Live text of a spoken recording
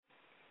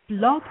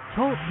Blog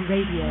Talk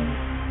Radio.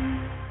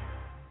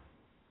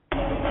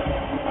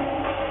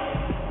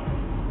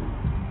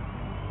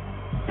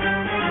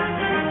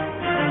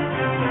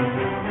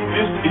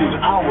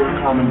 Our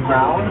Common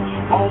Ground,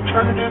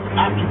 Alternative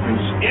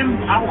Activist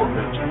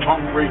Empowerment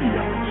Talk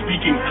Radio,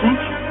 speaking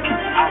truth to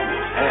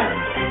power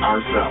and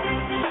ourselves.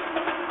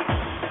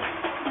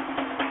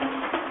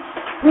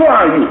 Who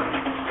are you?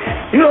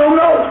 You don't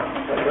know?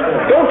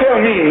 Don't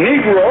tell me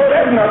Negro,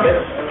 that's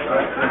nothing.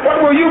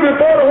 What were you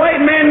before the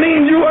white man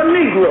named you a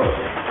Negro?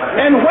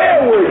 And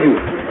where were you?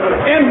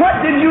 And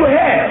what did you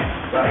have?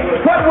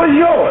 What was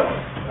yours?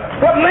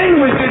 What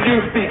language did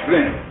you speak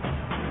then?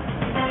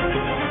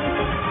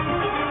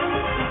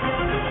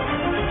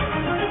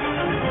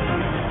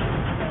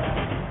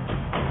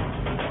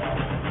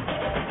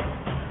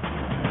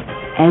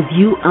 As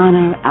you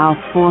honor our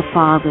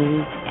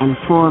forefathers and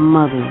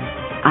foremothers,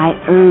 I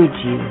urge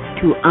you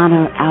to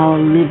honor our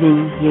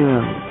living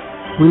heroes.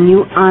 When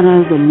you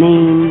honor the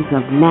names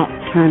of Nat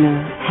Turner,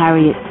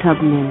 Harriet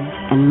Tubman,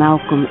 and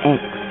Malcolm X,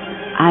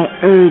 I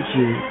urge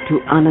you to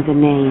honor the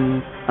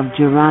names of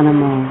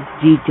Geronimo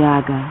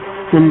Gijaga,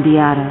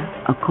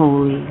 Sundiata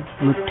Acoli,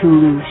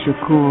 Mutulu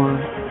Shakur,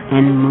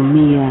 and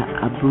Mumia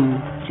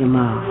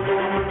Abu-Jamal.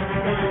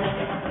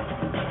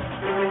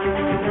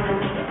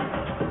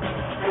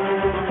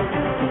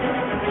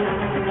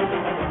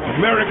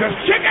 America's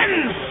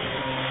chickens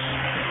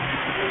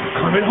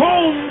coming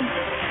home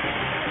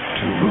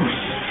to roost.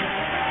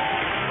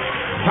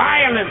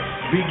 Violence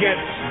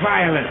begets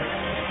violence.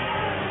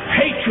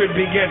 Hatred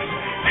begets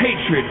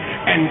hatred.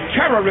 And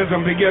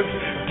terrorism begets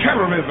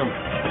terrorism.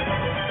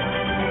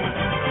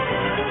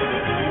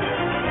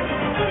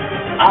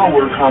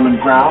 Our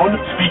Common Ground,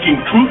 speaking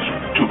truth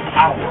to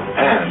power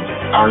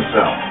and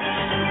ourselves.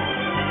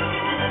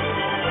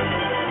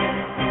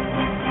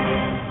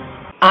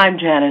 I'm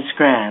Janice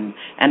Graham,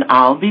 and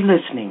I'll be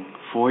listening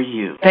for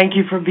you. Thank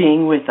you for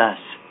being with us.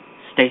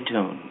 Stay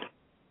tuned.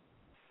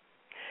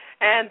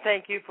 And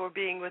thank you for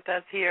being with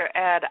us here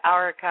at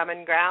Our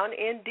Common Ground.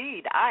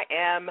 Indeed, I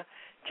am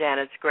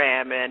Janice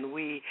Graham, and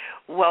we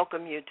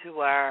welcome you to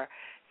our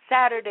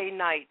Saturday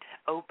night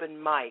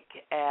open mic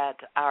at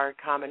Our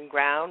Common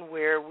Ground,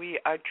 where we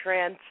are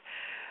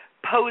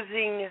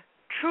transposing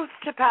truth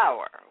to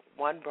power,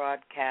 one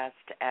broadcast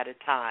at a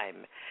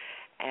time.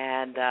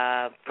 And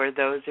for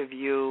those of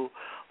you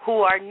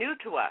who are new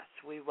to us,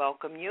 we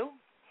welcome you.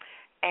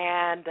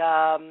 And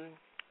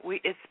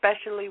we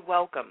especially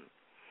welcome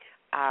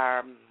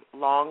our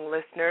long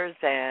listeners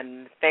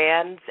and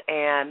fans,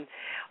 and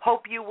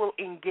hope you will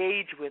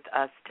engage with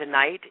us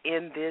tonight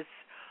in this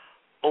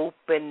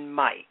open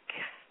mic.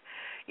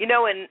 You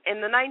know, in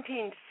the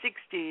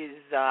 1960s,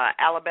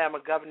 Alabama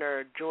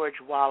Governor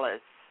George Wallace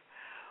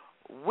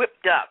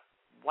whipped up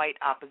white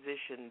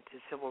opposition to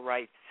civil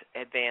rights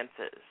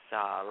advances.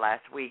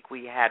 Last week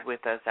we had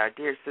with us our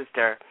dear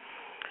sister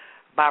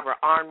Barbara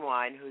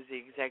Arnwine, who's the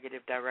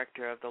executive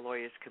director of the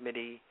Lawyers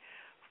Committee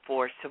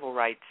for Civil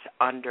Rights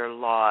Under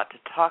Law, to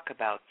talk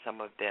about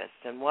some of this.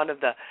 And one of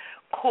the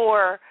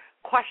core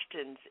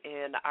questions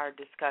in our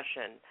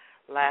discussion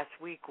last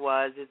week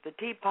was, is the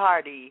Tea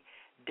Party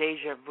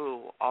deja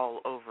vu all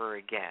over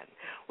again?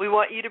 We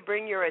want you to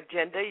bring your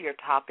agenda, your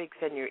topics,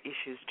 and your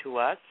issues to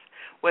us,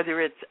 whether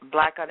it's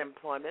black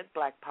unemployment,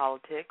 black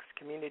politics,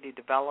 community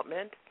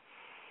development,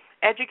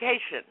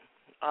 education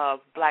of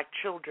black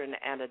children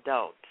and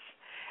adults,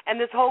 and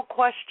this whole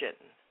question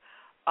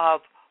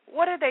of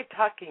what are they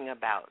talking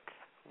about?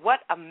 What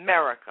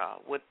America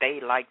would they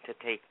like to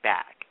take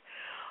back?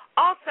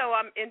 Also,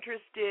 I'm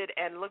interested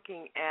in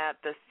looking at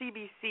the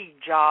CBC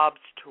Jobs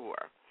Tour.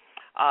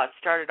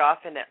 Started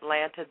off in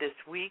Atlanta this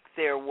week.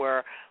 There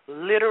were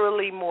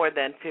literally more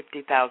than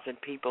 50,000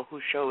 people who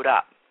showed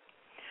up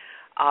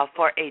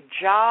for a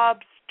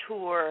jobs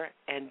tour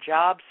and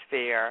jobs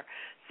fair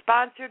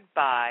sponsored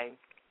by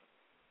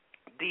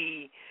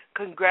the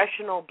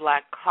Congressional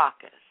Black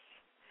Caucus.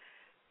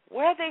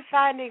 Where are they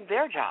finding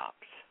their jobs?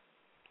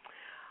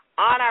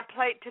 On our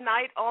plate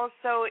tonight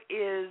also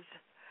is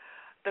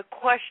the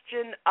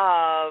question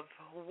of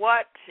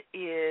what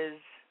is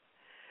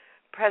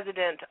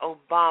President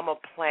Obama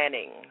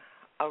planning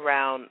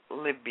around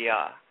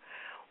Libya?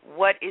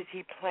 What is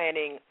he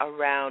planning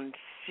around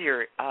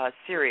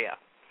Syria?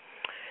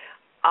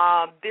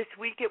 This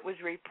week it was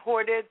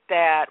reported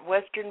that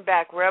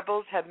Western-backed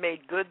rebels have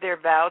made good their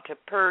vow to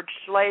purge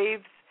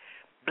slaves,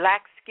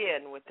 black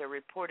skin, with the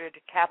reported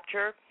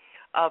capture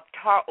of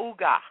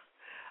Tarouga,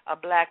 a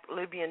black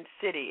Libyan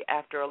city,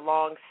 after a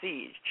long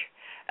siege.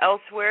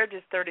 Elsewhere,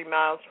 just 30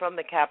 miles from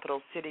the capital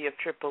city of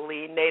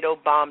Tripoli, NATO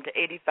bombed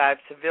 85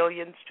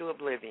 civilians to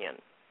oblivion.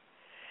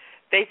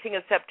 Facing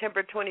a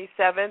September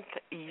 27th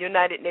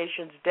United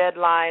Nations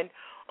deadline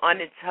on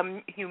its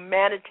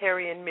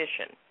humanitarian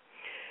mission,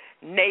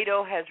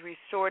 NATO has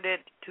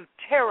resorted to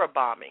terror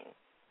bombing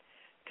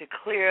to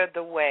clear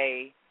the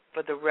way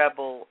for the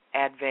rebel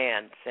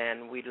advance,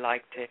 and we'd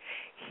like to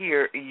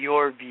hear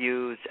your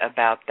views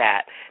about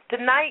that.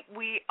 Tonight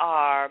we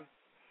are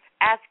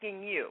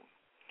asking you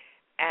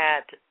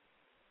at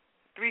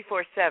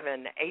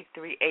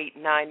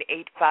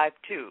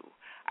 347-838-9852.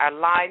 Our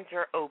lines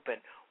are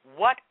open.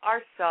 What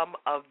are some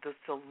of the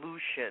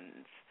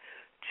solutions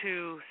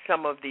to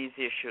some of these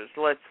issues?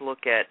 Let's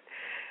look at,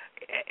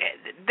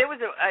 there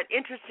was an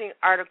interesting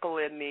article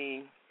in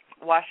the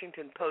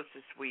Washington Post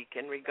this week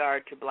in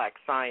regard to black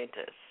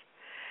scientists.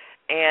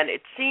 And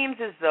it seems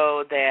as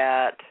though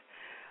that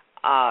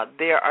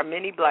there are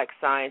many black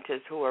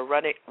scientists who are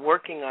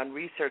working on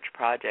research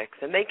projects,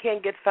 and they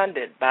can't get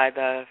funded by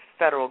the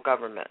federal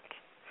government,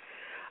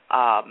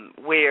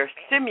 where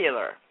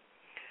similar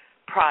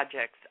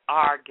projects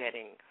are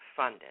getting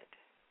funded.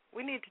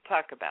 We need to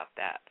talk about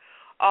that.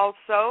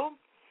 Also,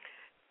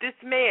 this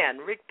man,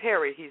 Rick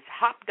Perry, he's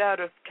hopped out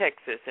of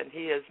Texas, and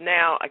he is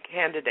now a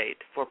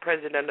candidate for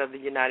President of the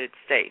United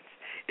States.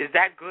 Is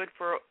that good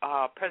for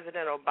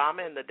President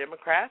Obama and the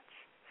Democrats?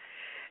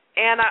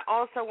 And I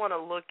also want to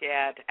look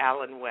at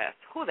Alan West.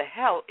 Who the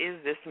hell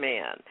is this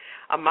man?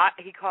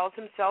 He calls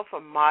himself a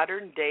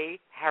modern-day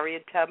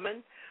Harriet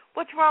Tubman.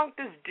 What's wrong with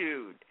this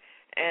dude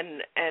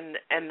and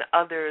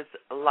others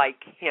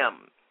like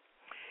him?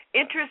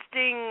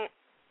 Interesting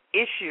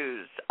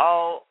issues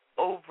all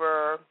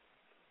over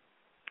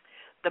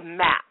the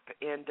map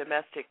in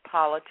domestic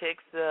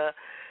politics. The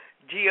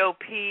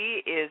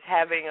GOP is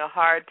having a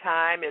hard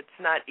time. It's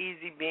not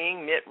easy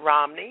being Mitt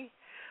Romney.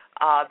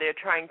 They're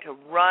trying to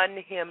run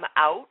him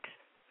out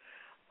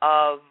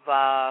of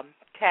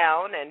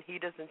town, and he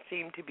doesn't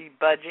seem to be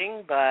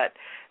budging, but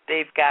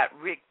they've got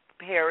Rick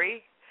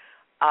Perry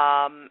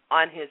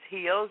on his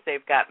heels.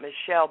 They've got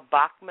Michelle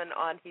Bachmann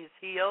on his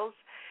heels,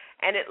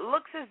 and it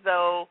looks as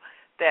though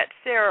that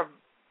Sarah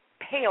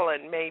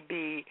Palin may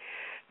be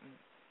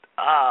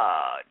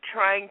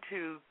trying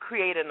to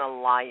create an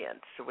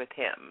alliance with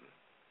him.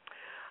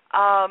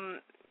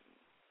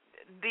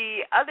 The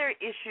other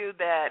issue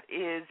that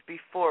is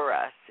before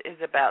us is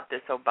about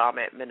this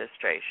Obama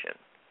administration.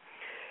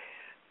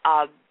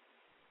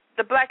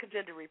 The Black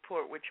Agenda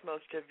Report, which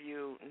most of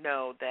you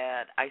know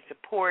that I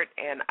support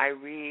and I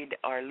read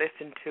or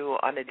listen to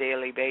on a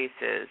daily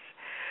basis,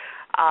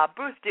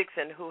 Bruce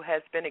Dixon, who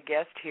has been a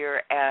guest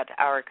here at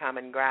Our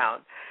Common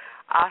Ground,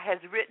 has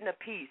written a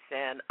piece,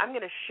 and I'm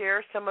going to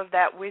share some of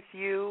that with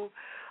you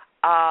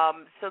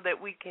so that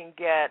we can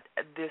get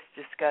this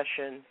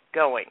discussion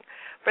going.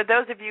 For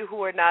those of you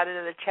who are not in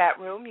the chat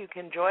room, you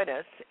can join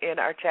us in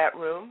our chat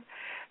room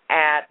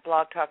at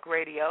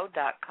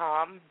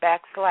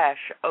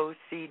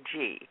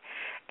blogtalkradio.com/OCG.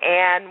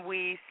 And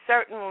we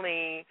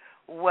certainly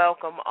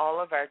welcome all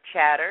of our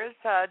chatters.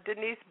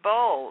 Denise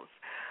Bowles,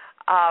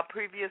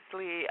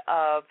 previously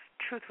of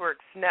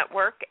TruthWorks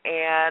Network,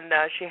 and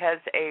she has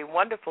a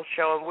wonderful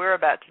show, and we're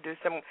about to do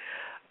some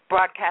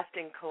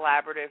broadcasting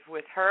collaborative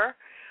with her.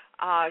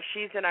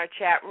 She's in our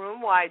chat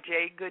room.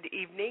 YJ, good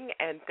evening,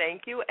 and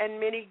thank you. And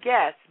many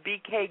guests.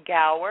 BK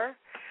Gower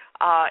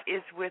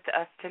is with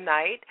us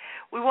tonight.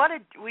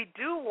 We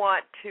do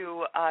want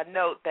to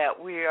note that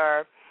we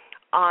are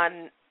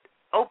on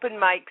open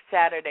mic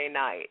Saturday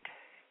night.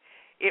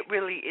 It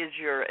really is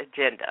your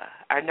agenda.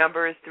 Our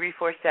number is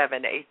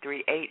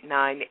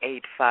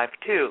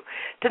 347-838-9852.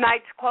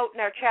 Tonight's quote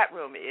in our chat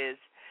room is,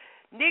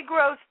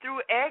 "Negroes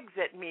threw eggs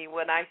at me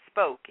when I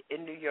spoke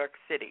in New York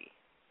City."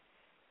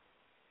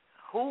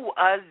 Who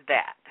was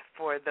that?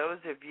 For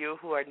those of you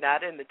who are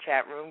not in the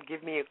chat room,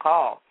 give me a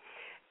call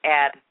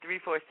at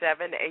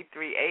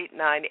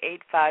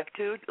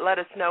 347-838-9852. Let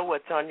us know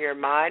what's on your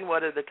mind,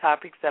 what are the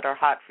topics that are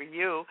hot for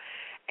you,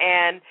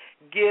 and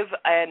give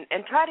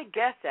and try to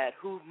guess at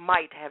who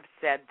might have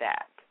said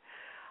that.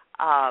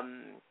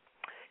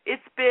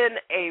 It's been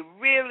a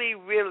really,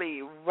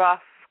 really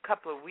rough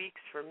couple of weeks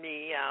for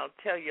me. I'll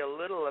tell you a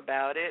little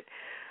about it.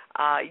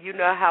 You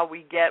know how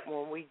we get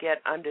when we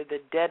get under the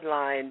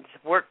deadlines,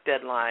 work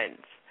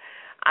deadlines.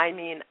 I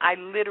mean, I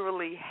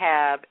literally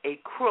have a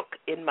crook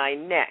in my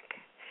neck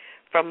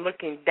from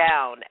looking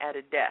down at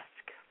a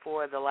desk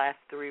for the last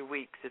 3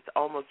 weeks. It's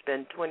almost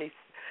been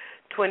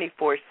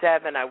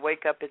 24/7. I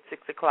wake up at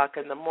 6 o'clock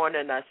in the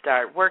morning. I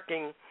start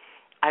working.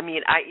 I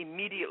mean, I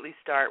immediately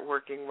start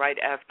working right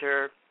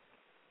after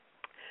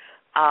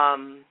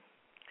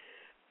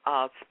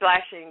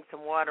splashing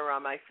some water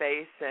on my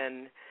face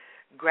and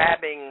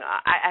grabbing.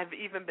 I've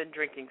even been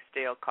drinking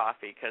stale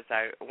coffee because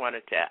I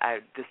wanted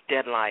to. This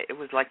deadline, it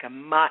was like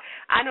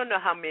I don't know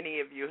how many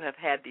of you have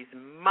had these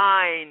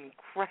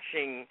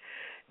mind-crushing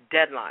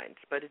deadlines,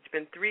 but it's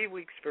been 3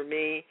 weeks for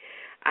me.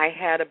 I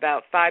had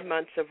about 5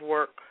 months of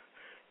work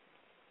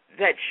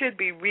that should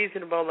be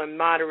reasonable and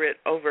moderate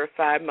over a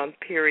 5-month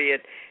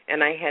period,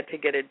 and I had to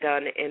get it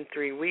done in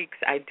 3 weeks.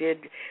 I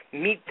did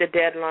meet the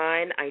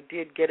deadline. I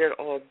did get it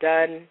all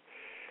done.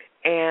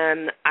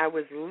 And I'm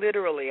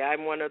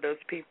one of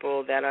those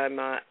people that I'm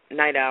a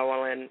night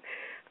owl, and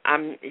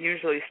I'm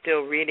usually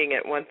still reading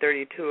at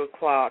 1:30, 2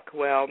 o'clock.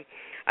 Well,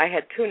 I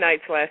had 2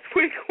 nights last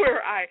week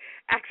where I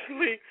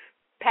actually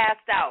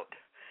passed out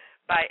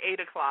by 8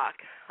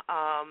 o'clock,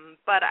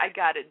 but I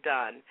got it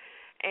done.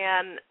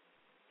 And,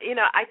 you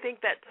know, I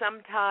think that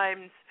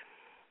sometimes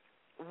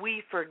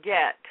we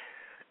forget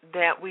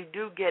that we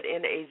do get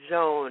in a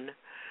zone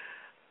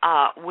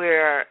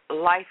where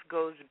life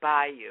goes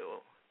by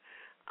you.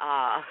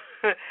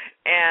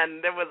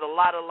 And there was a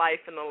lot of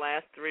life in the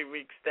last 3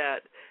 weeks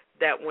that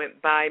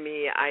went by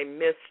me. I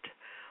missed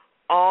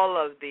all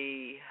of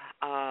the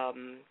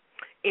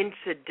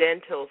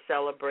incidental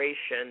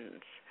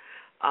celebrations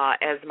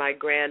as my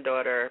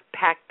granddaughter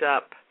packed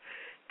up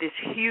this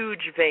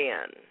huge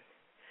van.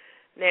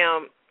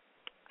 Now,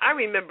 I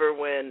remember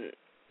when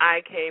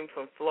I came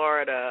from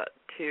Florida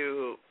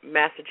to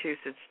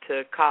Massachusetts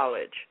to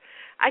college,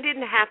 I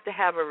didn't have to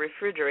have a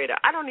refrigerator.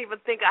 I don't even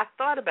think I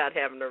thought about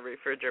having a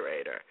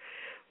refrigerator.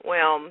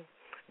 Well,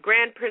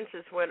 Grand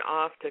Princess went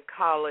off to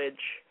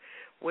college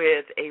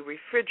with a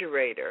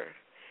refrigerator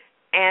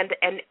and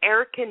an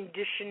air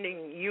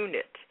conditioning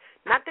unit,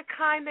 not the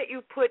kind that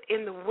you put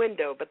in the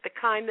window, but the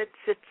kind that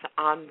sits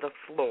on the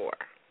floor.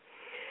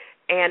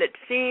 And it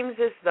seems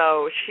as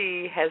though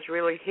she has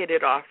really hit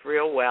it off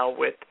real well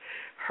with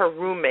her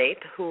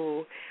roommate,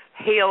 who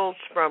hails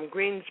from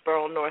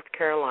Greensboro, North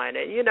Carolina.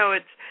 You know,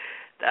 it's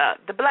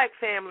the black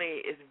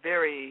family is a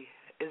very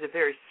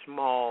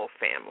small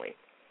family.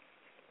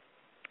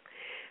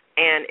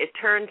 And it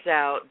turns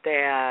out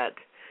that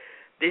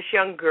this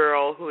young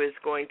girl who is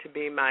going to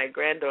be my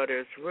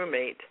granddaughter's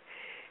roommate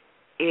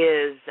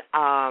is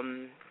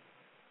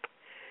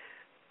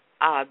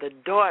the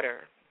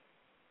daughter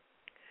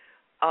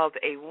of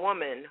a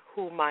woman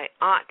who my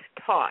aunt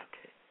taught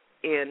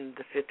in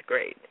the 5th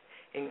grade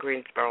in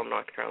Greensboro,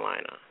 North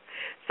Carolina.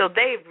 So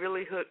they've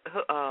really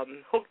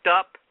hooked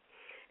up,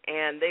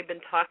 and they've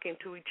been talking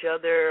to each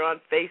other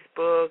on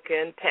Facebook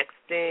and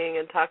texting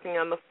and talking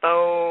on the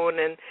phone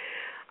and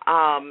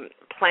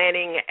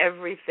planning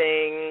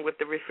everything with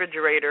the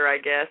refrigerator, I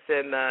guess,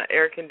 and the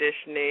air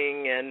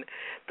conditioning, and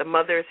the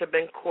mothers have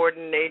been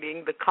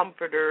coordinating the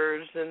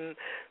comforters and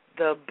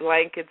the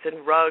blankets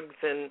and rugs,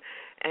 and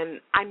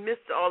I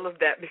missed all of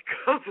that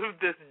because of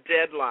this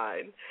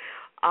deadline.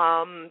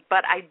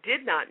 But I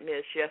did not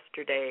miss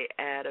yesterday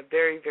at a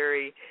very,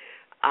 very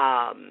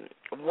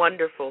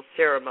wonderful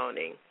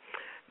ceremony.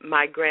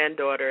 My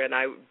granddaughter, and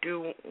I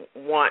do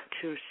want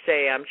to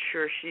say, I'm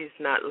sure she's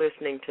not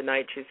listening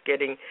tonight. She's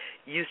getting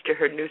used to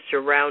her new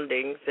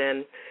surroundings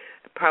and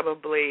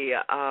probably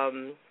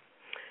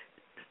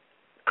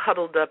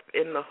cuddled up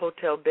in the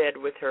hotel bed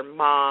with her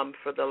mom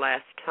for the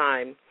last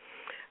time.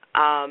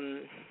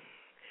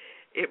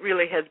 It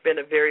really has been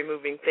a very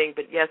moving thing.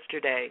 But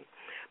yesterday,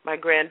 my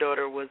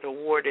granddaughter was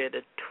awarded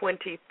a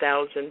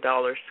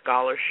 $20,000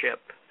 scholarship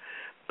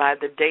by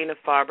the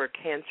Dana-Farber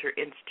Cancer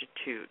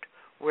Institute,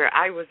 where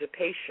I was a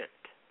patient.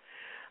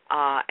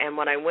 And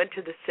when I went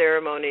to the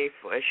ceremony,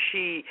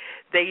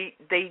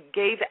 they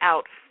gave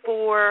out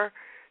 4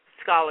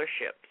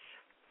 scholarships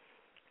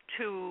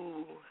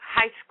to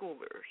high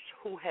schoolers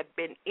who had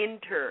been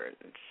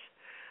interns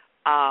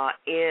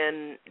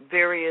in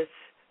various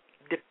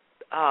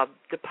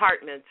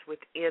departments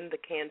within the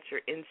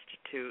Cancer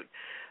Institute.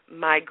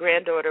 My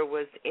granddaughter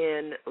was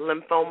in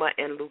lymphoma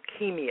and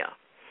leukemia,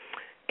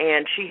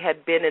 and she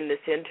had been in this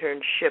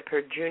internship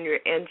her junior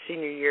and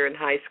senior year in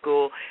high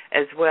school,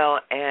 as well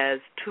as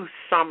 2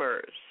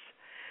 summers.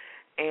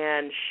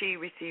 And she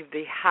received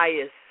the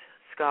highest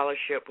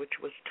scholarship, which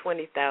was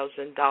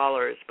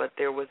 $20,000, but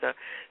there was a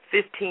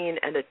 15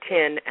 and a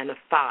 10 and a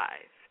 5.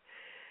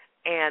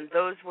 And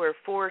those were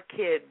 4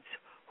 kids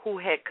who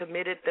had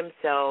committed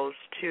themselves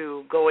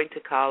to going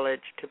to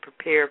college to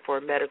prepare for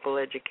medical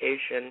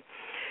education.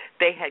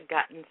 They had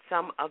gotten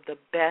some of the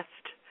best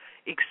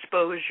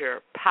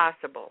exposure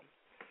possible.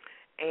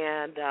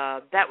 And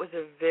that was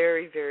a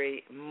very,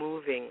 very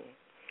moving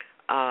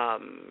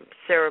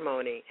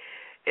ceremony,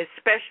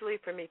 especially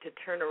for me to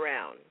turn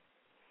around.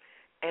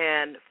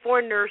 And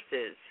 4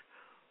 nurses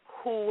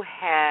who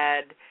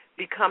had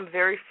become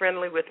very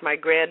friendly with my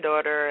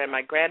granddaughter, and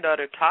my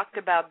granddaughter talked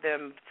about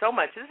them so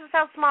much. This is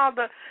how small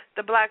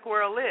the black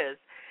world is.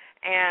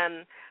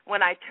 And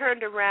when I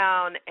turned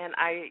around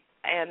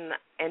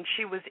and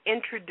she was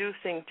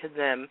introducing to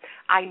them,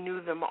 I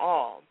knew them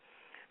all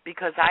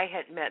because I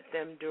had met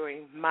them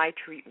during my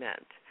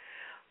treatment.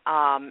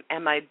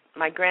 And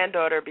my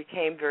granddaughter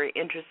became very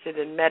interested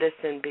in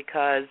medicine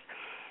because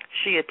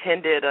she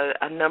attended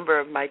a number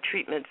of my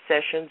treatment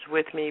sessions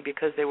with me,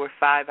 because there were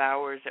 5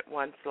 hours at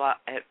one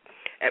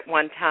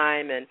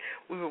time, and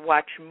we would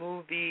watch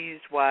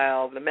movies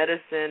while the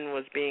medicine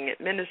was being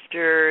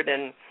administered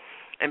and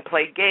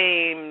play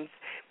games,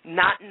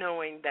 not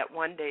knowing that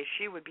one day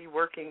she would be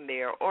working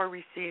there or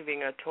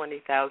receiving a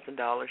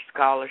 $20,000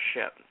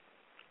 scholarship.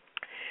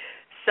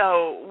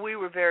 So we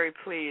were very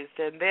pleased.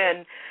 And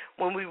then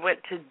when we went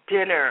to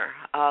dinner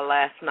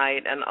last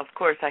night, and of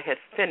course I had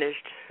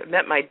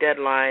met my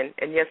deadline,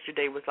 and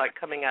yesterday was like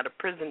coming out of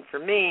prison for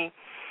me,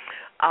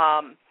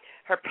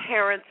 her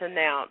parents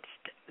announced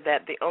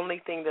that the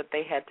only thing that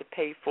they had to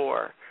pay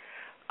for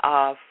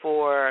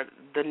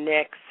the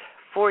next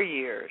 4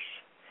 years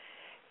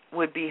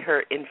would be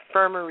her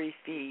infirmary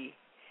fee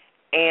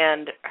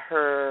and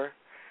her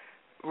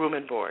room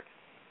and board.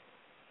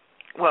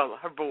 Well,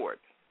 her board.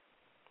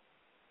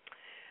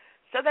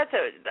 So that's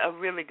a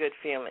really good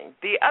feeling.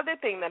 The other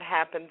thing that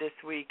happened this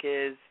week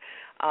is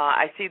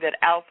I see that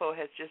Alpha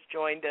has just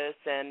joined us,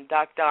 and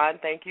Doc Don,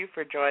 thank you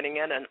for joining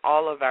in, and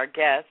all of our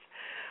guests.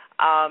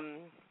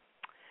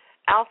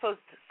 Alpha's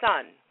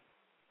son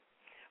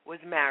was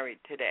married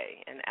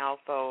today, and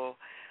Alpha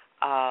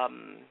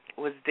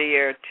was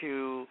there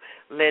to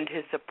lend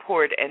his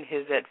support and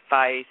his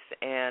advice,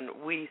 and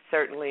we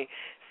certainly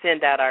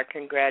send out our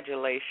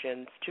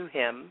congratulations to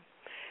him.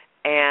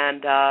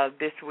 And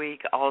this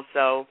week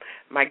also,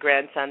 my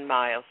grandson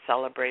Miles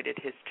celebrated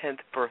his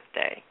 10th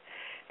birthday,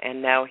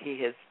 and now he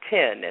is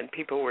 10, and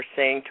people were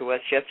saying to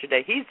us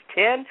yesterday, he's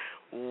 10?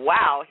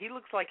 Wow, he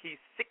looks like he's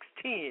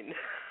 16.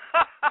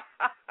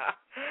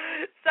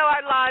 So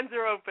our lines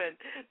are open,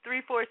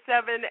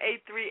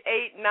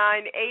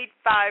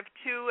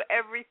 347-838-9852,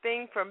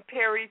 everything from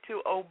Perry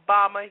to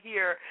Obama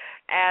here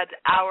at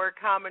Our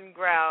Common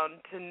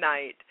Ground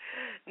tonight.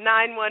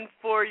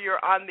 914,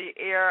 you're on the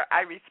air.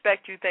 I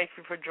respect you. Thank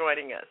you for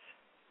joining us.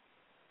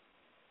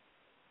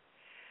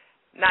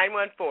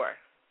 914.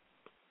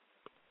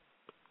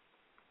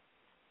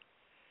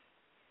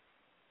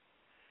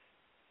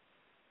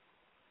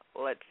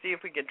 Let's see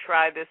if we can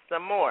try this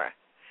some more.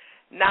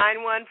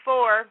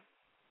 914.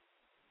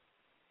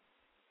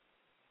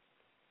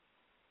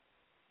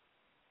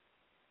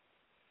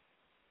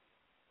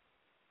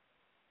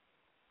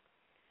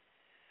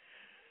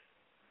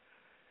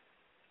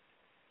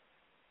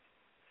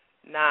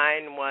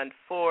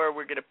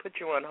 We're going to put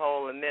you on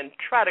hold and then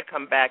try to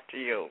come back to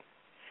you.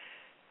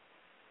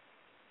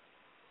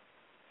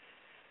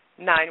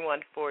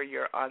 914,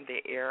 you're on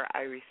the air.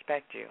 I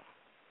respect you.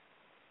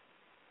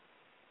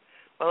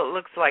 Well, it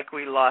looks like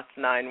we lost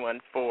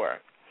 914.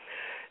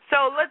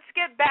 So let's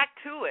get back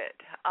to it.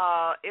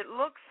 It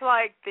looks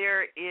like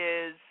there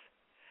is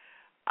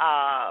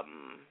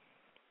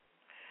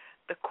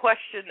the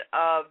question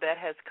of that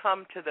has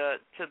come to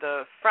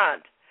the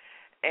front.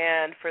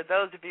 And for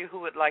those of you who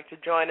would like to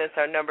join us,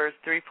 our number is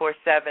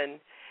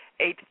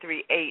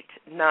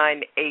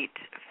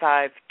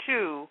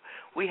 347-838-9852.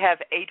 We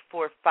have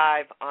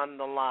 845 on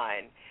the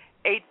line.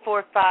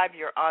 845,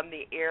 you're on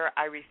the air.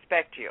 I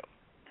respect you.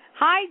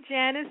 Hi,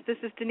 Janice. This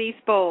is Denise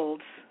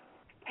Bowles.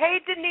 Hey,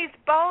 Denise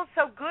Bowles.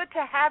 So good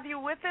to have you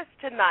with us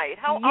tonight.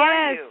 How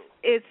are you?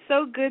 Yes, it's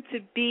so good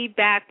to be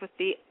back with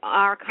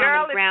our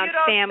Common Ground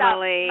family. Girl, if you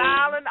don't stop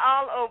smiling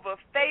all over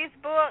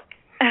Facebook.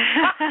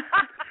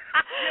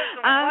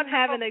 I'm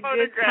having a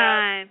good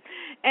time.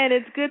 And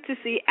it's good to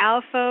see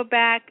Alpha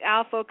back.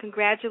 Alpha,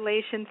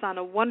 congratulations on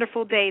a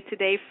wonderful day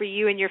today for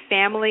you and your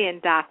family,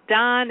 and Doc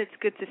Don. It's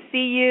good to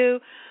see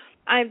you.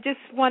 I just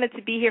wanted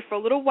to be here for a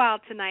little while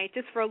tonight,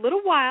 just for a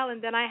little while,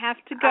 and then I have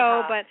to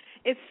go. But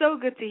it's so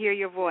good to hear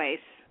your voice.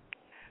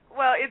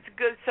 Well, it's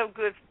good, so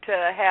good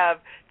to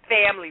have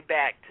family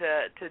back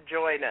to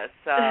join us.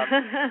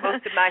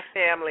 Most of my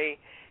family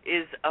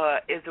is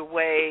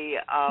away.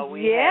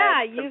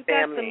 You've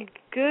got some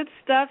good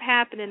stuff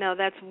happening now.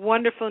 That's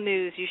wonderful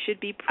news. You should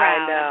be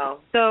proud. I know.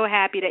 So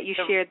happy that you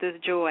shared this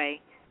joy.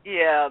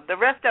 Yeah, the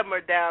rest of them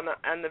are down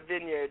on the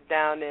vineyard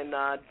down in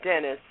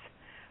Janice,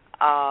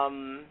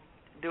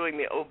 doing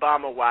the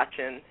Obama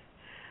watching.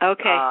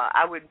 Okay.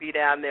 I would be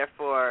down there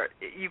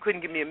you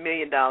couldn't give me $1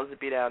 million to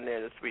be down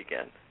there this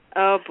weekend.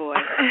 Oh, boy.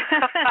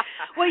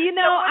 Well,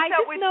 so I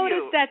just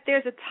noticed that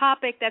there's a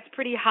topic that's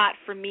pretty hot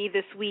for me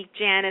this week,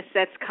 Janice,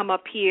 that's come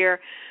up here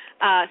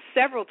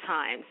several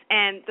times.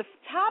 And the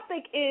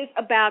topic is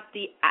about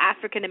the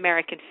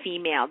African-American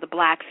female, the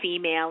black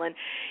female. And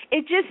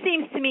it just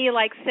seems to me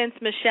like since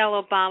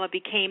Michelle Obama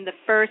became the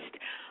first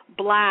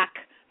black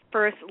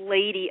First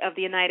Lady of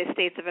the United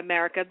States of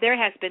America, there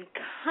has been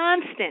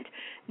constant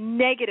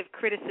negative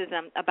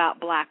criticism about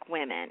black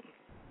women.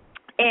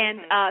 And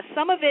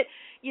some of it,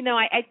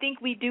 I think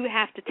we do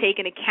have to take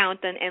an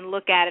account and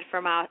look at it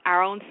from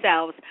our own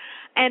selves.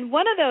 And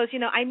one of those,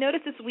 I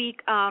noticed this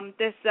week,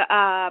 there's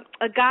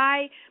a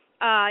guy,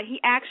 he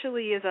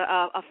actually is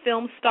a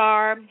film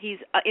star. He's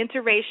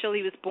interracial.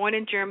 He was born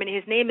in Germany.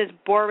 His name is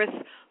Boris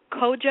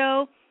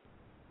Kodjoe.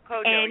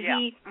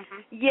 And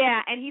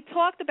and he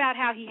talked about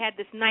how he had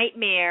this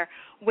nightmare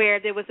where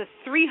there was a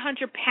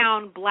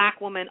 300-pound black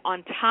woman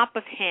on top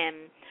of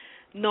him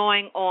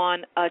gnawing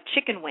on a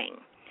chicken wing,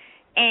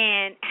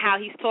 and how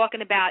he's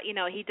talking about,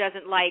 he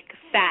doesn't like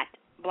fat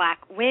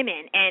black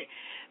women. And,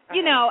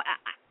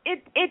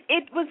 it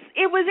was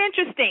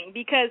interesting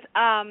because,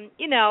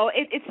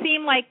 it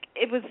seemed like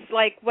it was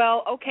like,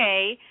 well,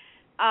 okay,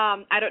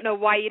 I don't know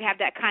why you'd have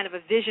that kind of a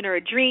vision or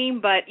a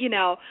dream, but,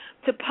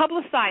 to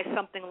publicize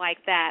something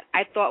like that,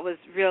 I thought was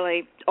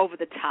really over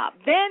the top.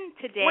 Then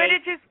today... Where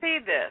did you see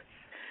this?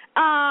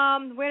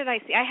 Where did I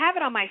see? I have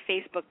it on my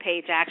Facebook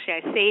page, actually.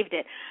 I saved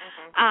it.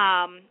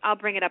 I'll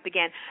bring it up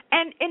again.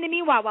 And in the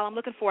meanwhile, while I'm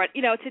looking for it,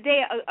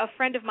 today a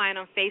friend of mine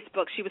on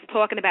Facebook, she was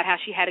talking about how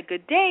she had a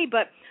good day,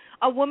 but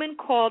a woman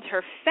called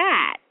her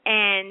fat,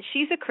 and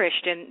she's a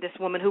Christian, this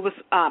woman who was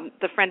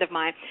the friend of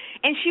mine,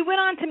 and she went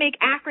on to make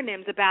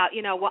acronyms about,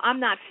 well, I'm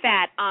not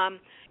fat,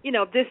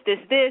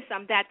 this,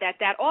 I'm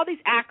that, all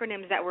these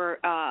acronyms that were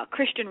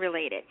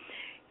Christian-related.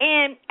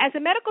 And as a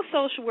medical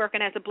social worker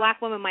and as a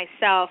black woman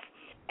myself,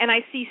 and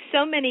I see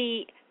so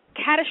many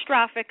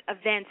catastrophic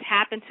events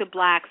happen to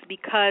blacks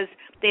because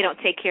they don't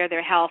take care of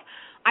their health.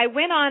 I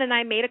went on and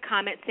I made a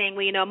comment saying,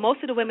 well, you know,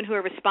 most of the women who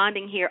are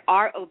responding here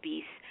are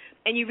obese,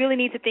 and you really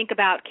need to think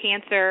about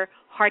cancer,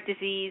 heart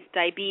disease,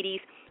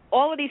 diabetes,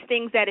 all of these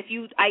things that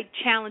I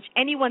challenge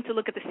anyone to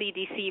look at the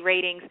CDC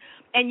ratings,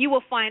 and you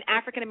will find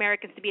African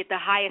Americans to be at the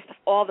highest of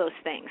all those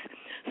things.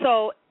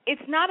 So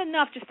it's not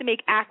enough just to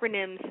make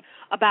acronyms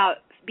about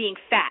being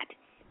fat.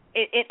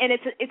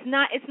 It's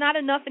not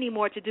enough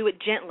anymore to do it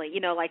gently,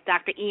 you know, like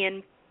Dr.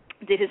 Ian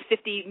did his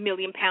 50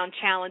 million pound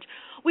challenge.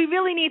 We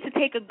really need to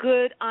take a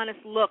good, honest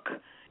look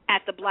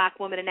at the black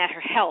woman and at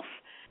her health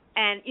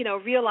and, you know,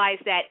 realize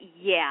that,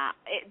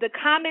 the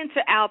comments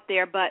are out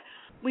there, but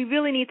we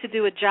really need to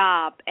do a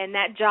job, and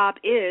that job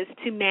is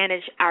to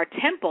manage our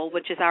temple,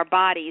 which is our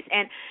bodies.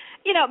 And,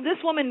 you know, this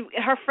woman,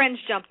 her friends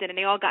jumped in, and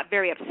they all got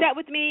very upset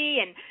with me,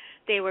 and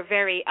they were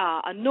very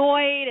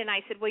annoyed, and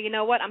I said, well, you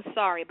know what, I'm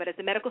sorry, but as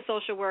a medical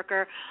social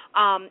worker,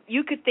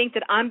 you could think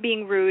that I'm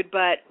being rude,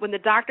 but when the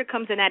doctor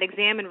comes in that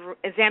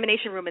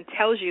examination room and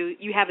tells you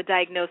you have a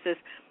diagnosis,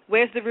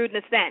 where's the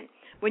rudeness then?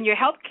 When your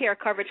health care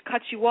coverage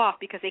cuts you off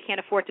because they can't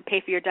afford to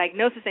pay for your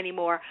diagnosis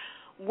anymore,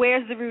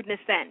 where's the rudeness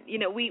then? You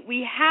know,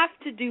 we have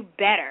to do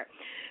better.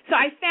 So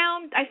I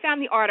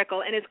found the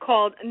article, and it's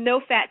called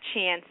No Fat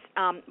Chance,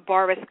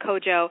 Boris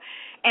Kojo,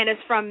 and it's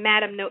from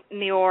Madame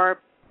Nior,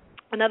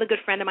 another good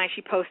friend of mine.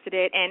 She posted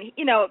it. And,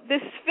 you know,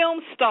 this film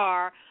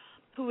star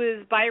who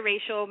is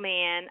biracial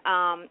man,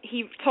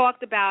 he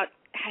talked about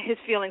his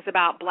feelings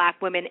about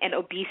black women and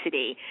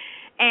obesity.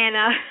 And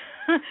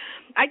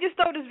I just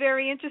thought it was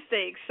very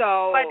interesting.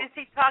 So, but is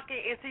he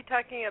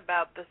talking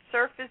about the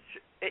surface?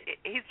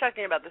 He's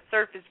talking about the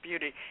surface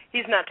beauty.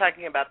 He's not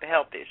talking about the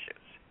health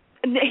issues.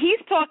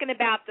 He's talking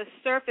about the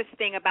surface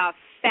thing about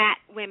fat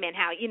women,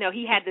 how, you know,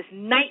 he had this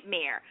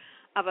nightmare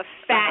of a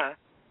fat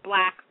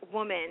black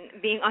woman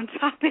being on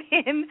top of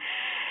him.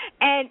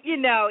 And, you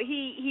know,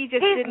 he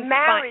just He's didn't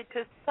married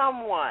to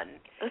someone.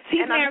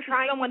 He's married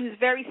to someone who's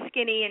very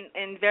skinny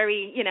and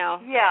very, you know.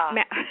 Yeah.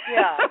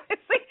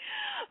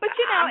 But,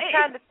 you know, I'm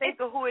trying to think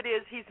of who it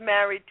is he's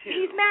married to.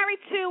 He's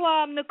married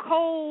to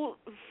Nicole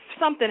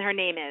something her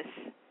name is.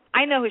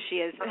 I know who she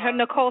is. Her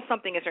Nicole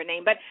something is her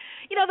name. But,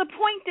 you know, the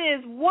point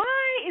is, why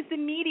is the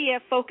media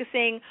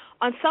focusing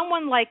on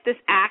someone like this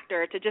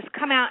actor to just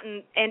come out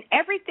and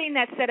everything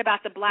that's said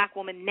about the black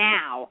woman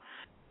now,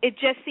 it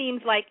just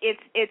seems like it's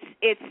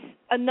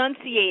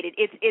enunciated.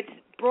 It's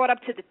brought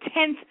up to the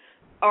 10th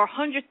or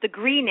 100th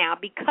degree now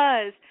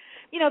because,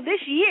 you know,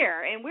 this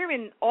year, and we're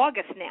in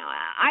August now,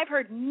 I've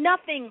heard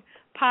nothing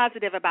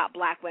positive about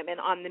black women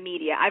on the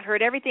media. I've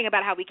heard everything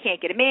about how we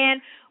can't get a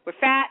man, we're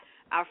fat,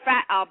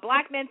 our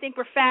black men think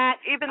we're fat.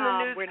 Even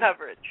the news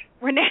coverage.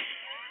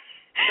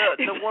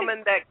 The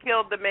woman that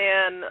killed the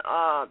man,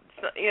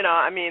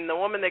 the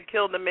woman that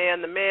killed the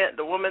man,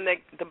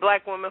 the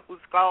black woman who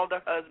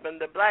scalded her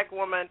husband, the black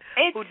woman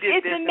who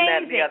did this amazing. and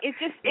that and the other. It's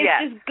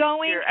just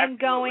going and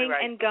going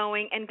and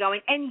going and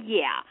going. And,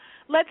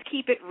 let's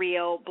keep it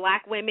real.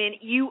 Black women,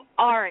 you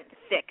aren't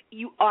thick.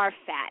 You are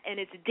fat, and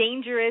it's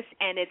dangerous,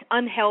 and it's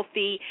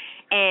unhealthy,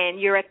 and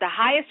you're at the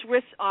highest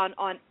risk on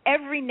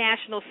every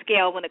national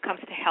scale when it comes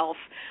to health,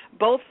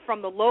 both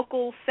from the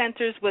local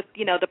centers with,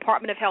 you know,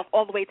 Department of Health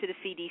all the way to the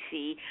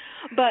CDC.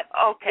 But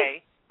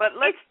but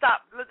let's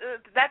stop.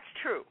 That's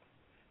true.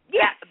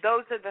 Yes.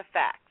 Those are the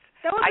facts.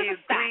 I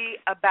agree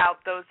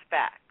about those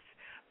facts.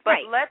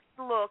 But let's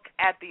look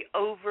at the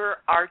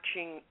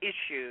overarching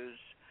issues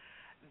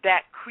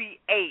that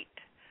create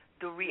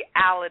the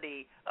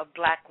reality of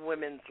black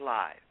women's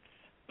lives,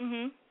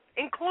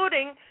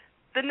 including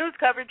the news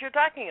coverage you're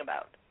talking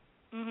about.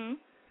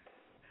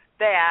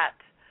 That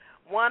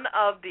one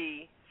of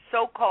the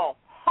so-called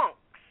hunks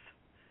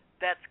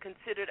that's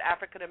considered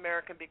African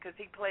American because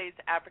he plays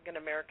African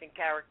American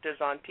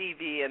characters on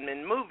TV and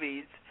in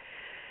movies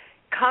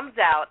comes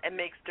out and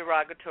makes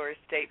derogatory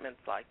statements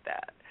like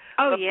that.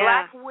 But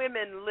black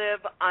women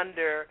live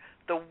under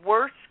the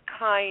worst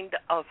kind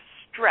of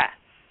stress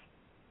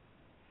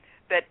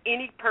that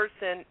any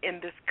person in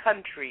this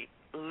country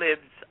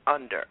lives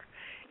under,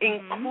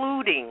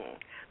 including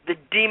the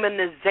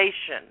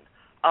demonization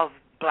of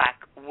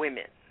black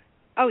women.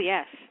 Oh,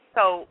 yes.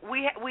 So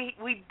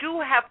we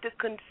do have to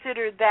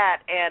consider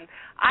that, and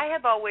I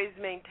have always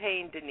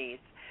maintained, Denise,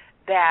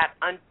 that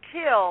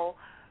until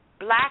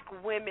black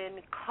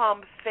women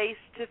come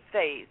face to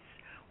face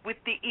with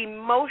the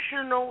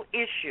emotional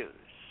issues,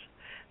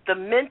 the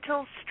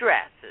mental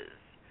stressors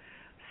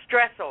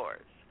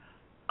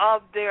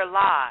of their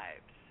lives,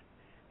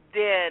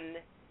 then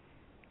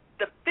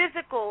the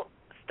physical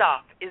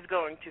stuff is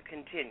going to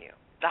continue.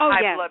 The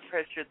high blood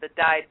pressure, the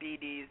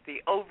diabetes,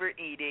 the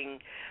overeating,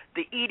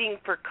 the eating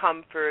for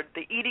comfort,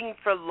 the eating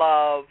for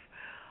love.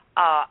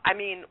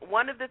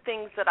 One of the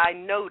things that I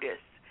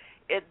notice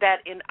is that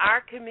in our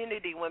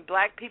community, when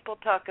black people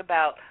talk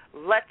about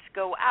let's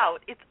go out,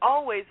 it's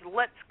always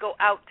let's go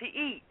out to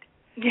eat.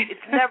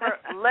 It's never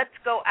let's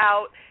go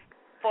out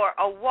for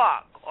a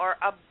walk or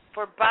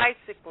for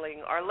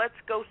bicycling, or let's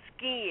go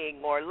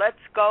skiing, or let's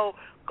go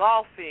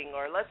golfing,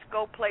 or let's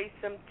go play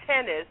some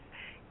tennis.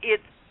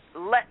 It's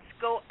let's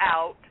go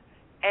out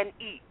and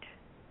eat.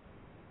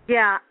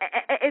 Yeah,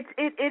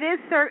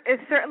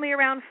 it's certainly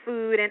around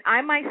food, and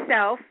I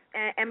myself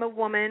am a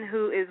woman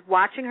who is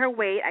watching her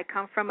weight. I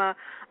come from a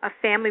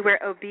family where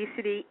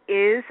obesity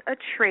is a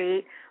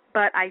trait,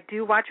 but I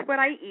do watch what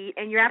I eat,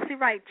 and you're absolutely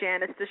right,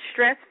 Janice. The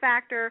stress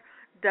factor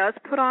does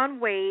put on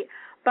weight,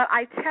 but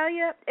I tell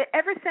you,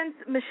 ever since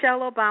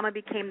Michelle Obama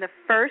became the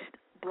first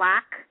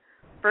black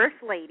first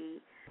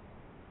lady,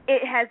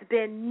 it has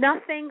been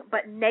nothing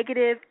but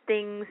negative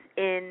things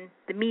in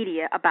the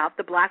media about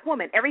the black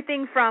woman.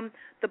 Everything from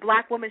the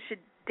black woman should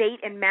date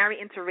and marry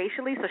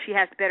interracially so she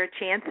has better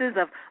chances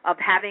of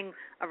having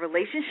a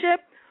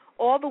relationship,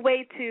 all the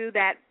way to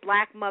that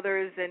black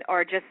mothers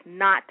are just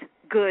not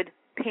good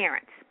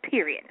parents,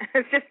 period.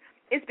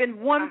 It's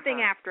been one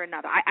thing after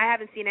another. I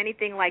haven't seen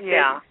anything like this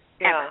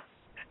ever.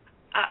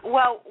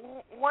 Well,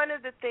 one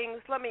of the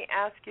things, let me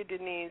ask you,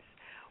 Denise,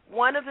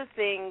 one of the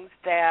things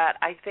that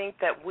I think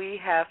that we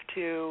have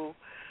to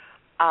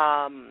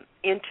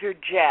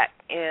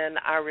interject in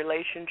our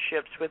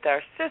relationships with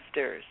our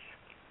sisters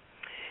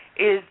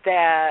is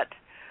that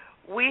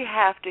we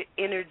have to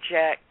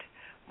interject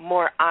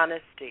more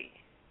honesty,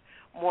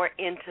 more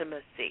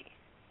intimacy,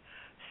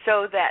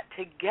 so that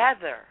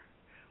together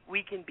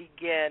we can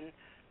begin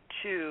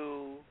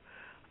to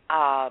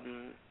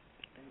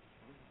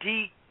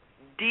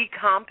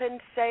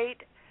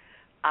decompensate,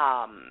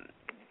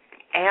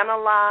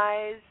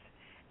 analyze,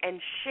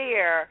 and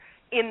share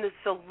in the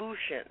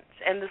solutions.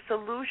 And the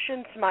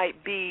solutions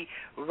might be,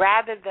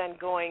 rather than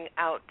going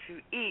out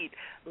to eat,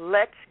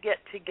 let's get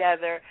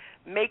together,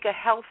 make a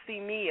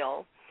healthy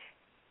meal,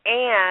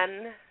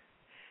 and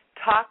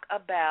talk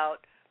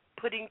about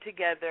putting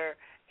together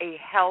a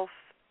health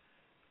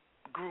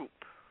group.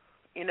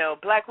 You know,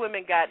 black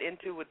women got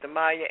into with the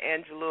Maya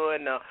Angelou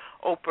and the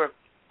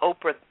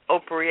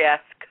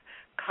Oprah-esque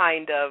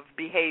kind of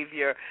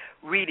behavior,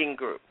 reading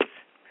groups.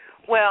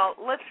 Well,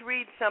 let's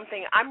read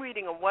something. I'm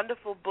reading a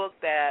wonderful book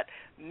that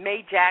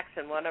Mae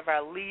Jackson, one of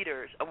our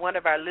listeners,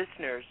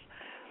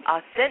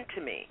 sent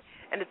to me,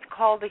 and it's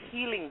called The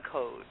Healing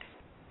Code.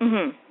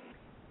 Mm-hmm.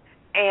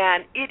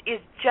 And it is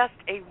just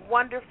a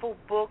wonderful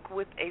book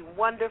with a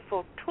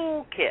wonderful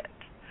toolkit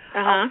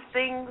of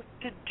things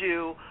to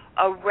do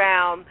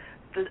around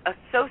the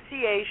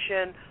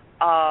association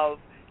of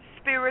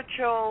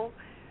spiritual,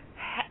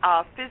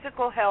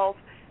 physical health,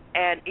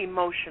 and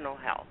emotional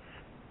health.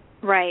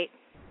 Right.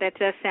 That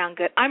does sound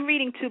good. I'm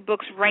reading 2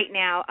 books right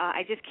now.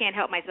 I just can't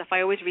help myself. I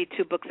always read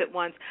 2 books at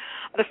once.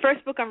 The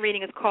first book I'm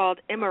reading is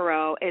called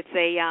Imaro. It's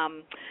a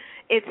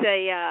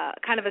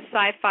kind of a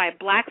sci-fi,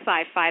 black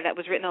sci-fi that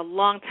was written a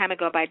long time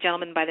ago by a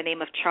gentleman by the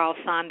name of Charles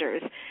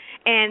Saunders.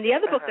 And the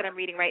other book that I'm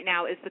reading right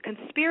now is The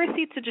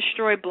Conspiracy to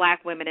Destroy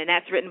Black Women, and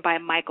that's written by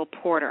Michael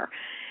Porter.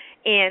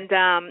 And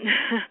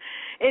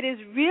it is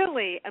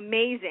really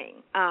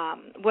amazing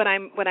what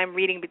I'm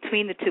reading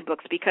between the 2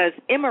 books, because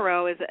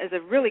Imaro is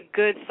a really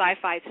good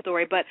sci-fi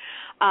story, but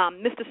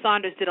Mr.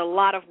 Saunders did a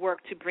lot of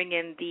work to bring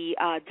in the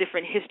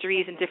different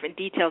histories and different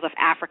details of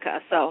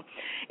Africa. So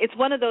it's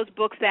one of those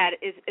books that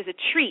is a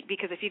treat,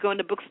 because if you go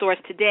into bookstores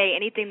today,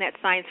 anything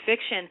that's science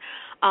fiction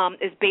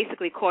is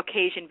basically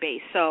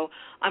Caucasian-based. So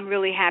I'm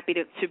really happy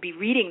to be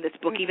reading this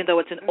book, even though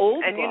it's an old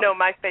book. And you know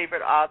my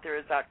favorite author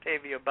is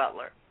Octavia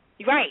Butler.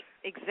 Right,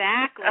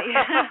 exactly.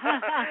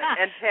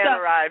 And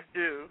Tanner Ive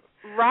too.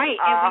 Right,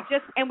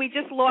 and we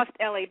just lost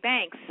L.A.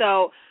 Banks,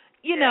 so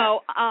you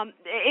know,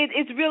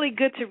 it's really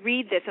good to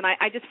read this, and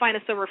I just find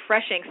it so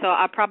refreshing. So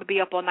I'll probably be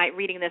up all night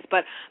reading this.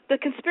 But The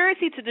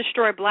Conspiracy to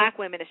Destroy Black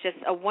Women is just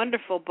a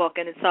wonderful book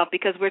in itself,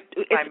 because it's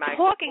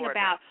talking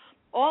about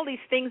all these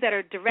things that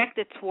are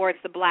directed towards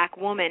the black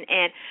woman,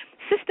 and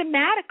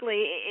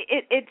systematically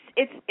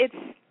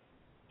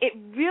it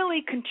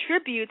really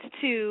contributes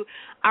to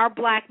our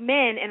black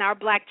men and our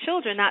black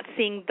children not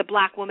seeing the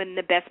black woman in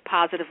the best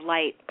positive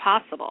light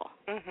possible.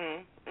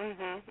 And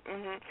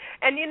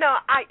you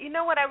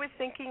know what I was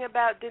thinking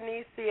about,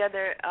 Denise, the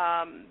other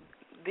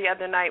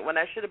night, when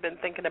I should have been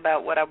thinking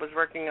about what I was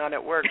working on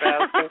at work, but I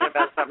was thinking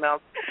about something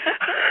else.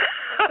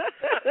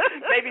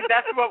 Maybe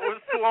that's what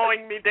was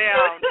slowing me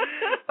down.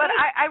 But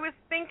I was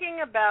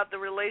thinking about the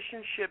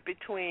relationship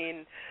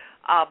between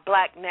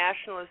black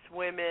nationalist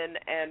women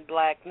and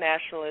black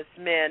nationalist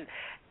men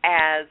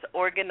as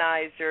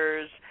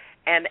organizers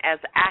and as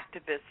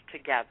activists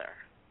together,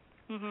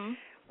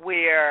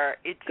 where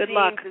it seems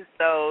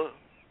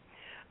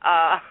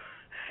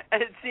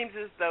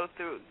as though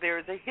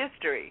there's a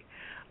history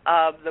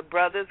of the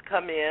brothers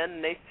come in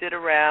and they sit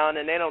around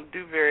and they don't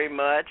do very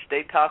much.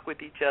 They talk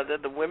with each other.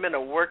 The women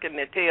are working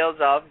their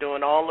tails off,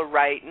 doing all the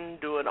writing,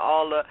 doing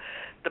all the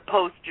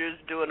posters,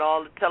 doing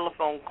all the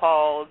telephone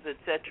calls, et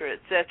cetera,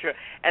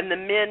 and the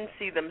men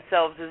see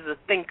themselves as the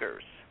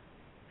thinkers.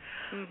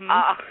 And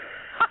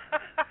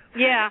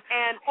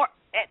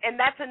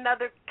that's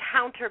another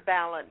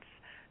counterbalance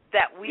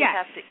that we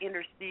have to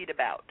intercede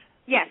about.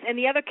 Yes, and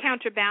the other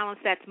counterbalance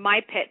that's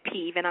my pet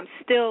peeve, and I'm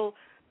still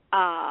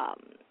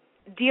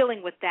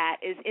dealing with that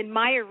is in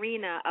my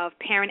arena of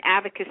parent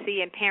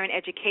advocacy and parent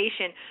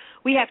education,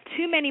 we have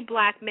too many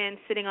black men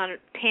sitting on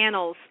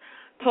panels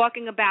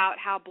talking about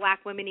how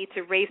black women need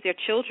to raise their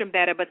children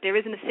better, but there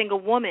isn't a single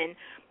woman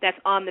that's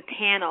on the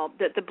panel.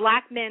 The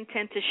black men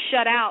tend to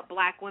shut out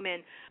black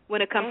women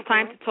when it comes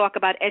time to talk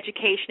about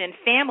education and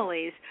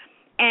families.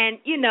 And,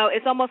 you know,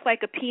 it's almost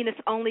like a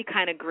penis-only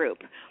kind of group.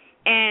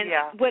 And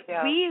what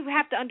we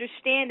have to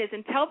understand is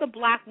until the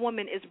black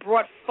woman is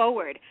brought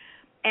forward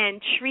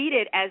and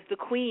treated as the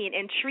queen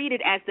and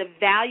treated as the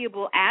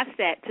valuable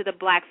asset to the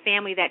black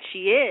family that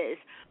she is,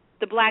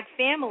 the black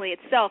family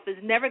itself is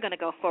never going to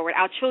go forward.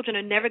 Our children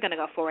are never going to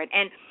go forward.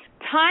 And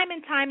time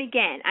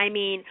again, I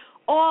mean,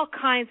 all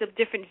kinds of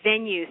different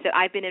venues that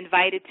I've been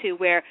invited to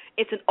where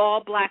it's an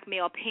all-black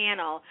male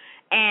panel,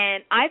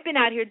 and I've been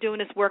out here doing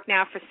this work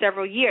now for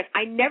several years.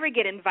 I never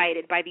get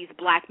invited by these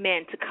black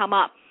men to come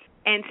up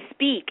and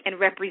speak and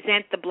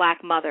represent the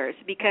black mothers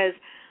because,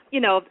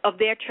 you know, of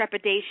their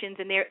trepidations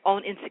and their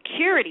own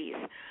insecurities.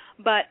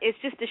 But it's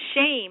just a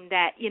shame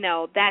that, you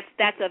know,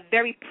 that's a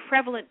very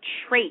prevalent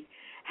trait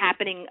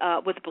happening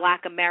with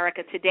Black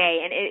America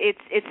today, and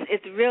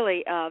it's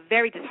really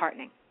very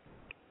disheartening.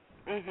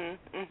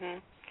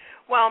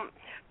 Well,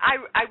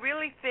 I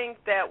really think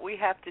that we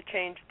have to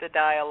change the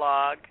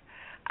dialogue.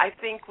 I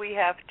think we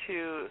have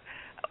to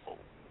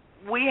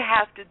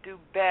do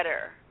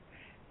better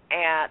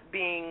at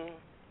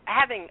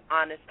having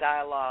honest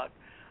dialogue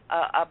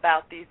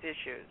about these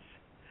issues,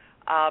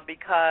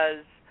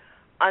 because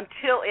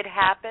until it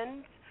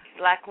happens,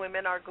 black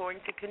women are going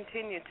to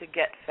continue to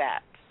get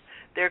fat.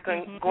 They're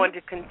going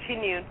to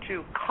continue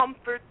to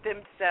comfort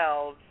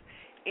themselves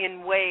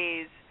in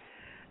ways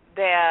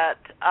that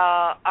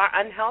are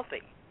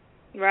unhealthy.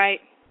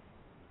 Right.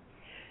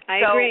 I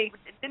agree.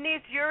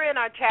 Denise, you're in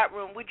our chat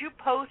room. Would you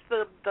post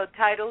the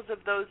titles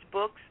of those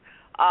books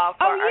for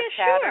our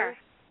chatters?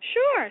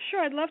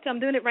 Sure. I'd love to. I'm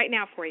doing it right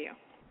now for you.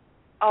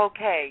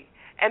 Okay.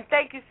 And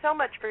thank you so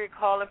much for your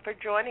call and for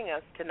joining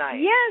us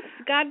tonight. Yes.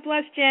 God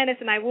bless, Janice,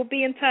 and I will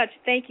be in touch.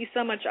 Thank you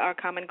so much, Our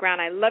Common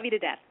Ground. I love you to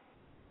death.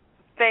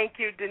 Thank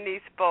you,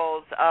 Denise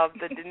Bowles of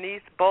the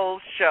Denise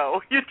Bowles Show.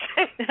 You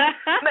changed the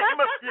name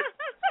of you.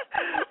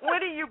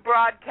 When are you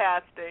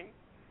broadcasting?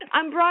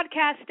 I'm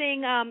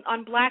broadcasting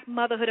on Black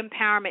Motherhood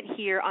Empowerment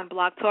here on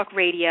Blog Talk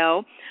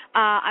Radio.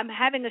 I'm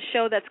having a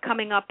show that's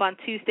coming up on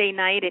Tuesday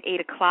night at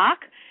 8 o'clock,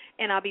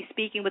 and I'll be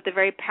speaking with a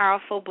very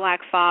powerful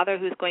black father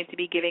who's going to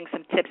be giving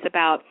some tips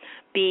about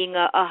being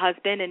a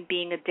husband and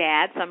being a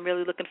dad. So I'm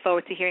really looking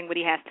forward to hearing what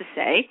he has to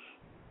say.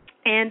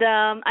 And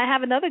I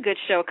have another good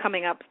show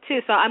coming up,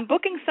 too. So I'm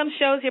booking some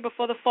shows here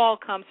before the fall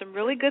comes, some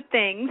really good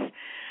things.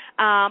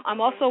 I'm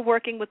also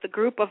working with a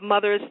group of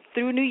mothers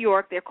through New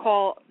York. They're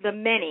called The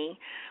Many.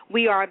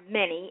 We Are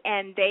Many,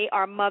 and they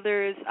are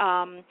mothers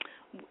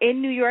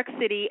in New York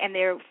City, and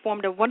they've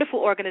formed a wonderful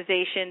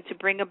organization to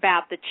bring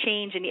about the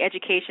change in the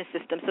education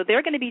system. So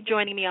they're going to be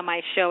joining me on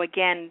my show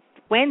again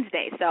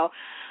Wednesday. So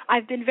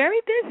I've been very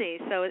busy,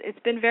 so it's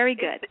been very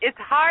good. It's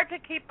hard to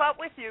keep up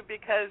with you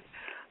because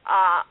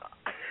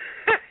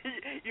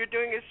you're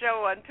doing a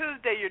show on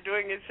Tuesday, you're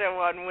doing a show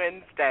on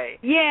Wednesday.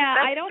 Yeah,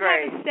 That's I don't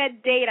great. have a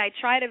set date. I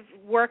try to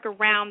work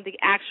around the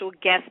actual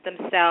guests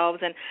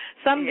themselves, and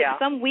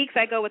some weeks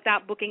I go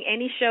without booking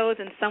any shows,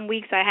 and some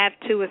weeks I have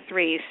 2 or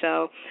 3.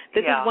 So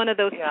this is one of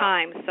those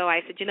times. So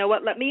I said, you know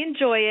what, let me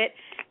enjoy it,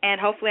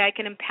 and hopefully I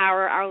can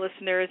empower our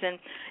listeners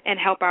and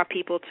help our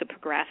people to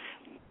progress.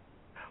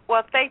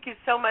 Well, thank you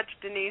so much,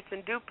 Denise,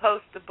 and do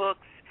post the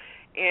books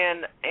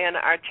in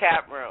our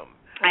chat room.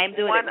 I am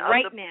doing it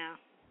right now.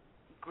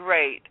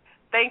 Great.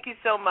 Thank you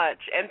so much.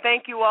 And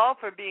thank you all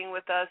for being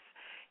with us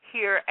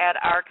here at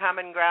Our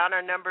Common Ground.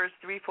 Our number is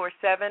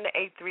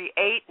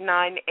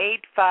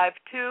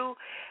 347-838-9852.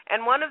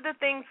 And one of the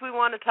things we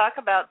want to talk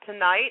about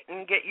tonight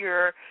and get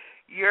your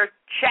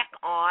check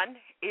on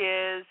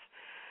is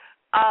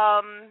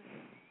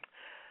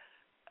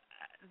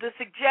the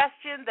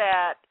suggestion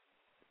that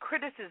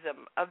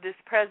criticism of this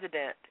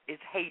president is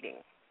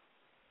hating,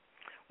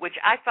 which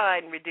I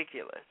find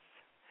ridiculous.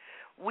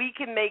 We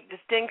can make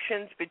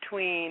distinctions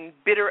between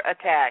bitter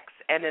attacks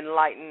and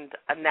enlightened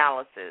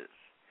analysis.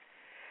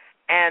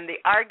 And the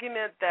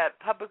argument that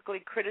publicly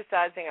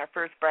criticizing our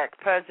first black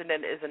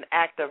president is an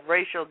act of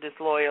racial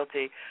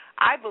disloyalty,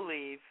 I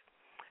believe,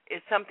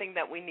 is something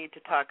that we need to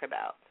talk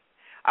about.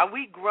 Are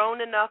we grown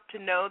enough to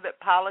know that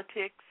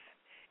politics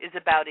is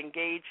about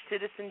engaged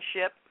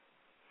citizenship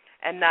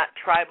and not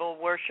tribal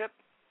worship?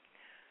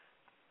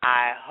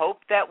 I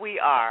hope that we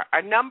are.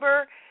 Our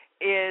number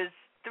is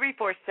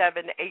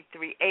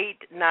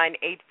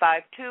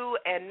 347-838-9852,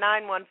 and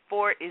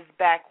 914 is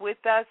back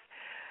with us.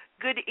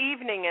 Good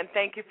evening, and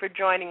thank you for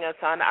joining us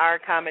on Our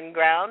Common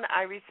Ground.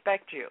 I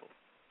respect you.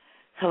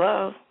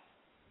 Hello.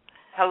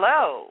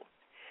 Hello.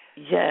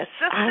 Yes.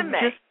 I'm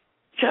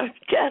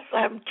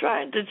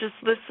trying to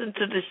just listen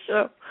to the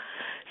show,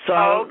 so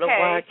I don't know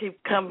why I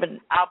keep coming.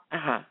 I'll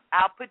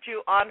put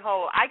you on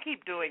hold. I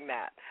keep doing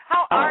that.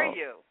 How are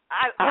you?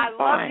 I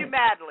love you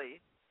madly.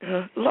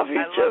 Love you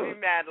I too. love you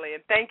madly,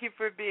 and thank you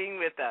for being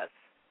with us.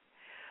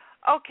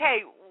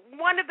 Okay,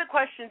 one of the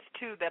questions,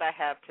 too, that I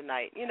have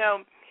tonight,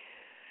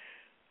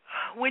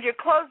 when you're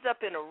closed up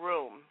in a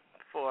room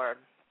for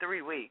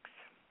 3 weeks,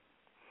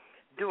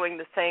 doing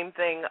the same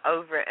thing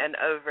over and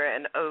over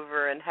and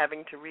over and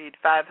having to read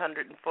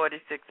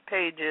 546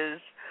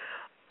 pages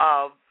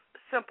of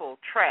simple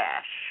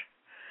trash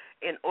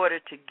in order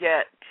to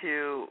get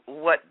to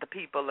what the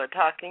people are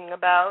talking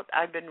about,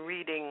 I've been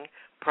reading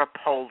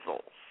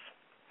proposals.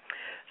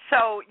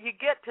 So you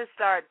get to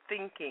start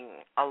thinking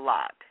a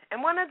lot.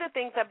 And one of the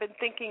things I've been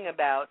thinking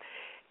about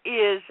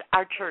is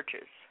our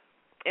churches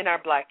in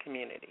our black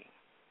community.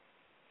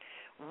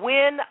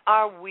 When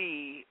are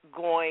we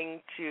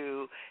going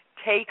to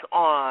take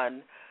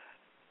on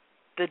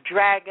the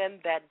dragon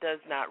that does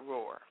not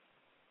roar?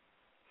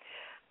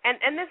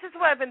 And this is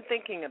what I've been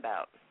thinking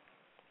about.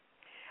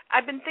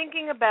 I've been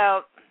thinking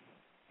about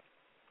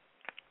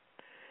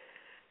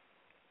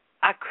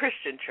our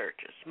Christian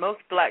churches. Most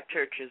black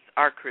churches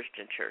are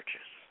Christian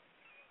churches.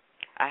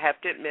 I have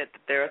to admit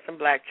that there are some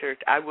black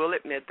churches. I will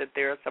admit that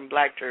there are some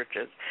black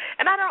churches.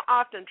 And I don't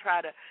often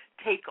try to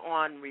take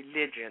on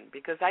religion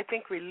because I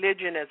think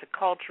religion as a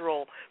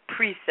cultural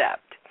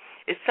precept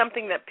is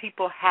something that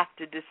people have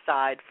to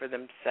decide for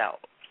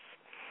themselves.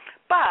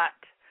 But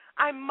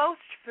I'm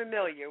most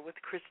familiar with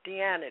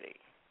Christianity.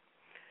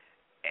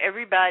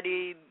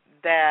 Everybody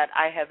that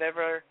I have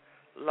ever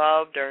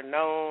loved or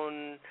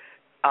known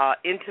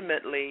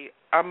intimately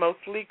are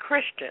mostly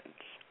Christians.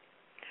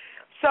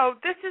 So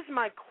this is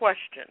my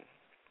question.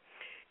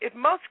 If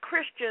most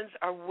Christians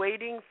are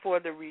waiting for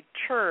the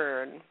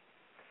return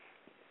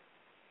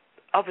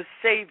of a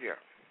Savior,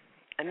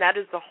 and that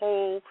is the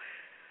whole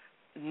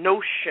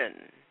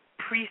notion,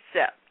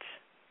 precept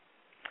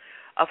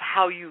of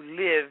how you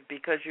live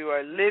because you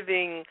are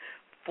living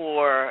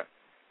for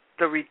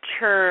the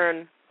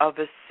return of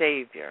a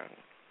Savior.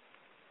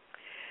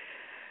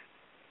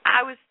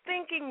 I was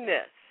thinking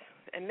this,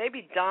 and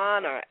maybe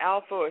Don or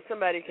Alpha or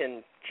somebody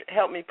can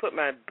help me put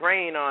my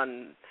brain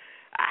on.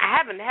 I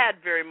haven't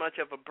had very much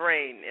of a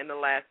brain in the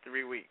last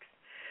 3 weeks,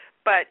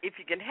 but if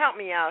you can help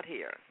me out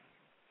here.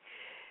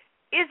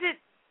 Is it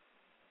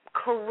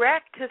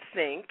correct to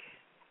think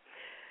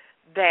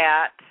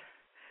that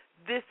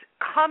this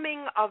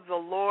coming of the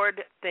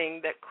Lord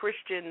thing that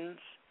Christians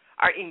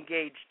are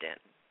engaged in,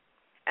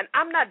 and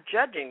I'm not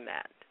judging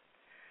that,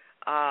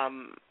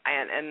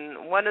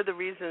 and one of the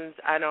reasons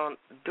I don't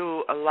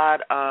do a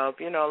lot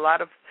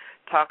of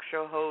talk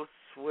show hosts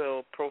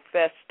will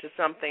profess to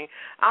something.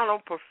 I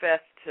don't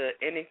profess to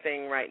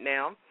anything right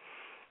now,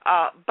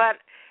 but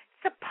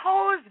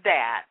suppose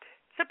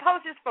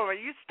just for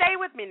you stay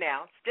with me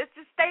now, just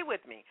stay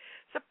with me.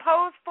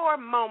 Suppose for a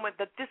moment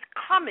that this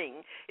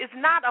coming is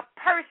not a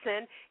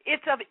person,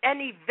 it's of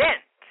an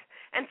event.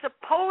 And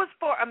suppose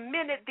for a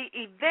minute the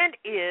event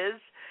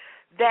is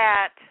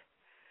that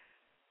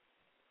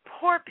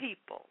poor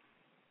people,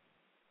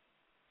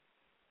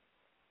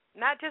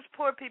 not just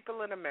poor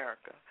people in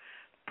America,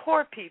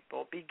 poor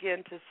people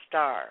begin to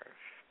starve.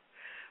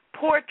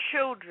 Poor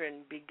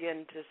children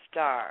begin to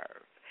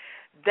starve.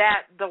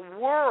 That the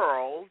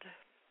world,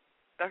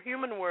 the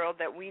human world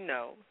that we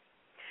know,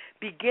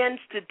 begins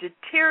to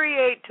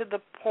deteriorate to the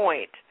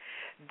point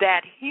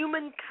that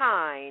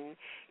humankind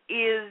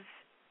is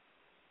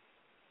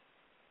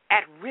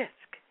at risk.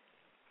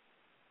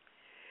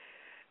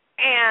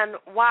 And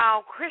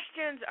while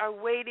Christians are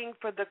waiting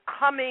for the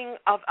coming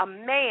of a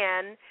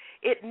man,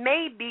 it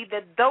may be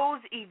that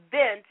those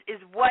events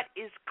is what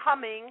is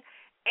coming,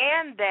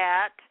 and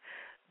that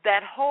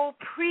whole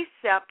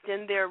precept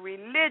in their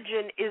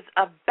religion is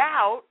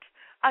about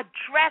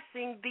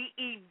addressing the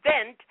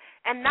event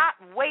and not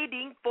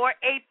waiting for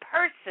a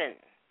person.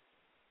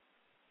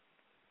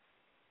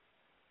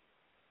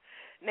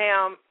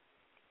 Now,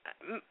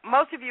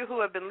 most of you who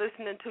have been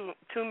listening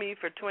to me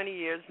for 20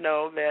 years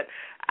know that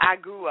I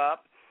grew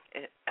up.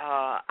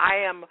 I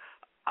am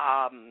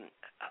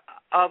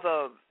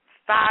of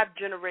 5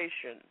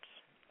 generations,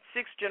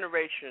 6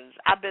 generations.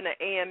 I've been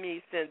an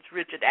AME since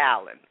Richard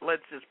Allen.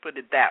 Let's just put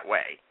it that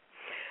way.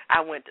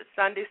 I went to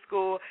Sunday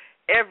school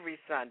every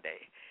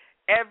Sunday.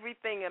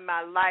 Everything in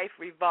my life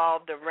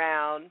revolved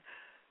around,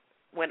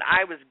 when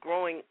I was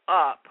growing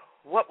up,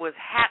 what was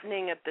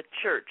happening at the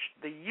church,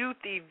 the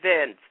youth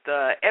events,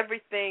 the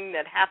everything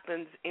that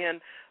happens in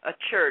a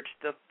church,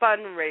 the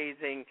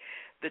fundraising,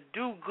 the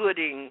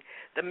do-gooding,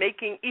 the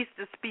making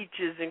Easter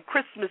speeches and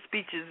Christmas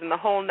speeches and the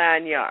whole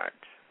 9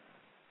 yards.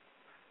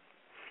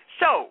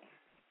 So,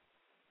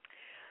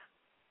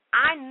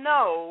 I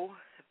know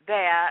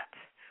that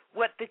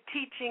what the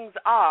teachings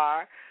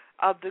are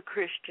of the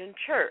Christian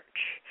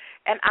church.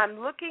 And I'm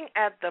looking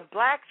at the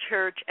black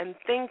church and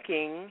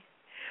thinking,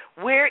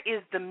 where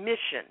is the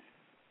mission?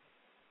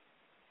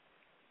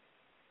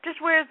 Just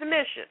where is the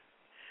mission?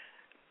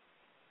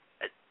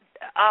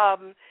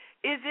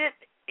 Is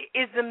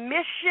the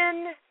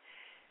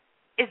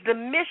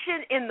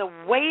mission in the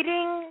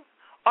waiting,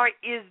 or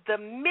is the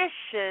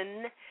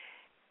mission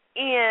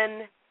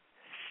in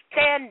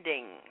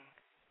standing?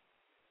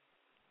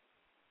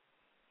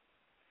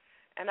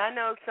 And I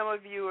know some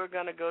of you are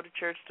going to go to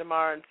church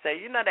tomorrow and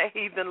say, that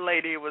heathen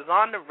lady was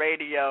on the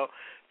radio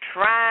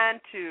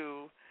trying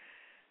to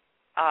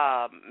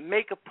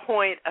make a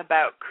point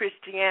about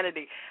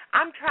Christianity.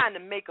 I'm trying to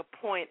make a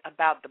point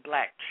about the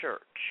black church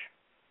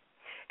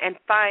and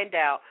find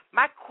out.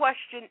 My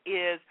question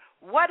is,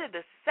 what are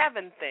the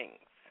 7 things?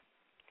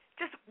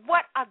 Just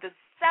what are the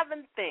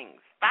 7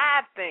 things,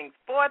 5 things,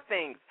 4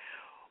 things?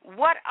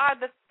 What are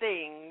the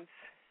things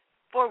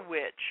for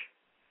which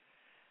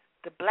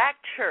the black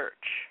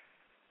church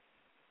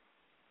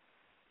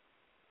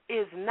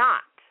is not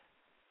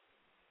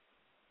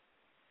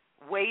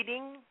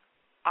waiting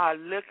or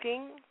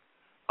looking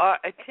or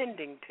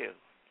attending to?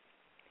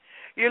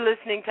 You're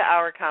listening to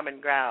Our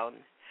Common Ground.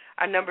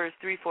 Our number is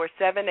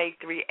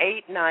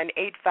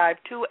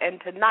 347-838-9852,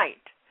 and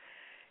tonight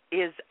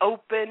is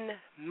Open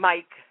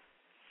Mic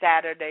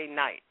Saturday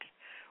night,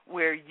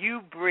 where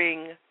you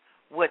bring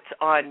what's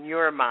on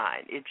your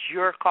mind. It's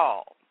your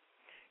call.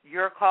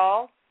 Your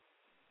call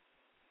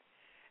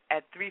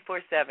at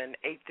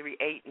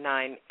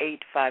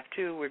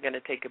 347-838-9852. We're going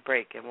to take a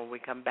break, and when we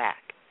come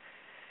back,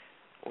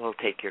 we'll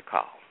take your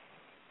call.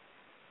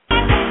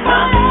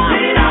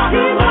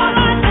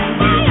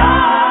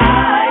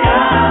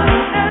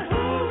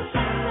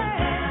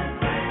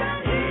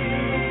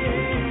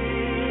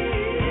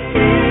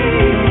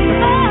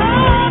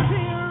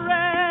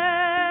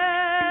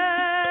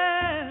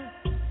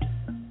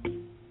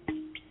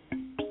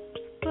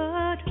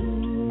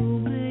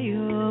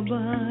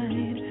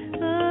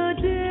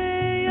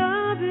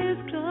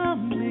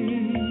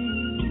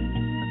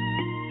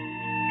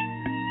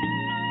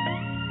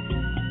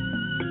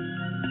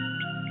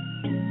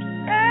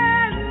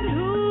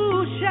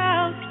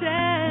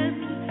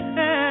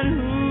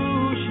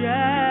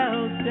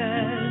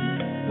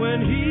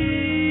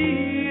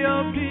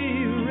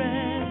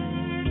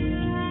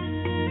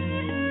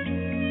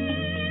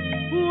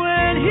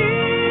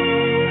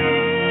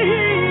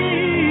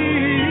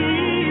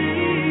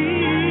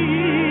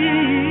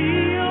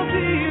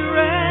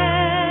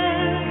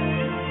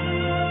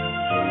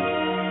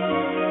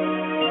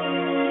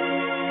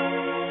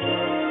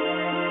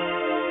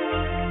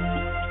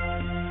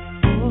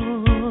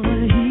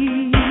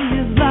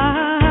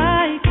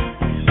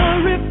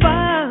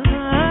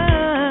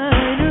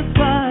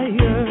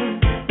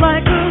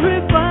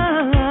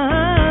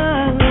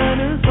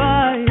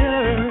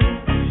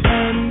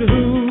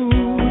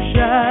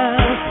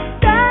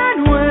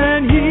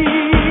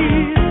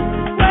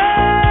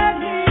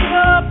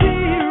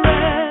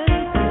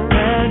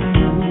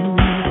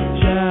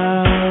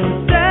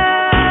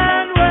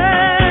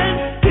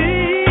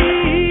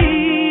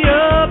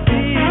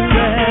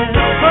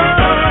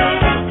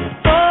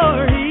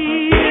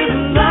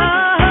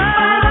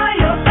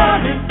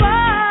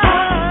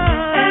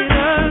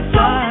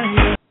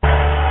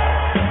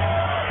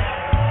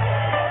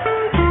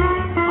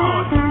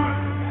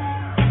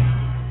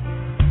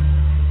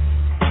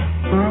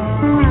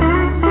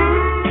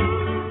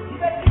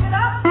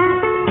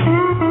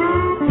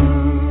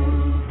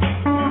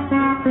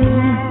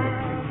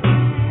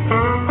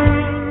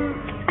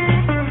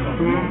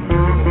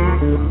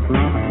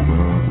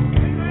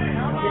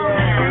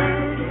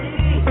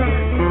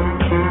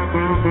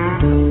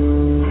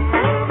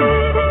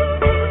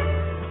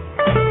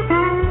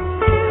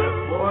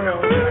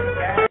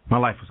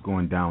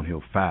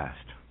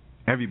 Fast.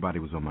 Everybody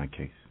was on my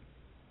case.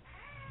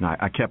 Now,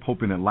 I kept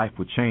hoping that life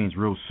would change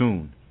real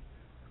soon.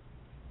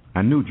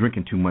 I knew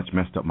drinking too much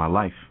messed up my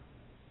life.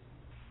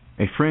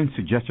 A friend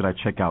suggested I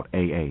check out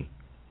AA.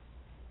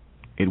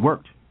 It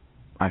worked.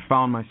 I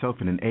found myself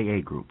in an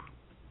AA group.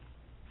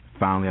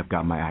 Finally, I've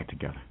got my act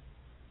together.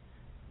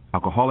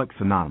 Alcoholics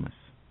Anonymous.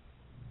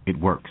 It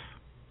works.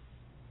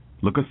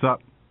 Look us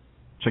up.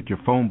 Check your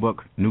phone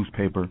book,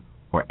 newspaper,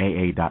 or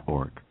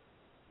AA.org.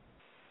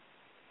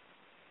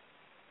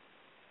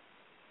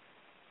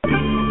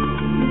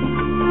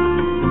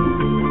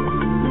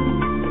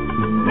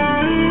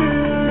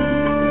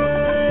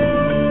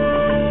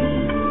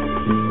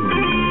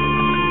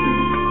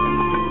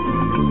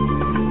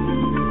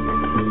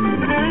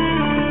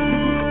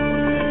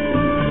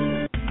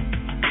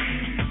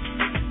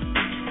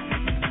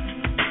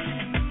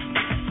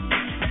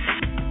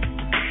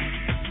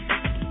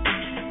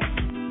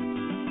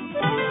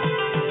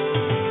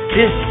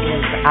 This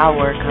is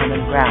Our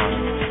Common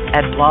Ground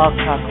at Blog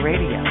Talk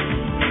Radio,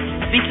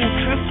 speaking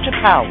truth to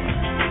power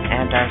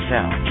and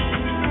ourselves.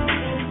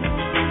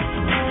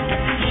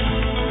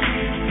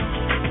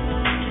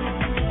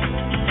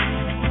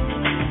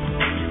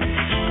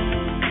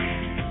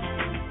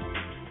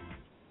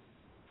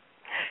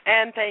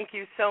 And thank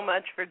you so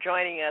much for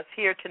joining us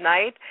here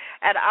tonight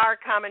at Our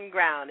Common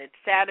Ground. It's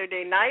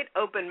Saturday night,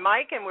 open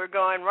mic, and we're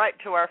going right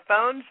to our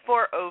phones,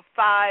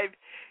 405.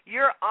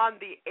 You're on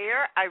the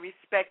air. I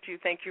respect you.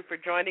 Thank you for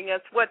joining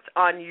us. What's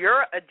on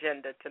your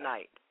agenda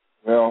tonight?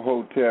 Well,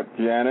 Hotep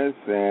Janice,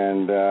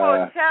 and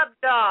Hotep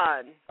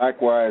Don.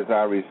 Likewise,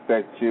 I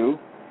respect you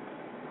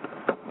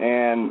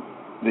and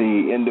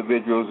the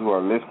individuals who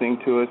are listening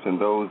to us and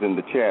those in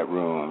the chat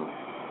room.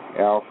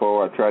 Alpha.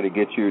 I tried to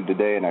get you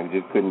today, and I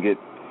just couldn't get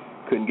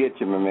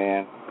you, my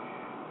man.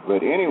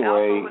 But anyway,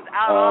 Alpha was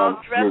out all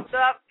dressed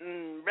up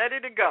and ready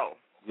to go.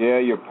 Yeah,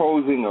 you're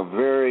posing a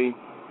very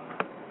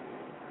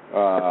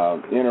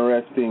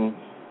interesting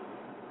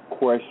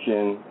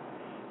question,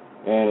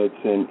 and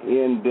it's an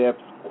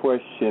in-depth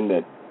question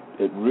that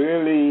it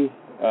really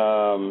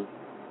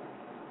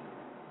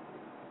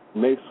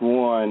makes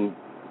one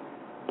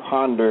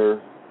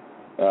ponder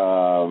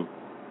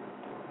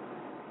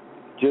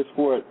just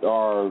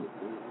how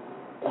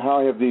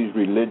have these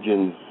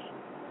religions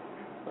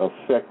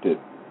affected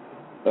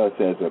us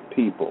as a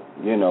people.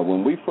 You know,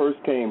 when we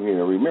first came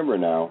here, remember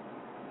now,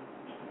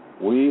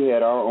 we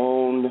had our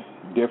own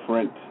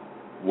different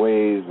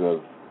ways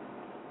of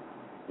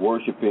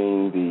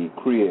worshiping the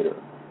Creator.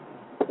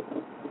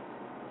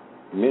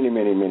 Many,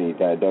 many, many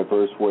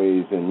diverse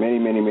ways, and many,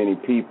 many, many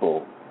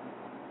people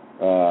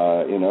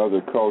in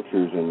other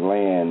cultures and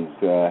lands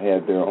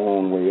had their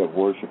own way of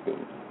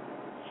worshiping.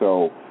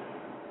 So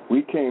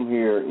we came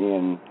here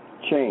in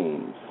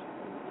chains,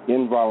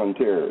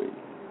 involuntarily.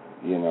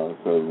 You know,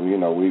 so we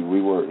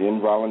were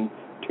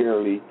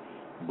involuntarily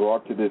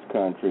brought to this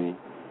country,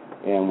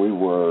 and we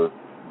were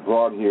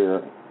brought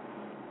here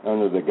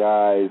under the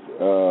guise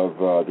of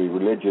the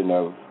religion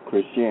of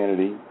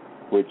Christianity,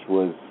 which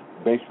was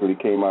basically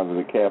came out of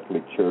the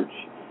Catholic Church,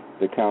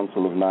 the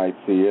Council of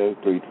Nicaea,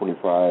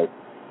 325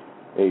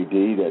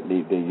 A.D. That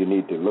you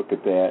need to look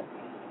at that,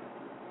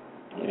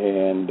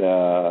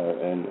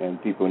 and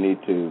people need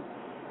to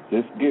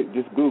just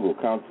Google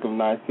Council of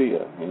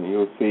Nicaea, and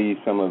you'll see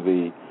some of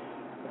the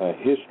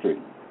history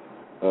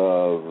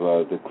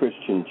of the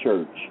Christian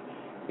Church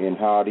and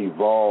how it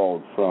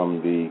evolved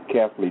from the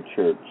Catholic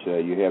Church.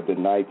 You have the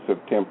Knights of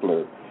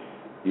Templar.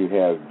 You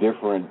have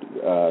different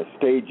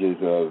stages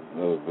of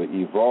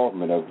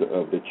evolvement of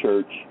the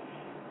church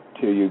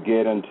till you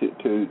get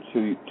to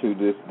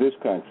this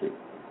country.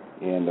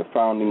 And the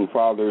founding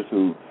fathers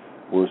who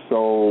were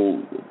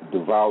so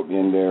devout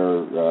in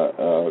their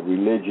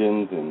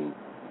religions and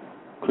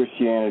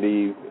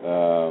Christianity,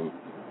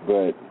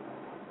 but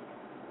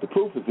the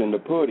proof is in the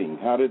pudding.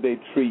 How did they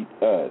treat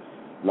us?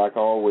 Like I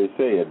always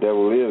say, a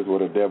devil is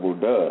what a devil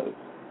does.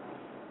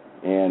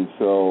 And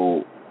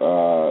so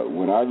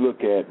when I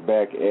look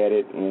back at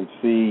it and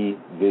see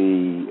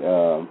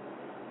the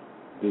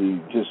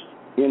just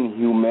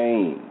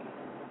inhumane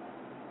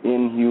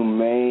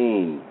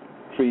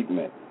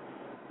treatment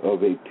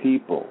of a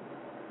people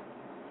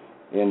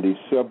and the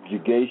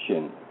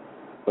subjugation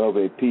of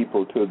a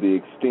people to the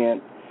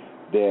extent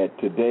that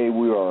today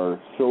we are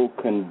so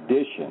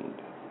conditioned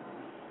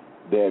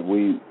that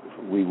we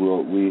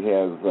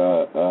have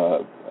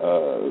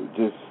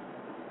just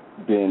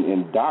been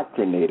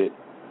indoctrinated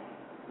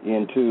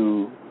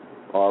into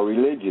our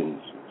religions,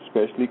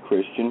 especially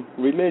Christian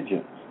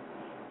religions.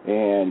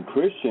 And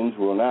Christians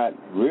will not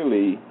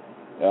really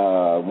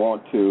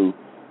want to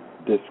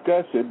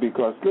discuss it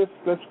because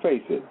let's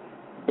face it,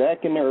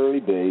 back in the early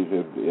days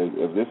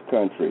of this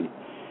country,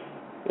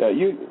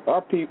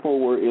 our people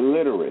were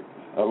illiterate,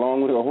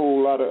 along with a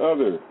whole lot of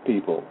other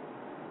people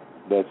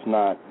that's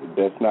not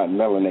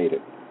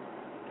melanated.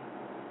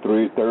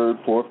 3rd,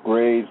 4th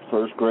grade,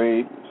 1st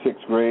grade,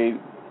 6th grade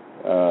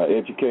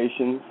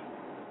educations,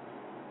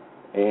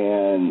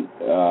 and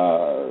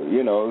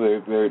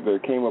there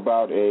came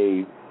about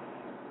a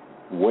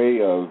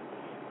way of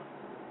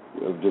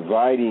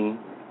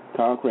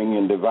conquering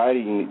and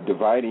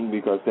dividing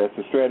because that's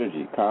the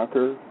strategy: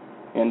 conquer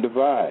and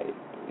divide.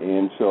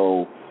 And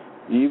so,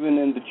 even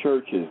in the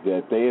churches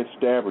that they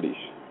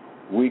established,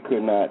 we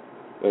could not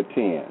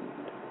attend.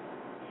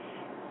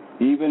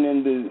 Even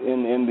in the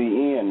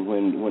end,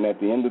 when at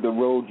the end of the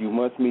road you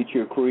must meet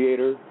your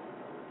Creator,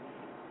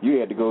 you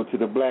had to go to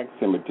the black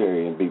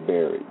cemetery and be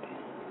buried.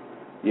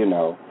 You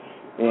know,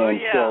 and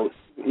so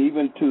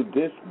even to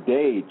this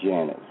day,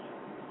 Janice,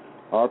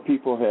 our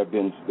people have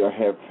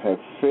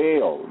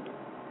failed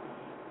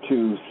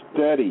to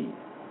study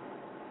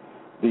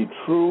the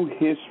true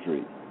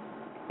history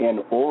and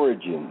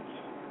origins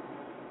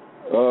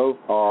of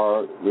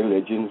our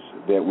religions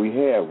that we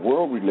have,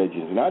 world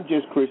religions, not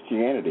just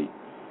Christianity.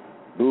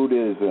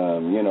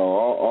 Buddhism,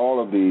 all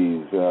of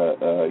these,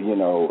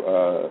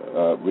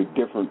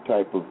 different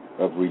type of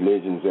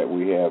religions that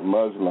we have,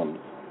 Muslims,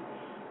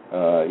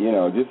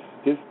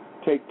 just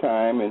take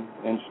time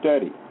and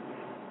study.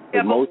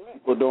 Yeah, most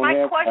people don't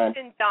have time. My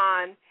question,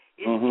 Don,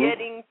 is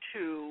getting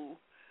to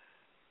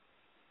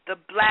the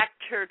black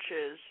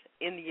churches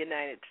in the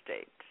United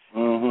States.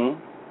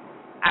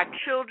 Our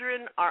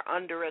children are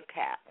under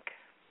attack.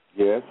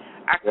 Yes.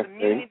 Our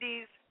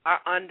communities are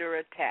under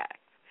attack.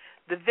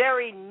 The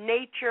very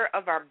nature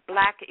of our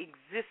black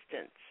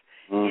existence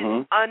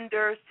is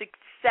under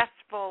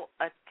successful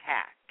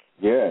attack.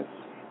 Yes.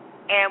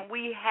 And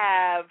we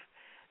have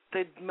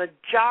the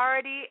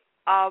majority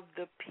of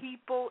the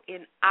people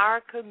in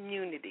our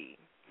community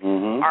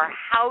are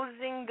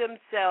housing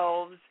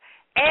themselves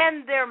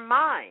and their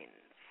minds.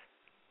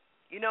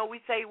 You know, we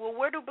say, well,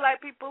 where do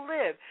black people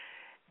live?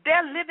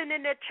 They're living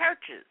in their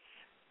churches.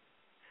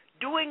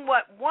 doing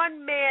what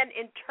one man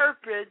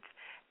interprets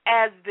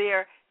as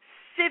their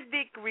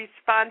civic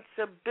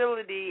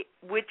responsibility,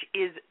 which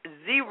is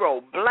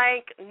zero,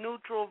 blank,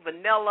 neutral,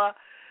 vanilla,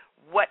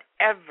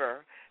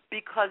 whatever,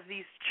 because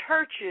these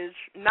churches,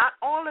 not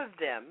all of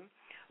them,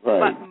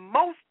 right, but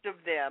most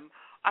of them,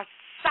 are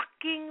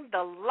sucking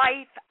the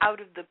life out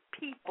of the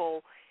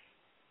people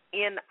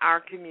in our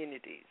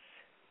communities.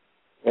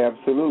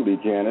 Absolutely,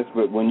 Janice.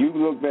 But when you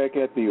look back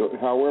at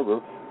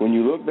when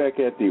you look back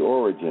at the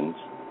origins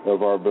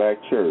of our black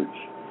church,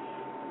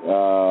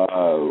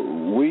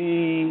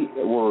 we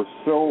were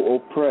so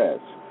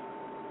oppressed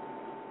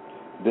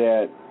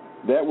that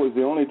was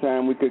the only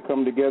time we could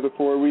come together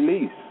for a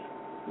release,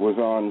 was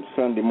on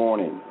Sunday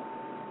morning.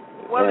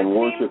 Well, and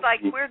it seems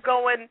like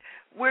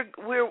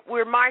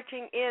we're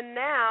marching in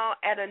now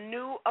at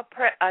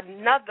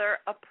another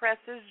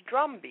oppressor's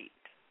drumbeat.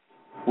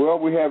 Well,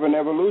 we have an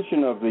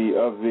evolution of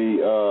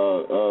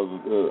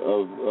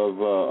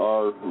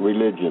our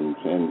religions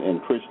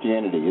and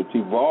Christianity. It's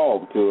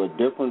evolved to a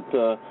different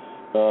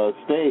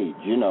stage.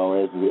 You know,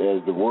 as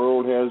the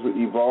world has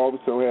evolved,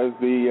 so has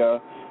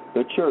the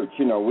church.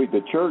 You know,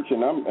 the church,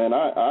 and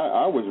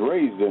I was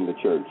raised in the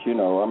church. You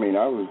know, I mean,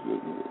 I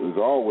was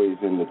always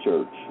in the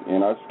church,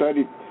 and I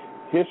studied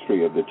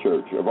history of the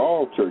church, of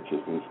all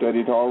churches, and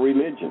studied all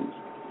religions.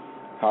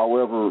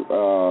 However,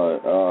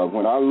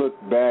 when I look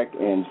back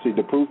and see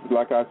the proof,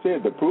 like I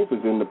said, the proof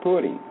is in the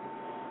pudding.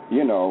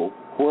 You know,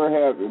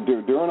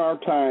 during our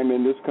time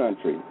in this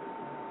country,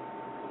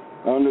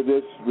 under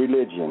this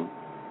religion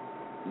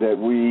that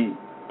we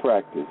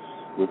practice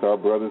with our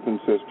brothers and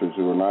sisters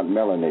who are not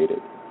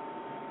melanated,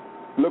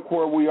 look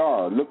where we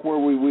are. Look where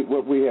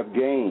what we have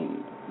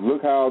gained.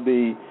 Look how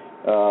the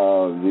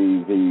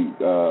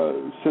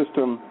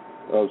system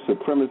of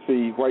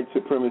supremacy, white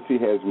supremacy,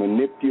 has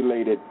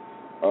manipulated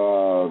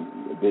our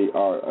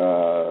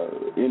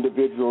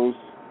individuals,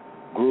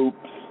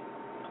 groups,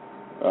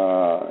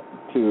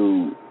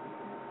 to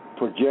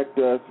project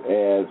us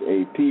as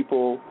a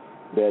people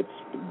that's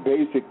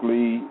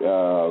basically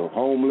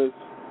homeless.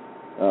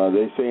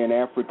 They say in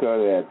Africa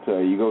that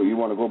you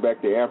want to go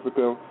back to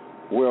Africa.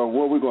 Well,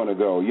 where are we going to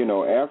go? You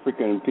know,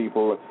 African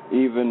people,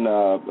 even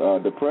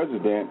the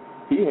president,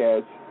 he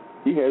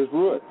has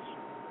roots,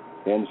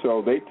 and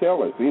so they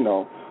tell us, you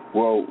know,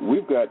 well,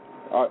 we've got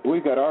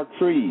our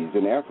trees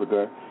in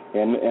Africa,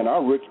 and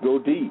our roots go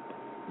deep.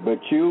 But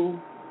you,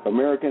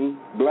 American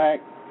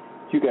black,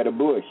 you got a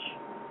bush,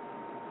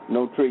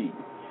 no tree.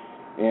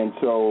 And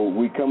so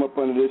we come up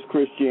under this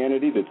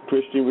Christianity, this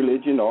Christian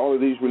religion, all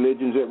of these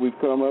religions that we've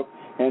come up,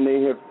 and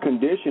they have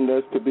conditioned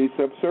us to be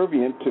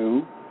subservient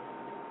to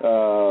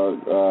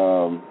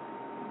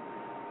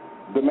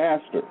the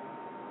master,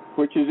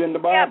 which is in the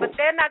Bible. Yeah, but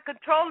they're not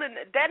controlling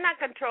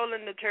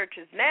the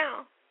churches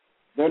now.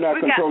 They're not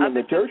controlling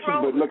the churches,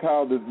 but look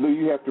how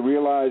you have to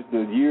realize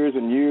the years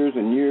and years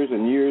and years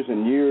and years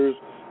and years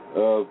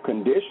of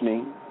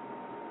conditioning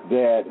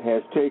that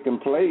has taken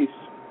place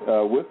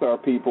with our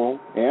people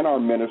and our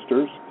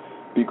ministers,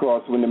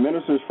 because when the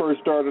ministers first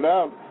started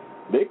out,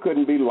 they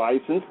couldn't be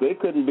licensed. They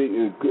couldn't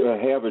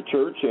have a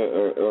church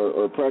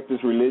or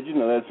practice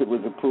religion unless it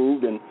was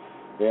approved, and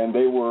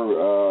they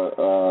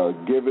were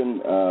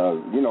given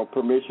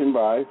permission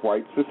by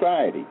white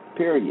society,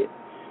 period.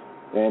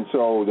 And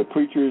so the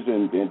preachers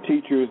and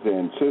teachers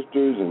and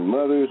sisters and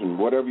mothers and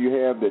whatever you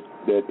have that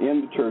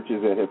in the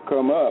churches that have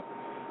come up,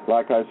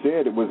 like I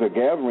said, it was a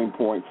gathering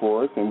point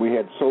for us, and we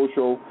had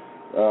social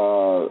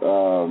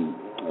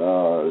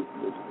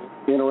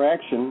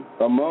interaction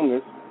among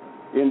us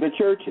in the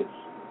churches,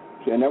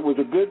 and that was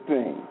a good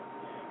thing.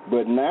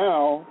 But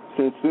now,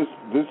 since this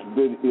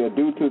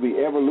due to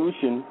the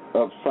evolution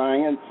of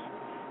science,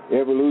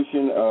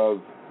 evolution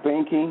of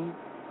thinking,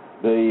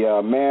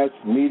 the mass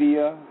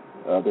media,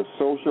 the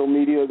social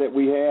media that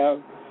we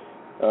have,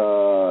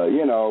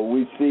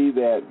 we see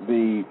that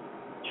the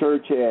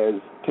church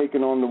has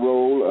taken on the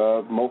role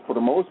of, for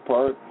the most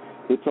part,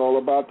 it's all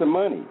about the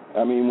money.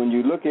 I mean, when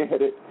you look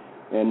at it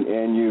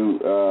and you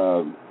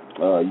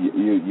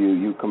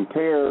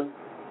compare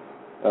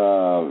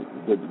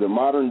the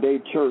modern day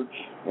church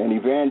and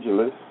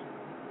evangelists,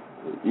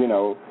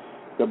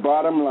 the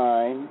bottom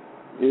line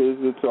is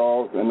it's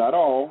all, and not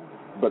all,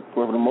 but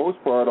for the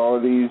most part, all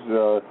of these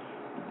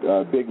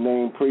big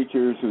name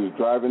preachers who's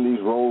driving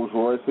these Rolls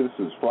Royces,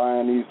 who's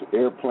flying these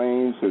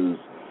airplanes, who's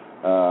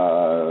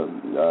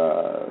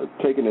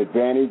taking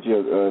advantage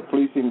of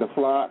fleecing the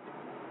flock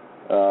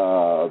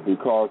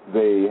because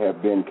they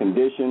have been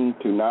conditioned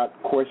to not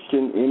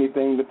question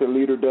anything that the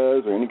leader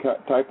does or any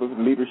type of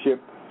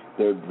leadership.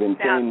 They've been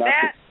trained not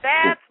to.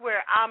 That's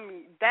where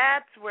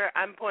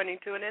I'm pointing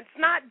to, and it's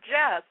not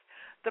just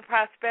the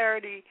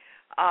prosperity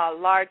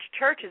large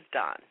church has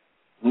done.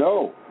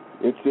 No,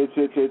 it's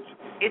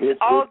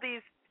all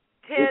these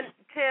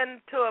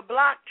 10 to a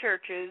block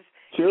churches.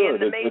 Sure, in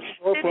the major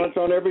storefronts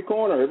on every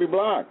corner, every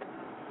block.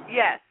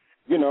 Yes.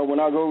 When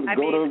I go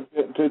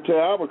to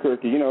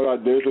Albuquerque,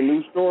 there's a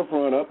new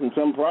storefront up and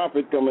some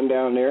prophet coming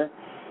down there,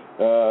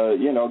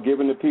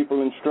 giving the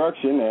people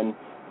instruction,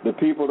 the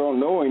people don't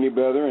know any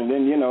better, and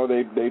then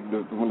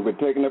when we're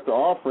taking up the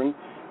offering,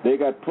 they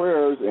got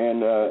prayers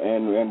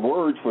and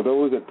words for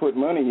those that put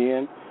money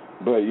in.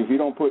 But if you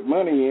don't put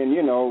money in,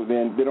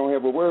 then they don't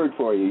have a word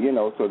for you,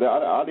 So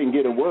I didn't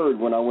get a word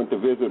when I went to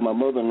visit my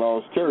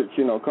mother-in-law's church.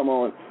 Come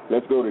on,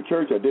 let's go to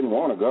church. I didn't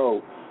want to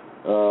go.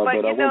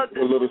 But I went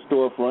to a little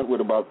storefront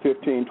with about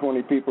 15,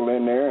 20 people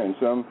in there, and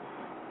some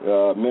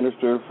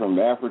minister from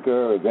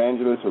Africa,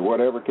 evangelist or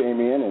whatever came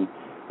in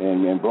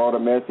and brought a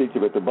message.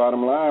 But the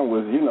bottom line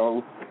was,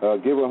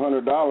 give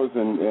 $100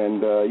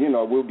 and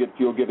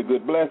you'll get a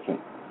good blessing.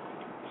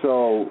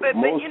 So but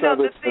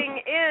the thing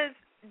is,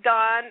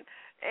 Don,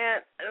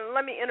 and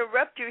let me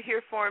interrupt you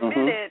here for a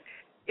minute,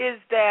 is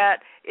that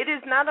it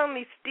is not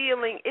only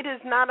stealing, it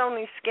is not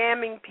only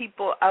scamming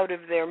people out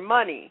of their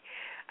money.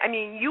 I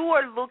mean, you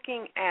are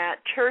looking at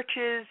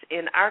churches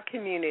in our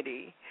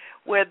community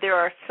where there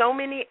are so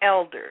many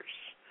elders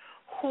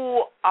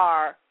who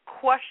are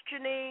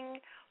questioning,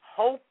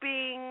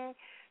 hoping,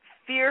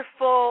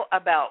 fearful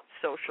about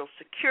Social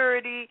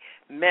Security,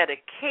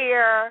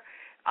 Medicare,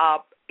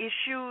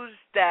 issues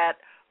that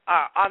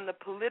are on the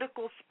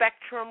political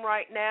spectrum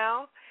right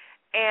now,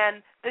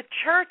 and the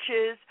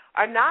churches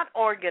are not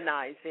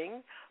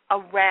organizing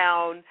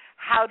around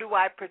how do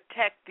I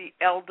protect the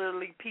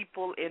elderly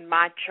people in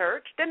my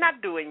church. They're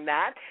not doing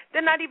that.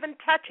 They're not even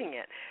touching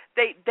it.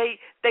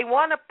 They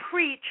want to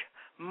preach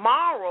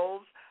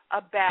morals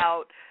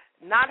about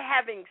not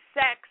having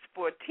sex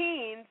for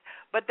teens,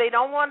 but they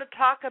don't want to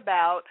talk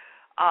about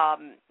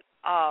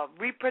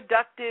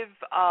reproductive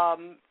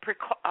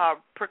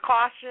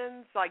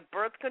precautions like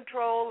birth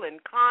control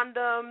and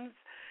condoms,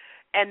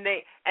 and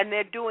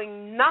they're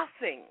doing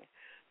nothing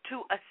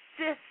to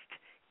assist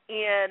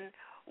in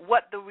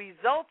what the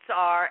results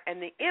are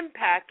and the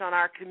impact on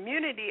our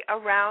community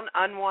around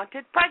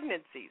unwanted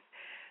pregnancies.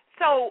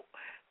 So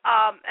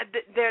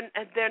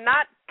they're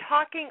not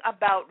talking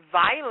about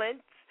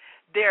violence.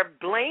 They're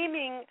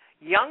blaming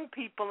young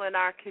people in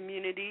our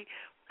community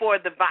for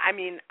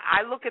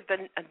I look at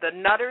the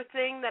Nutter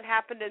thing that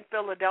happened in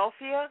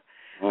Philadelphia.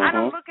 I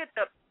don't look at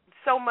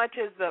so much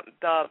as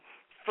the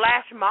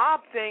flash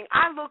mob thing.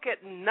 I look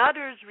at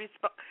Nutter's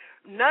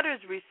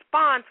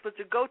response was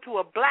to go to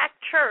a black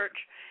church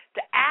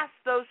to ask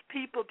those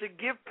people to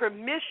give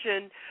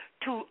permission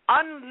to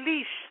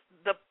unleash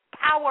the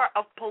power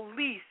of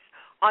police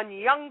on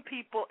young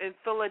people in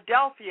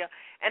Philadelphia,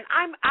 and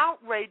I'm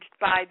outraged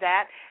by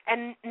that,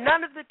 and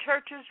none of the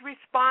churches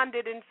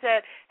responded and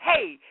said,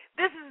 hey,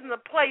 this isn't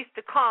the place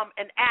to come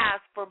and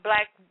ask for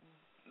black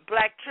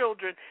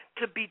children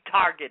to be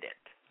targeted.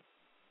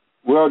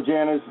 Well,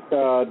 Janice,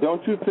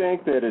 don't you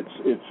think that it's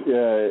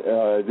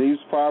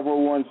these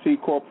 501c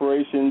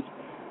corporations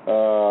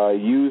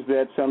use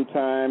that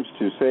sometimes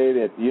to say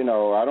that,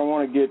 I don't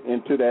want to get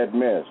into that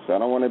mess. I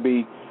don't want to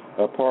be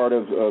a part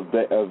of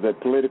the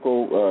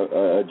political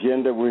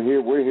agenda.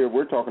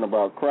 We're talking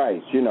about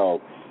Christ,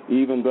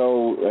 even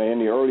though in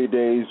the early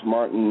days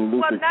Martin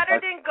Luther... Well,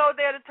 Nutter didn't go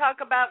there to talk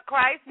about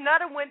Christ.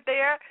 Nutter went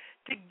there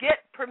to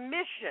get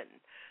permission,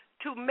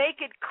 to make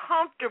it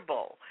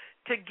comfortable,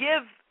 to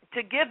give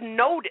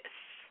notice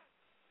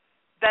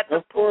that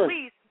the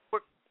police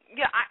were...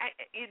 Yeah,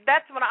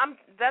 that's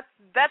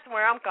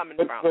where I'm coming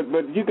from.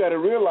 But you got to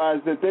realize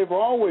that they've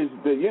always,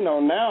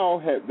 now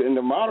in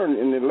the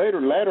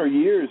latter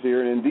years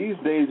here, and in these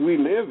days we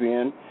live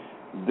in,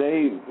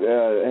 they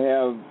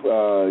have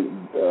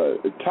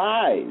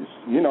ties.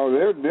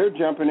 They're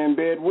jumping in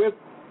bed with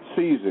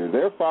Caesar.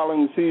 They're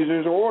following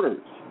Caesar's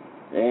orders,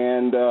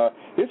 and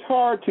it's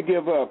hard to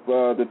give up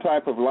the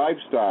type of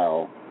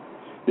lifestyle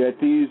that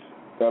these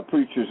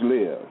preachers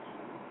live.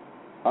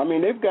 I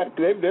mean, they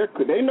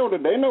know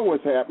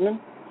what's happening.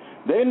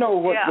 They know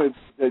what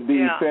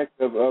the effect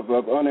of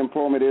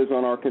unemployment is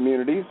on our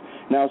communities.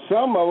 Now,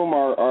 some of them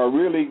are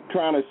really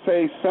trying to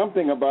say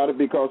something about it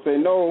because they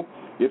know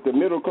if the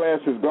middle class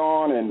is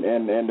gone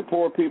and the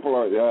poor people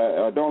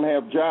don't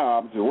have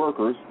jobs, the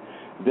workers,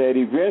 that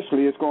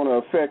eventually it's going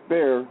to affect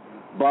their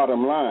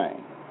bottom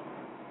line.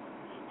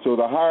 So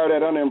the higher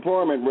that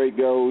unemployment rate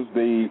goes,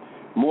 the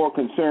more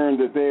concerned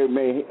that they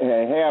may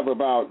have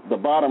about the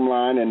bottom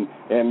line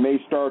and may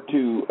start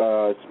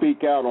to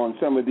speak out on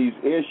some of these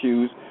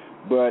issues,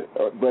 but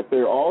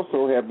they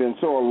also have been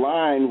so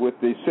aligned with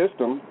the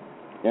system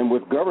and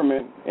with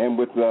government and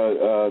with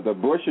the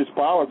Bush's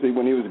policy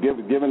when he was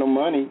giving them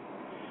money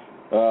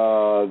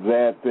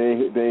that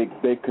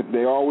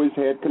they always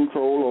had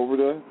control over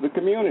the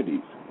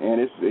communities, and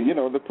it's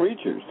the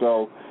preachers.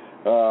 So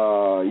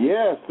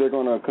yes, they're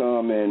going to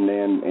come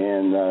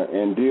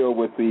and deal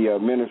with the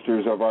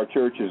ministers of our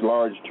churches,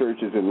 large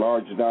churches and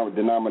large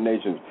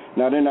denominations.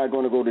 Now, they're not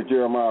going to go to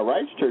Jeremiah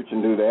Wright's church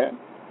and do that.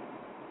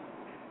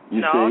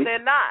 No,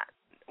 they're not.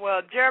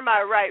 Well,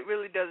 Jeremiah Wright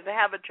really doesn't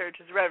have a church.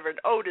 It's Reverend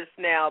Otis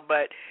now,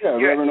 but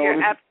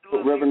you're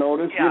absolutely... Reverend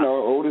Otis,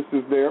 Otis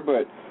is there,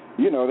 but,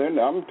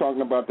 I'm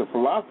talking about the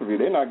philosophy.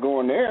 They're not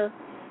going there.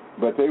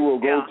 But they will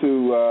go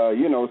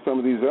to, some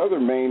of these other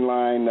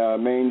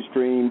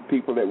mainstream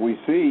people that we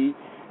see,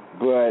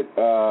 But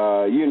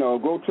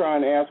go try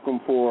and ask them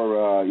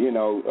for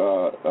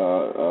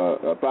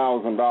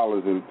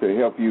 $1,000 to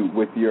help you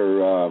with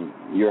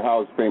your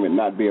house payment,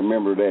 not be a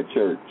member of that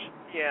church.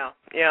 Yeah.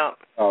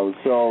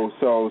 So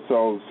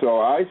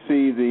I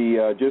see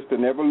just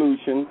an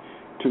evolution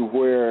to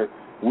where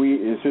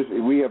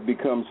we have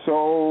become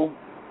so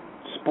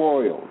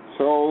spoiled,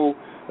 so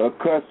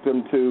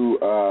accustomed to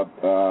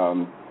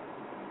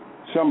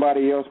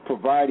somebody else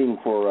providing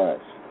for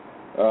us.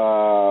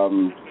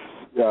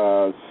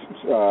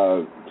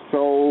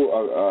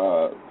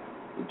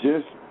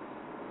 Just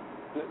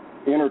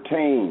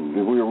entertained.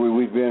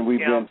 We've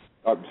been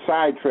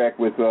sidetracked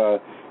with the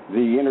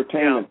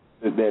entertainment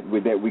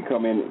that we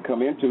come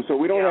into. So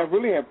we don't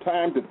really have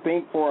time to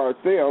think for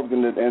ourselves.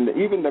 And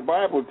even the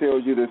Bible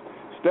tells you to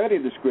study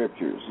the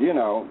scriptures,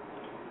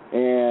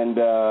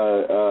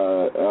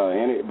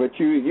 but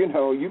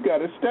you got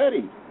to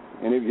study.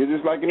 And if you're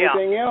just like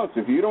anything else,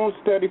 if you don't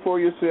study for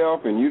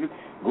yourself and you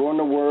going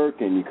to work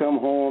and you come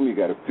home, you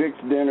got to fix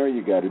dinner,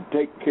 you got to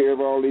take care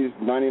of all these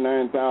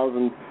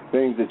 99,000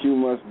 things that you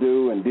must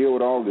do and deal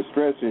with all the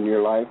stress in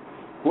your life,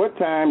 what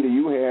time do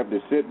you have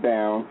to sit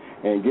down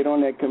and get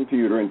on that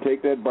computer and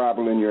take that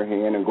Bible in your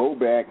hand and go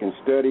back and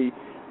study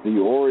the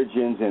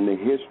origins and the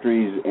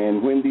histories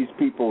and when these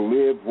people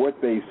lived, what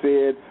they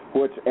said,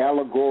 what's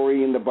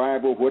allegory in the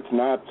Bible, what's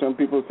not? Some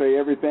people say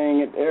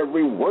everything and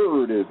every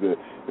word is the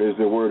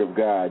word of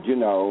God,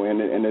 and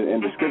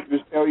the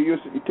scriptures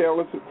tell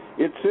us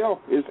itself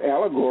is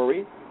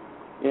allegory,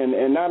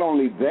 and not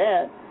only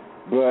that,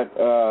 but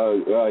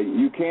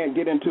you can't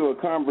get into a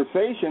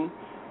conversation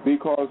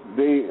because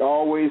they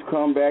always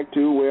come back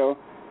to, well,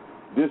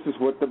 this is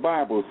what the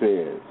Bible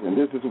says, and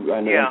this is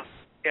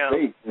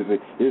faith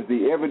is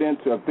the evidence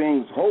of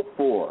things hoped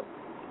for,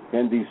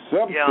 and the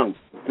substance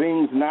of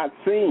things not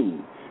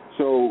seen.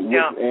 So,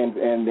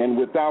 and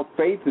without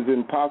faith, it's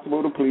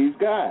impossible to please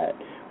God.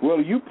 Well,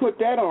 you put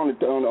that on a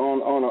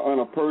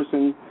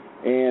person,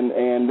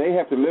 and they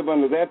have to live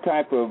under that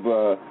type of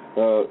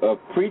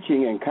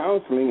preaching and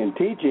counseling and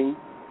teaching.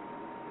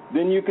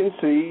 Then you can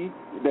see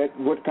that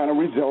what kind of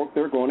result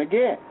they're going to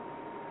get.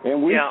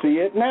 And we see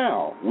it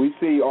now. We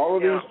see all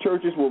of these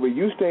churches where we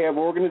used to have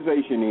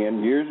organization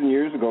in years and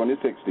years ago in the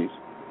 60s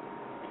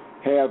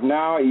have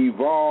now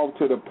evolved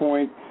to the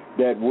point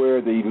that where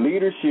the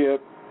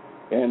leadership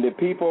and the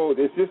people,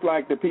 it's just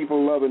like the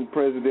people loving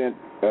President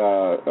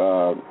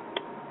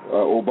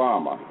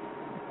Obama.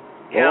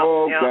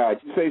 God,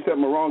 you say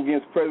something wrong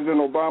against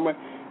President Obama,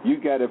 you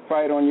got a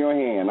fight on your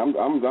hand. I'm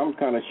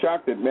kind of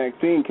shocked that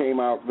Maxine came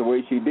out the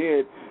way she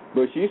did.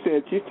 But she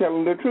said she's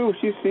telling the truth.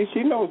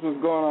 She knows what's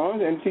going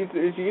on, and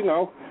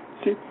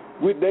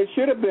they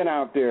should have been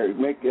out there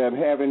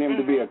having him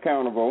to be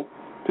accountable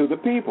to the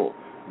people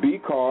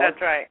because that's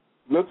right.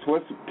 Look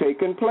what's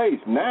taking place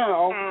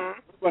now. We're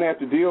going to have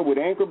to deal with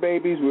anchor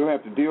babies. We're going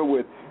to have to deal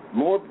with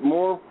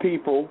more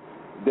people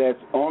that's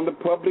on the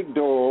public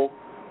dole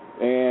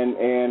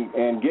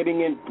and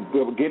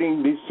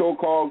getting these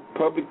so-called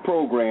public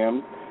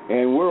programs.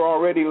 And we're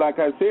already, like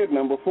I said,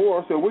 number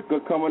 4, so we're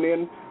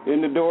coming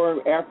in the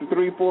door after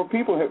 3 or 4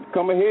 people have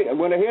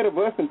went ahead of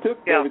us and took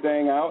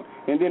everything out,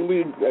 and then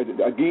we're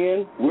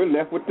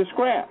left with the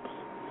scraps.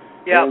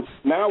 Yeah.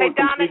 Now hey,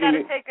 Don, I got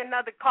to take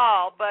another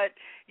call, but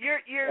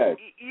you're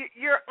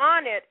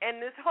on it,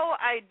 and this whole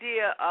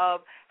idea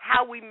of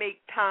how we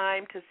make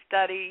time to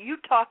study. You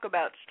talk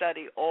about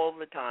study all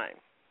the time.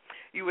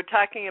 You were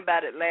talking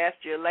about it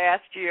last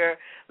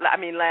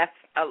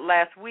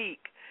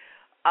week.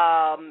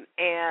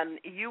 And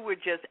you were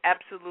just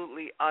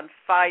absolutely on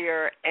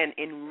fire and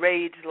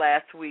enraged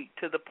last week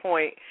to the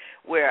point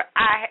where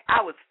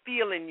I was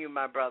feeling you,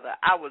 my brother.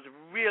 I was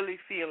really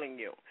feeling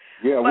you.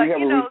 Yeah, but, we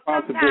have a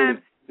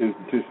responsibility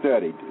to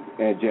study,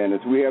 and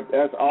Janice.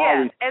 That's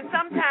our responsibility. And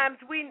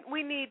sometimes we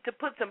need to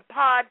put some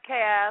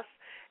podcasts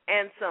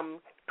and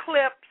some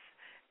clips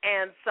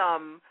and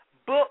some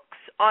books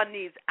on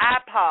these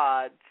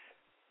iPods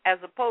as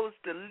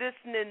opposed to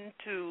listening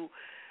to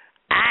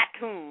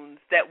iTunes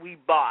that we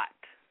bought.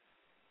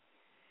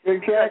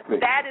 Exactly.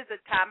 Because that is a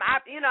time. I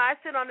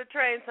sit on the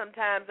train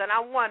sometimes and I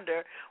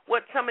wonder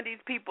what some of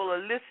these people are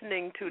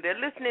listening to. They're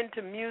listening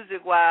to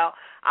music while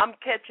I'm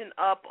catching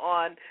up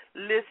on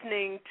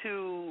listening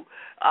to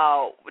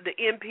the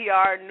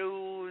NPR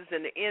news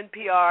and the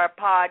NPR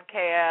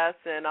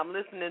podcasts, and I'm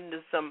listening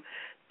to some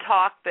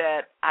talk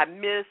that I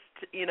missed.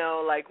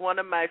 Like one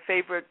of my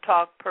favorite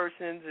talk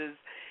persons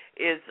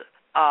is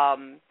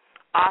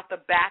Arthur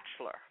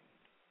Batchelor.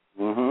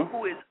 Mm-hmm.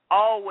 Who is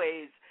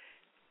always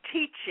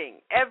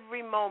teaching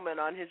every moment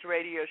on his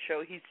radio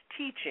show. He's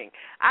teaching.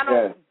 I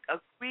don't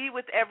agree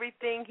with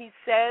everything he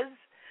says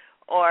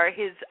or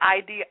his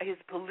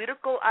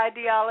political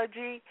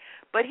ideology,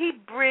 but he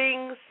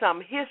brings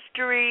some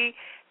history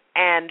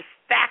and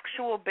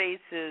factual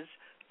basis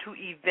to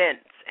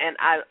events, and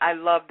I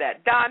love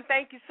that. Don,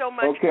 thank you so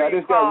much for your I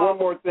just call. got one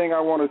more thing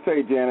I want to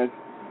say, Janice.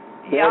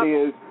 That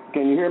is,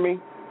 can you hear me?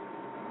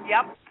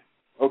 Yep.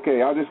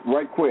 Okay, I'll just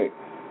right quick.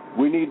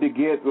 We need to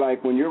get,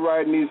 like, when you're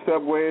riding these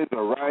subways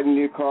or riding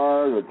your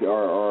car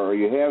or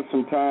you have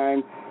some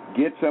time,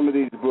 get some of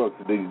these books.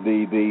 The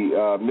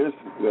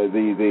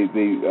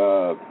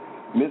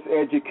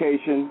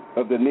Miseducation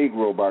of the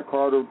Negro by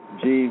Carter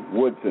G.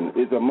 Woodson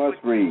is a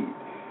must-read.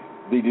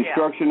 The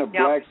Destruction of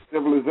Black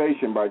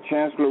Civilization by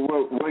Chancellor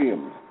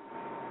Williams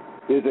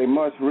is a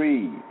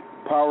must-read.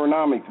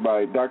 Powernomics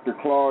by Dr.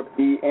 Claude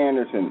E.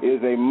 Anderson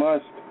is a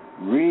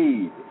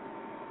must-read.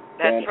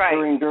 That's right.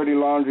 Clearing Dirty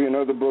Laundry and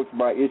other books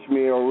by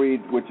Ishmael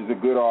Reed, which is a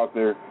good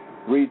author.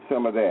 Read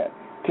some of that.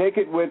 Take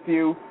it with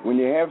you. When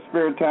you have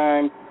spare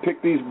time,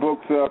 pick these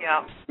books up,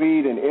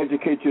 read, and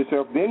educate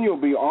yourself. Then you'll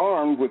be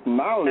armed with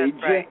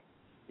knowledge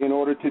in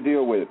order to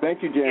deal with it.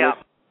 Thank you, Janice.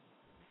 Yep.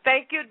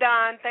 Thank you,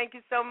 Don. Thank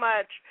you so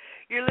much.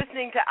 You're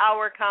listening to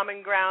Our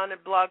Common Ground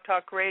at Blog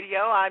Talk Radio.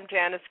 I'm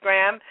Janice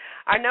Graham.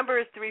 Our number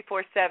is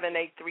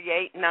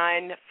 347-838-9852,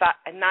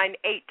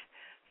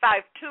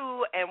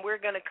 and we're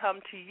going to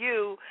come to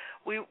you.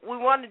 We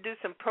want to do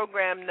some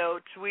program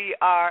notes. We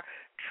are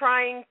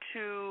trying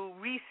to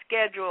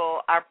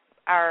reschedule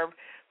our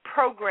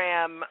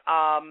program,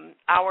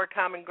 Our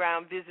Common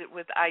Ground Visit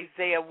with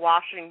Isaiah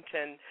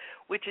Washington,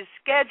 which is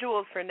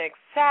scheduled for next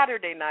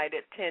Saturday night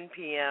at 10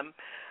 p.m.,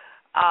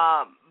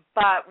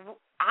 but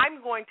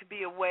I'm going to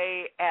be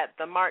away at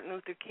the Martin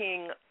Luther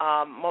King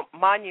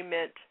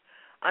Monument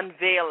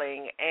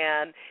unveiling,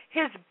 and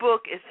his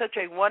book is such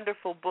a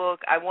wonderful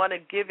book. I want to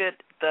give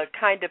it the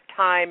kind of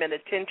time and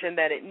attention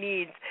that it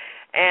needs,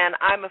 and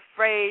I'm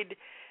afraid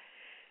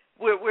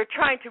we're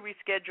trying to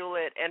reschedule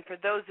it, and for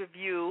those of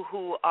you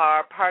who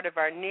are part of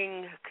our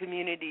Ning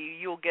community,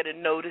 you'll get a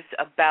notice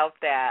about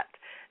that.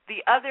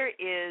 The other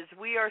is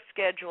we are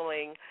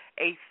scheduling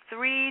a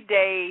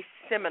 3-day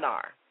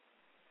seminar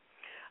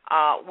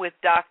with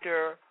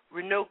Dr.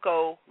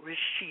 Runoko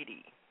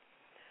Rashidi,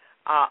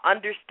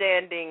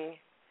 Understanding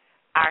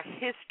Our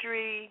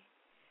History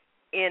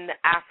in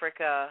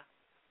Africa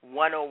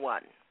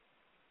 101.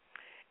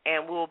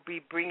 And we'll be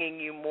bringing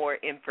you more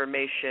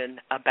information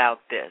about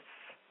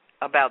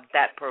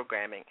that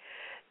programming.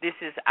 This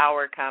is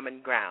Our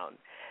Common Ground.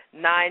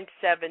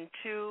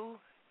 972,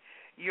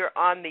 you're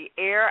on the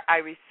air. I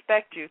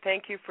respect you.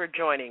 Thank you for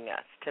joining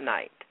us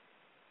tonight.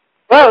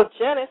 Well,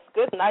 Janice,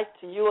 good night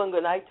to you and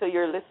good night to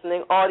your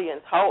listening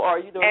audience. How are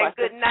you doing? And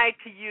good night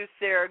to you,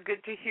 Sarah.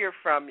 Good to hear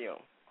from you.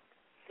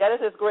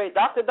 Janice is great.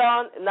 Dr.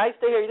 Don, nice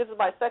to hear you. This is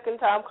my second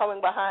time coming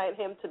behind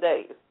him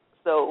today.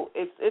 So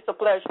it's a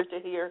pleasure to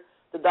hear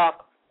the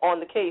doc on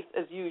the case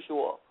as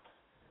usual.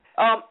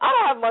 I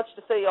don't have much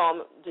to say,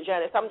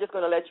 Janice. I'm just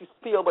going to let you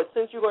spiel. But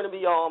since you're going to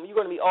be off,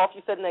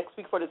 you said next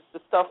week for the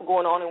stuff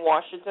going on in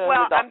Washington.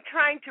 Well, I'm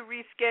trying to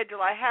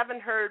reschedule. I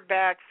haven't heard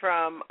back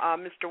from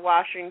Mr.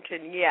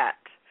 Washington yet,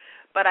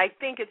 but I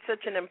think it's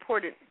such an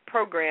important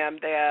program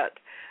that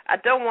I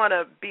don't want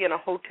to be in a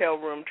hotel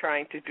room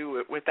trying to do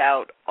it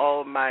without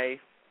all my,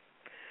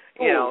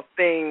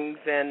 things,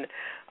 and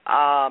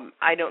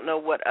I don't know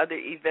what other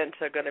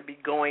events are going to be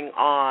going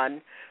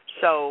on.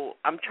 So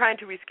I'm trying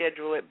to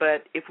reschedule it,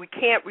 but if we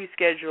can't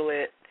reschedule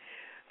it,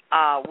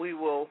 we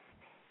will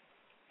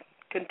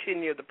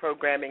continue the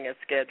programming as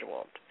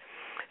scheduled.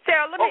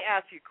 Sarah, let me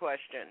ask you a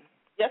question.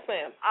 Yes,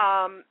 ma'am.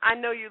 I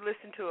know you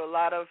listen to a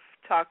lot of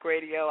talk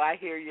radio. I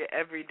hear you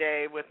every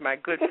day with my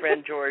good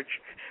friend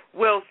George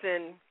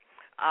Wilson.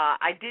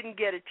 I didn't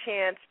get a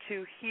chance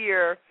to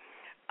hear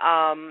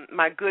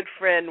my good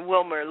friend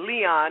Wilmer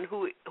Leon,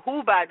 who,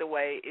 by the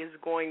way, is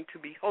going to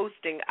be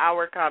hosting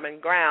Our Common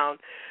Ground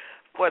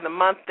for the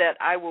month that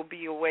I will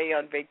be away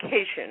on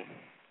vacation.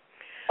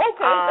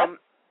 Okay,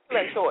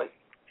 that's a choice.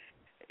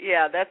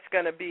 Yeah, that's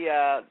going to be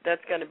a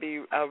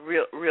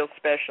real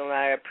special, and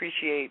I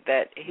appreciate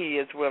that he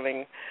is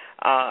willing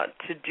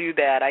to do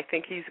that. I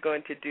think he's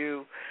going to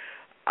do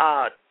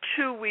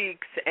 2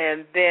 weeks,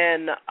 and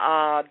then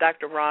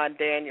Dr. Ron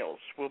Daniels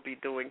will be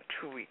doing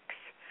 2 weeks.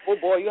 Oh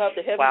boy, you have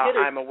the heavy while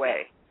hitters. I'm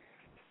away.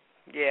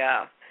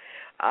 Yeah.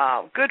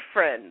 Good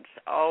friends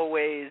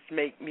always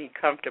make me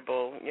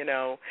comfortable,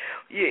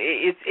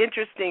 It's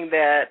interesting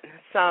that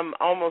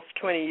almost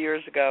 20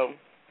 years ago,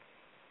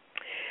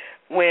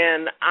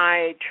 when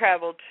I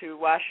traveled to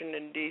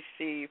Washington,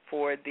 D.C.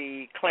 for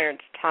the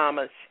Clarence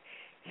Thomas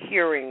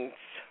hearings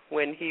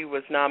when he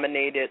was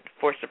nominated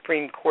for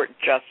Supreme Court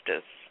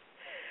Justice,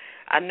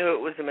 I knew it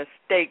was a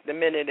mistake the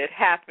minute it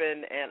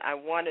happened, and I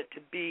wanted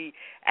to be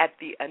at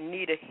the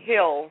Anita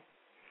Hill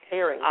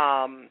hearing.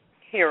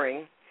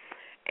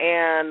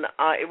 And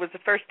it was the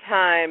first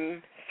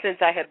time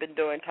since I had been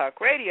doing talk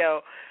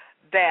radio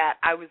that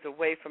I was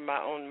away from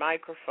my own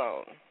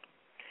microphone.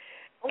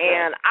 Okay.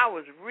 And I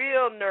was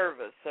real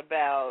nervous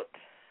about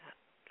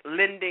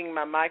lending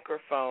my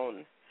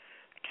microphone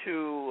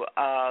to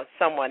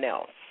someone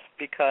else,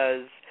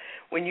 because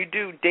when you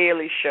do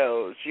daily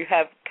shows, you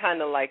have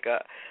kind of like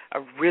a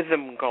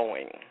rhythm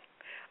going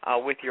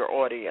with your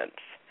audience.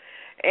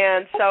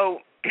 And so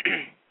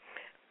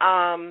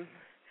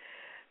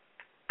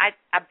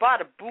I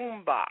bought a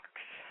boom box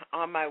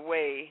on my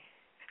way.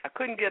 I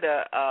couldn't get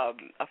a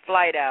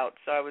flight out,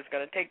 so I was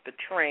going to take the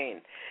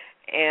train.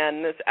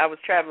 and I was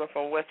traveling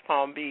from West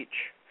Palm Beach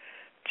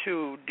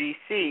to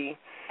D.C.,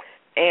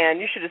 and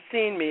you should have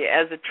seen me.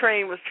 As the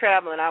train was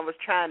traveling, I was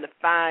trying to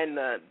find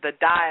the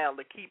dial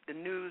to keep the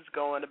news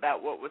going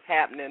about what was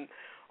happening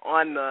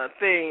on the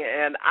thing,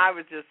 and I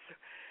was just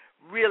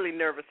really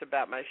nervous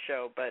about my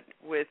show. But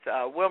with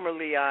Wilmer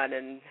Leon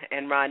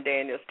and Ron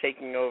Daniels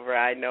taking over,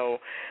 I know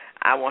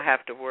I won't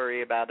have to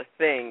worry about a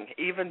thing,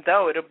 even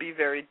though it'll be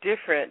very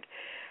different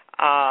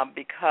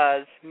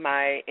because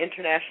my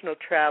international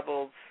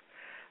travels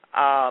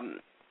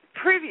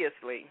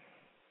previously,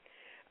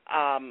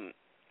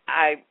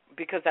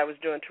 because I was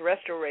doing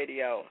terrestrial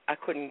radio, I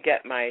couldn't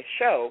get my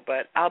show,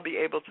 but I'll be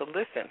able to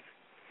listen.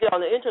 Yeah,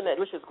 on the Internet,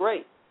 which is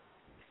great.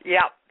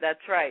 Yep, that's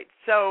right.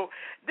 So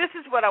this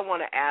is what I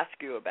want to ask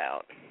you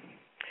about.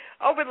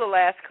 Over the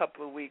last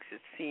couple of weeks,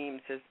 it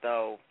seems as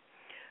though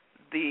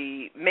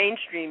the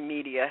mainstream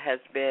media has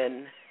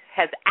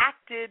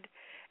acted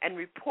and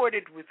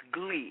reported with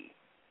glee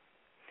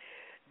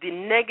the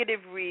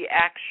negative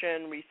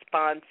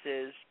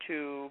responses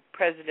to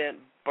President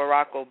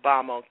Barack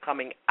Obama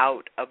coming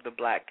out of the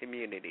black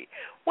community.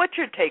 What's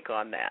your take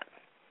on that?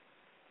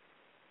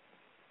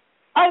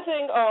 I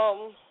think,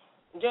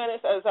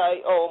 Janice, as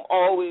I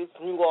always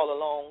knew all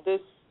along,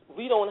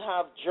 we don't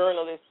have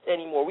journalists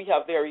anymore. We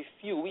have very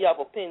few. We have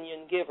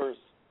opinion givers.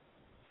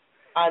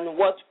 And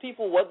what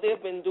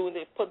they've been doing,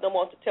 they've put them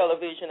onto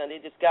television and they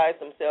disguise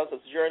themselves as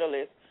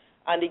journalists,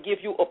 and they give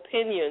you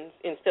opinions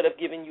instead of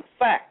giving you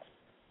facts.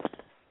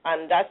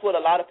 And that's what a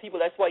lot of people,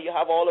 that's why you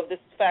have all of this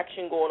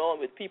faction going on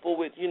with people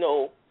with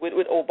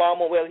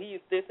Obama, well, he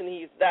is this and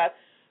he is that,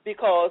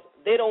 because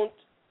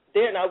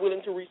they're not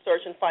willing to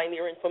research and find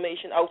their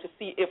information out to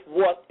see if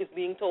what is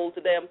being told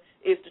to them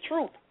is the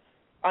truth.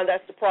 And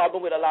that's the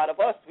problem with a lot of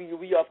us.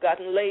 We have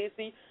gotten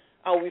lazy,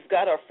 and we've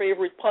got our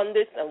favorite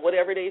pundits, and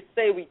whatever they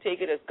say, we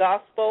take it as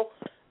gospel,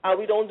 and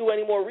we don't do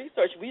any more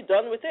research. We're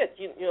done with it.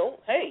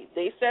 Hey,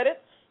 they said it.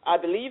 I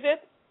believe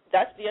it.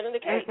 That's the end of the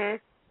case. Mm-hmm.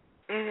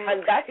 Mm-hmm.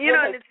 And that's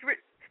and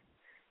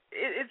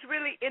it's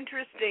really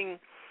interesting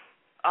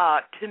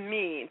to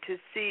me to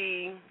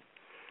see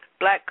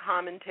black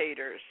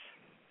commentators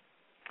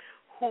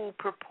who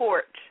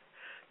purport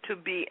to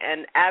be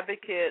an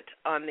advocate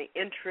on the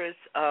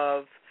interests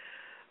of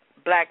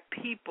black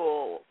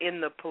people in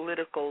the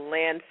political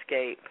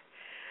landscape.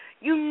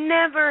 You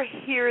never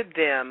hear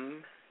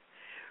them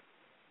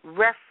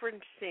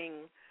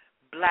referencing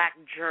black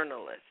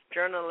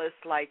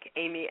journalists like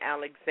Amy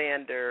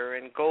Alexander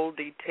and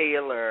Goldie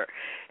Taylor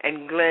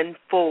and Glenn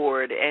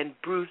Ford and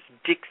Bruce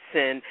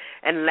Dixon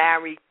and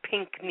Larry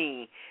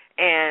Pinckney,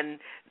 and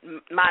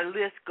my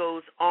list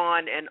goes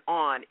on and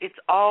on. It's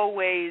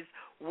always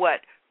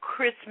what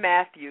Chris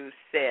Matthews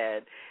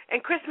said.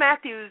 And Chris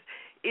Matthews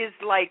is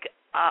like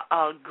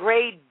a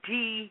grade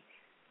D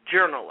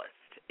journalist,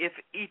 if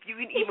you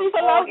can even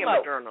call him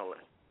a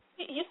journalist.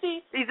 You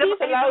see, he's a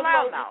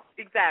loudmouth.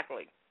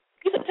 Exactly.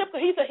 He's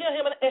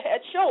him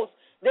at shows.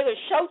 They're going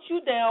to shout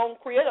you down,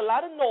 create a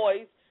lot of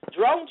noise,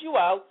 drown you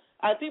out,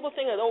 and people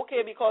think that,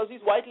 okay, because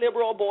these white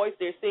liberal boys,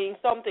 they're saying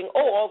something,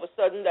 all of a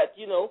sudden that,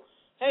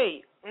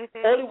 hey,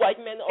 only white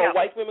men or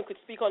white women could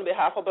speak on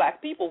behalf of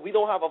black people. We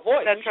don't have a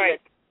voice. That's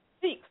right.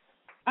 Speak.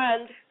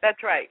 And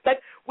that's right.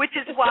 Which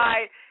is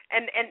why,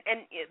 and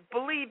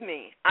believe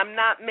me, I'm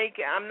not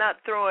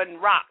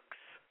throwing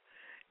rocks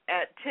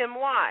at Tim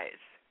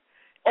Wise.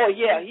 Oh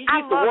yeah, he's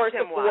the worst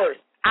of the worst.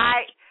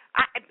 I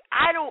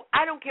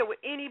don't care what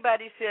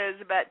anybody says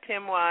about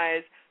Tim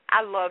Wise.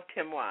 I love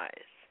Tim Wise.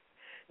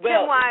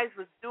 Tim Wise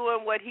was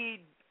doing what he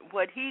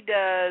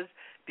does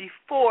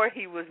before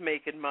he was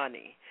making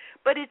money.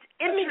 But it's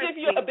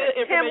interesting that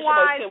Tim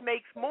Wise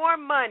makes more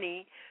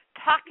money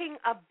talking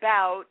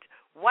about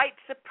white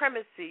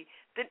supremacy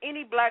than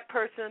any black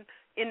person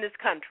in this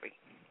country.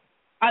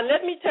 And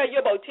let me tell you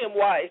about Tim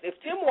Wise.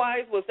 If Tim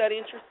Wise was that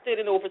interested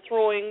in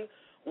overthrowing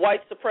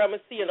white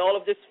supremacy and all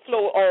of this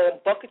flow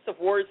buckets of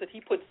words that he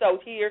puts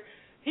out here,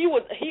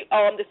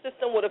 the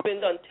system would have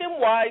been done. Tim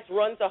Wise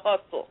runs a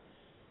hustle.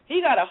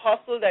 He got a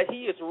hustle that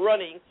he is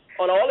running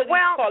on all of these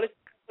college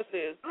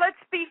campuses.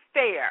 Let's be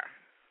fair.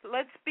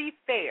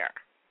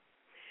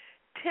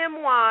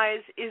 Tim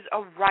Wise is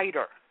a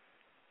writer.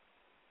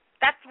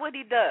 That's what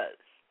he does.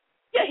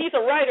 Yeah, he's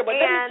a writer, but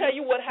let me tell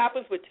you what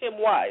happens with Tim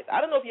Wise. I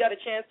don't know if you had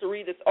a chance to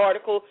read this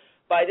article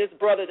by this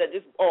brother that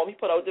he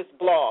put out this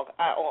blog.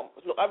 I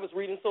was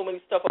reading so many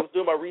stuff. I was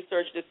doing my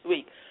research this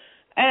week.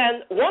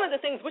 And one of the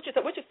things, which is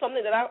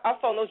something that I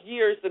found those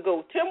years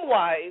ago, Tim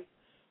Wise,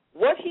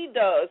 what he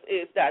does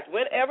is that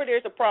whenever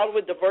there's a problem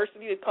with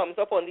diversity that comes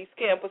up on these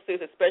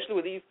campuses,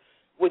 especially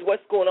with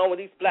what's going on with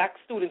these black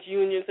student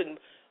unions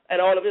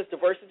and all of this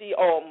diversity,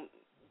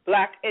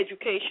 black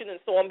education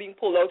and so on being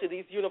pulled out to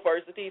these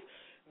universities,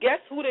 guess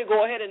who they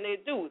go ahead and they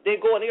do?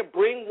 They go and they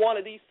bring one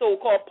of these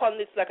so-called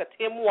pundits like a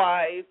Tim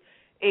Wise,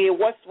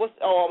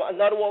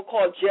 another one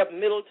called Jeb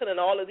Middleton, and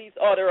all of these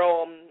other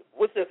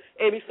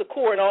Amy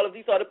Secor and all of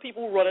these other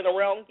people running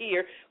around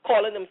here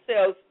calling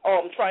themselves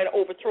trying to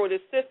overthrow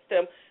this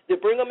system. They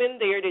bring them in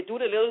there. They do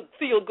the little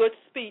feel-good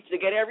speech. They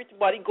get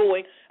everybody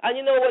going. And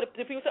you know what?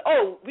 The people say,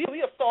 "Oh, we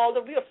have solved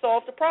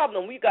the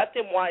problem. We got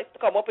Tim Wise to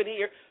come up in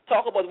here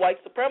talk about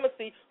white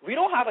supremacy. We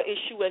don't have an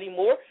issue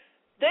anymore."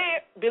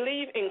 They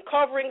believe in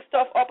covering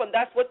stuff up, and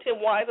that's what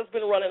Tim Wise has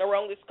been running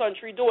around this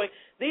country doing.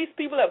 These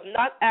people have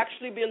not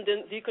actually been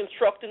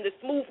deconstructing this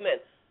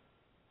movement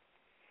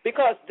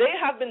because they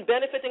have been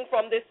benefiting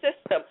from this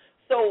system.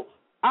 So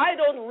I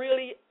don't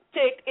really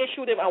take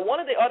issue with him. And one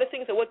of the other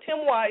things that what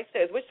Tim Wise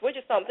says, which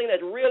is something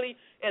that really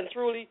and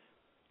truly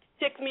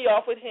ticked me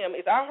off with him,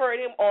 is I heard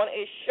him on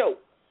a show,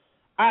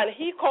 and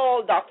he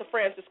called Dr.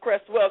 Frances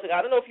Cress Welsing.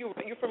 I don't know if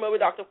you're familiar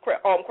with Dr.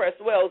 Cress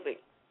Welsing.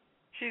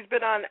 She's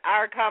been on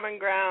Our Common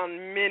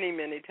Ground many,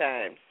 many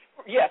times.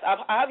 Yes,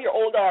 I have your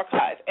old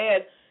archive.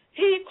 And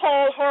he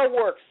called her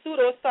work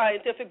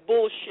pseudoscientific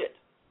bullshit.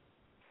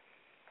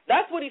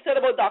 That's what he said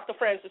about Dr.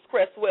 Frances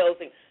Cress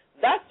Welsing.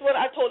 That's what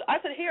I told. I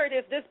said, here it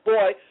is, this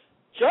boy,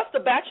 just a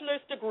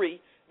bachelor's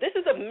degree. This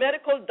is a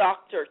medical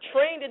doctor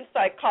trained in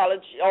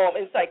psychology,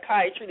 in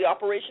psychiatry, the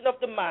operation of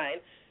the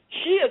mind.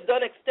 She has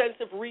done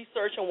extensive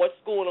research on what's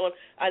going on,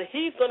 and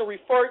he's going to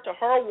refer to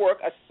her work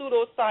as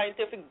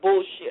pseudoscientific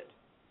bullshit.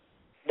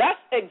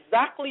 That's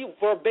exactly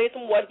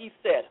verbatim what he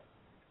said.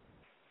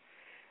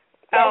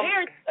 Now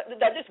here,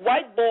 that this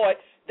white boy,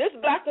 this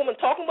black woman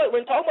talking about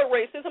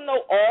racism,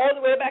 no, all the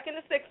way back in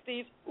the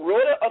 60s,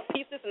 wrote a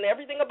thesis and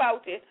everything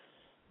about it.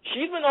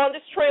 She's been on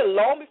this trail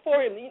long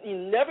before him. He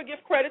never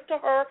give credit to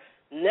her,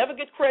 never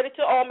give credit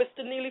to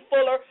Mr. Neely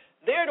Fuller.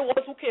 They're the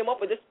ones who came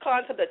up with this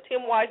concept that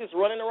Tim Wise is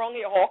running around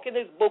here hawking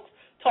his books,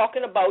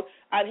 talking about,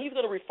 and he's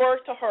going to refer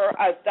to her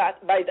as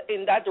that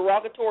in that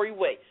derogatory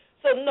way.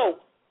 So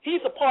no,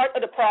 he's a part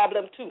of the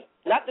problem too,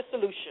 not the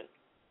solution.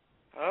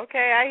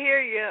 Okay, I hear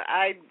you.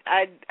 I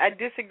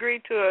disagree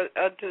to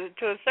a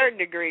certain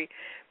degree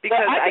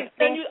because I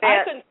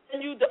can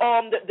send you the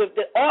audio.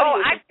 Oh,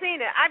 I've seen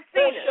it. I've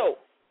seen it.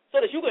 Show, so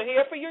that you can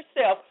hear for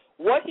yourself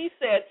what he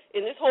said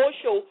in this whole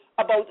show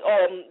about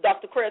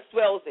Dr. Cress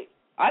Welsing.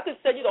 I can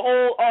send you the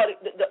whole audio.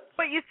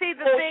 But you see,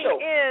 the thing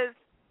is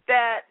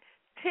that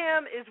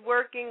Tim is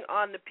working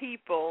on the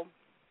people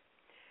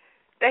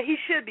that he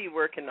should be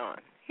working on.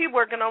 He's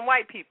working on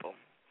white people.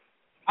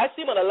 I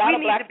see him at a lot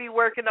of black. We need to be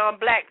working on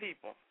black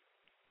people.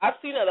 I've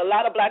seen it at a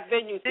lot of black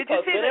venues. Did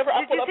you see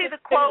the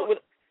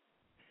quote?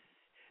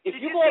 If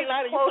you go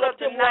online and you put up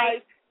Tim Wise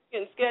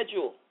in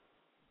schedule,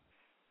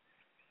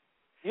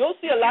 you'll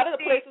see a lot of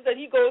the places that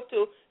he goes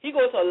to. He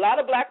goes to a lot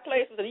of black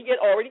places, and he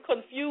get already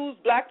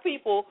confused black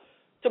people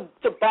to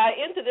buy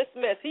into this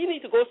mess. He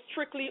needs to go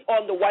strictly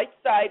on the white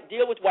side,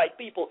 deal with white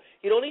people.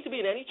 He don't need to be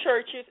in any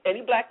churches,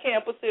 any black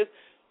campuses,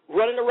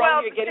 running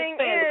around here getting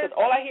fans. Because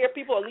all I hear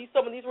people on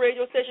some of these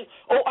radio stations,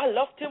 oh, I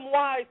love Tim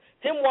Wise.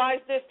 Tim Wise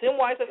this, Tim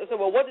Wise that. I said,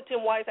 well, what did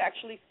Tim Wise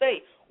actually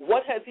say?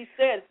 What has he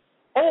said?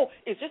 Oh,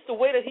 it's just the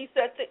way that he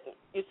said things.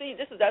 You see,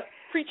 this is that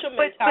preacher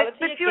mentality.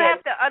 But you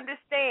have to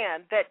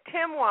understand that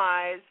Tim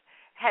Wise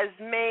has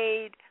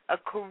made a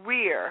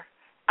career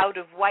out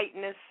of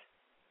whiteness,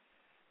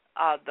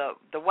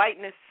 the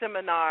whiteness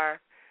seminar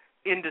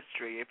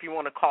industry, if you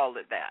want to call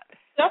it that.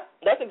 Yep,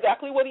 that's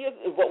exactly what he is.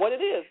 What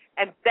it is,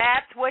 and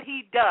that's what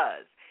he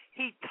does.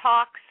 He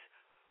talks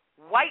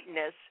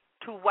whiteness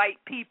to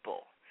white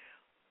people.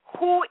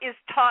 Who is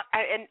taught?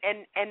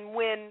 And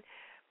when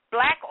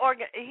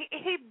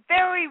he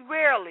very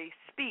rarely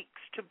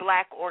speaks to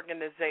black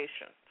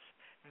organizations.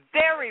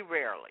 Very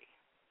rarely.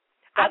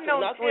 I've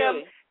known Tim.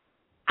 Really.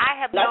 I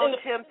have known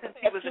Tim since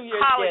he was a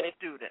college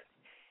student.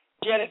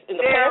 Janice,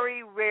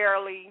 very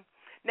rarely.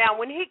 Now,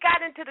 when he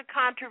got into the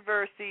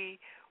controversy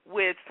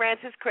with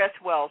Frances Cress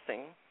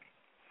Welsing,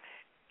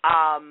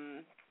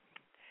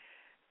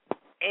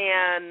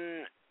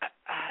 and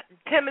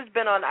Tim has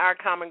been on Our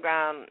Common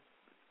Ground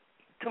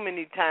too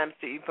many times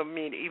for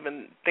me to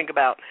even think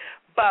about.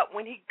 But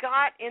when he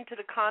got into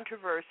the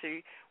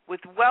controversy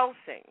with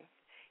Welsing,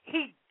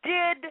 he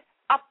did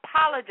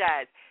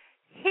apologize.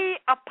 He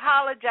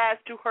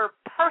apologized to her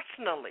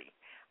personally.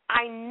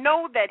 I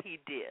know that he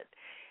did.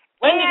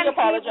 When did he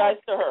apologize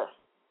to her?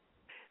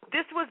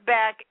 This was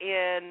back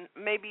in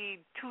maybe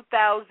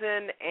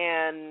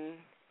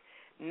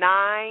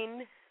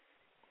 2009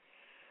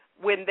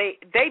 when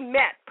they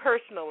met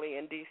personally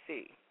in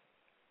D.C.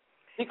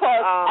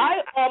 Because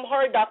I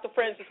heard Dr.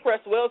 Frances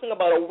Cress Welsing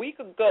about a week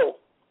ago,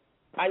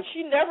 and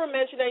she never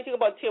mentioned anything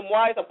about Tim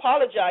Wise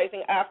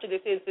apologizing after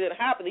this incident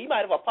happened. He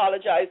might have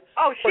apologized.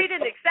 Oh, she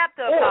didn't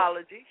accept the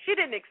apology. She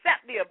didn't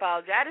accept the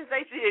apology. I didn't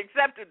say she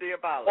accepted the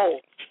apology.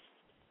 Oh.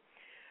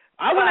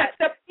 I wouldn't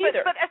accept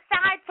either. But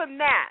aside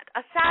from that,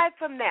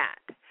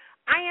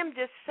 I am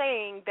just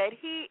saying that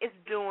he is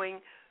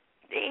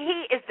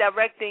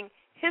directing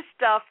his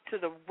stuff to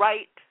the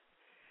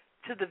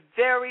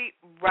very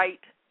right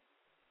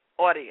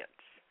audience.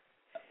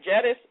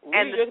 Janice,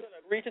 we're just going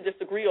to agree to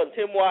disagree on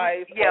Tim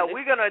Wise. Yeah,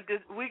 we're gonna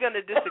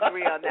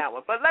disagree on that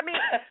one. But let me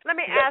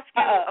ask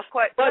you a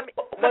question. But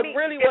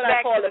really, what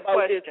I call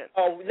about is,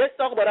 let's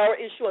talk about our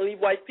issue and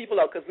leave white people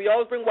out, because we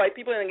always bring white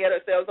people in and get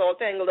ourselves all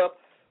tangled up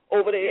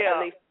over there,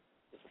 and they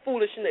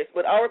foolishness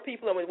with our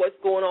people and with what's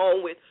going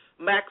on with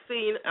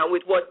Maxine and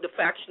with what the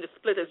faction is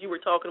split, as you were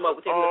talking about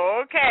within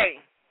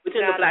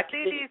the black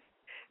community.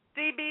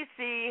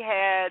 CBC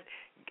had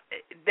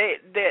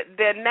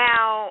they're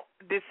now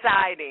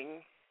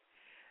deciding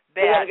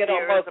that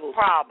there is a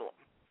problem.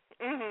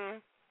 Mm-hmm.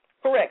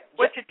 Correct.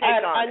 What's your take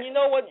on it? And you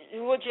know what,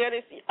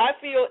 Janice? I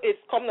feel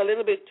it's coming a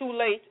little bit too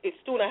late. It's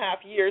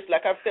 2.5 years,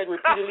 like I've said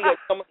repeatedly at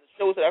some of the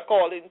shows that I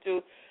called into.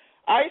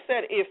 I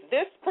said if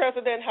this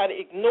president had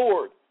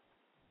ignored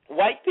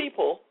white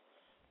people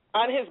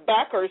and his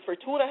backers for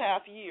 2.5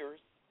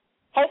 years,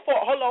 how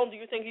long do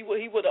you think he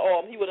would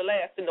have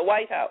lasted in the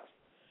White House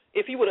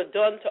if he would have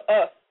done to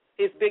us,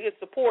 his biggest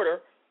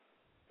supporter,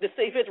 the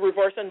same thing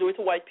reverse and do it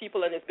to white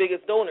people and his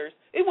biggest donors?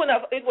 It would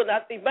not. As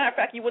a matter of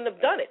fact, he wouldn't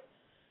have done it.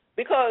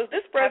 Because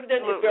this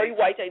president is very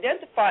white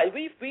identified.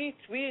 We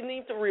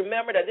need to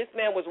remember that this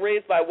man was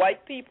raised by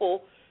white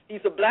people.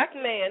 He's a black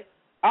man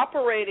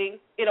operating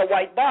in a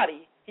white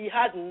body. He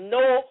had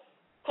no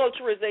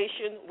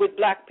culturization with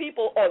black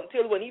people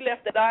until when he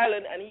left that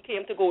island and he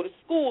came to go to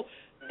school.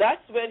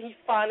 That's when he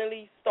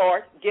finally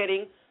started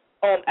getting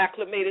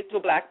acclimated to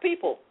black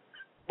people.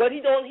 But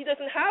he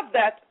doesn't have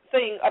that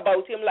thing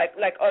about him like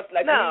us.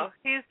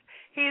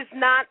 He's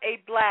not a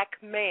black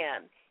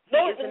man.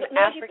 No, he's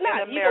not.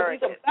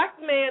 He's a black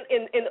man.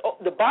 In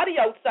the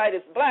body outside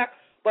is black,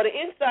 but the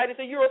inside is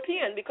a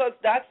European because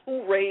that's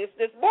who raised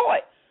this boy.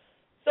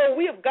 So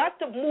we have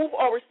got to move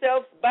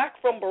ourselves back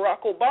from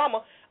Barack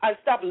Obama and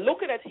stop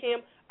looking at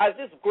him as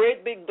this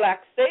great big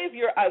black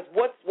savior, as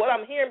what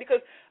I'm hearing,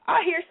 because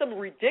I hear some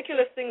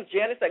ridiculous things,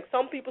 Janice, like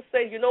some people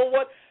say, you know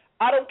what,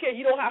 I don't care,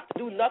 he don't have to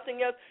do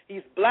nothing else.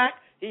 He's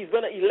black. He's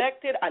been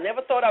elected. I never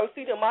thought I would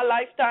see it in my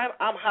lifetime.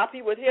 I'm happy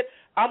with it.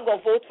 I'm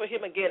going to vote for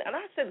him again. And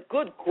I said,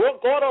 good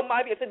God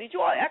Almighty. I said, did you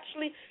all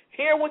actually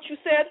hear what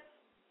you said?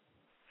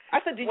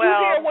 I said, did you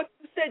hear what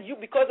you said?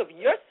 Because of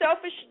your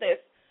selfishness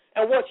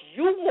and what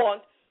you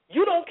want,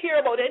 you don't care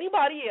about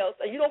anybody else,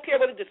 and you don't care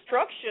about the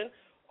destruction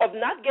of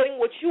not getting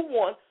what you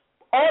want.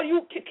 All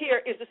you care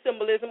is the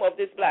symbolism of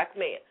this black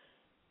man.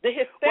 The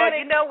Hispanic. Well,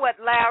 you know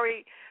what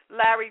Larry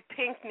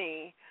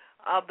Pinckney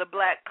of the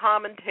Black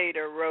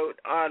Commentator wrote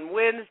on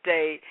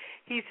Wednesday.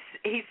 He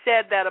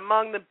said that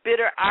among the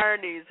bitter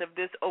ironies of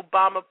this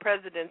Obama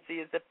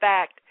presidency is the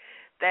fact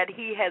that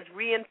he has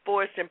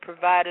reinforced and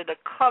provided a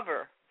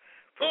cover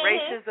for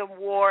racism,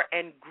 war,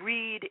 and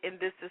greed in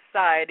this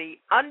society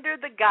under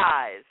the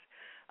guise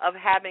of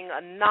having a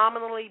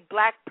nominally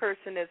black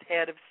person as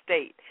head of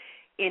state.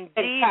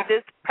 Indeed,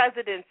 this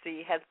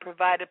presidency has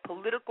provided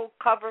political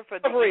cover for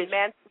the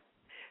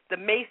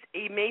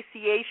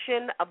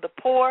emaciation of the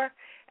poor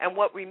and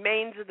what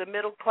remains of the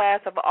middle class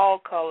of all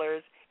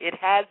colors. It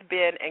has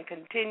been and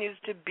continues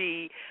to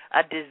be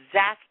a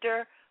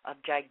disaster of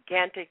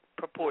gigantic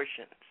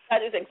proportions.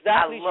 That is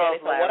exactly,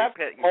 Janice, what I've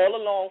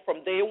all along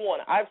from day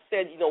one. I've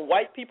said,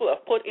 white people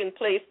have put in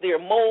place their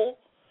mold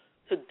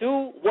to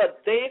do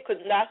what they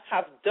could not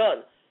have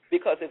done.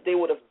 Because if they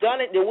would have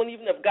done it, they wouldn't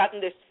even have gotten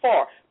this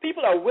far.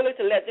 People are willing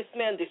to let this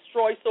man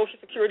destroy Social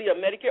Security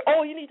and Medicare.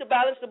 Oh, you need to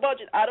balance the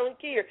budget. I don't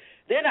care.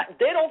 They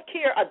don't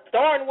care a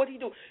darn what he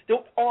do.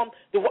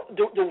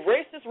 The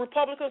racist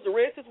Republicans, the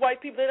racist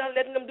white people, they're not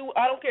letting them do.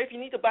 I don't care if you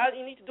need to balance.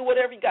 You need to do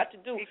whatever you got to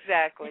do.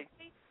 Exactly.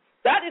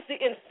 That is the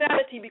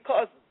insanity,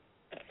 because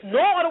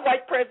no other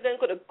white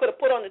president could have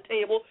put on the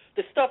table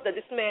the stuff that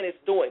this man is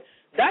doing.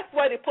 That's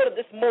why they put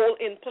this mold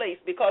in place,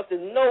 because they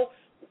know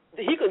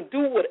he can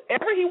do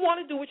whatever he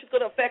want to do, which is going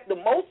to affect the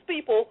most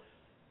people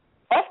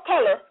of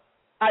color,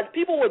 and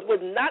people would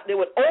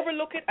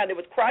overlook it, and they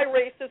would cry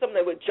racism.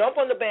 They would jump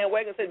on the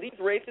bandwagon and say, these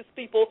racist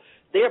people,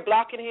 they're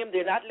blocking him,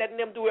 they're not letting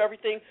him do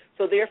everything,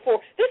 so therefore,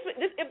 if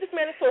this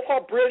man is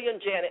so-called brilliant,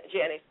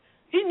 Janice,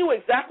 he knew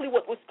exactly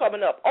what was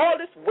coming up. All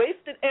this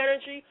wasted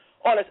energy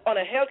on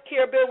a health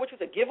care bill, which was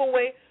a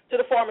giveaway to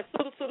the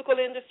pharmaceutical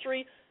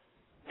industry,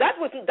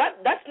 that's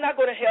not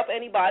going to help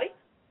anybody.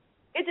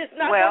 It is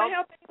not going to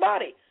help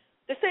anybody.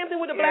 The same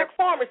thing with the black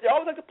farmers. They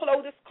always like to pull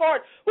out this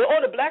card. Well,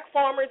 the black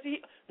farmers,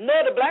 the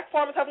black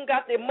farmers haven't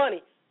got their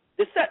money.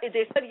 They said,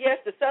 yes,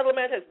 the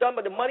settlement has done,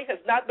 but the money has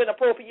not been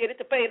appropriated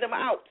to pay them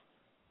out.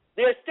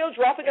 They're still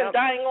dropping and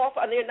dying off,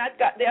 and they haven't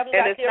got their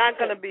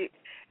money.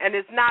 And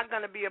it's not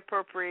going to be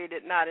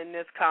appropriated, not in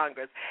this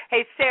Congress.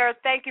 Hey, Sarah,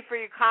 thank you for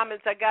your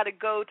comments. I got to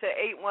go to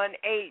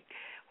 818,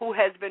 who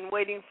has been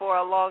waiting for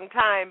a long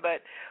time.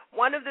 But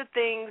one of the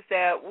things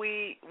that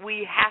we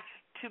have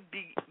to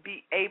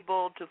be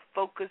able to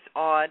focus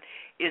on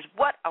is,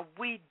 what are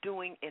we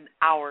doing in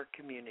our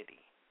community?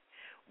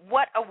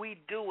 What are we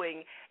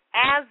doing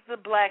as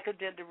the Black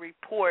Agenda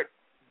report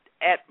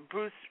at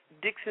Bruce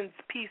Dixon's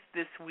piece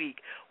this week?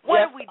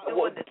 What are we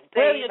doing to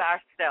save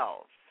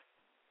ourselves?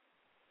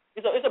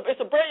 It's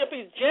a brilliant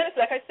piece. Janice,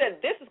 like I said,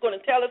 this is going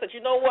to tell us that,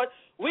 you know what,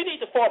 we need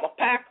to form a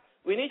pack.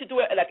 We need to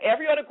do it like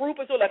every other group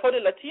is doing, like how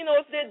the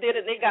Latinos did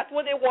it. They got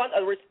what they want,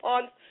 a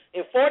response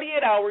in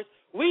 48 hours.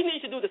 We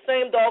need to do the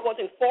same doggone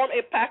thing, form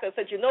a pack and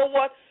say, you know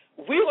what,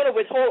 we're going to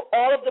withhold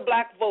all of the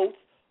black votes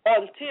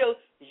until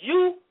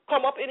you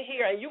come up in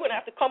here, and you're going to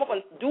have to come up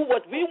and do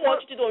what we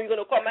want you to do. And you're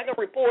going to come back and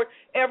report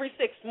every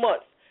 6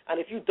 months.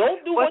 And if you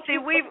don't do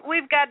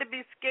we've got to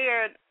be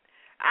scared.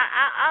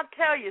 I'll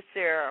tell you,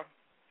 Sarah,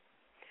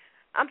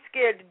 I'm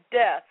scared to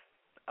death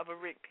of a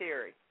Rick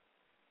Perry.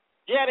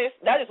 Janice,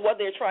 that is what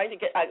they're trying to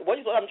get. What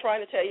is what I'm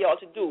trying to tell y'all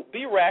to do?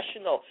 Be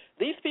rational.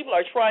 These people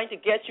are trying to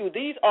get you.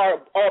 These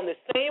are on the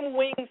same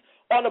wings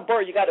on a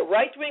bird. You got the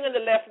right wing and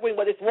the left wing,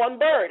 but it's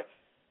one bird.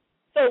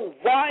 So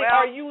why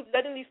are you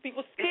letting these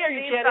people scare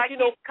you, Janice? Like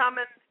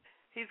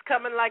he's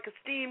coming like a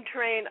steam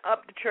train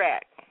up the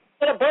track.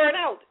 Gonna burn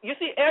out. You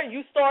see,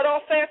 you start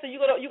off fast, and you're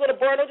gonna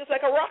burn out just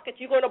like a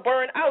rocket. You're gonna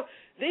burn out.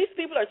 These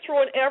people are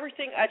throwing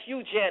everything at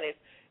you, Janice.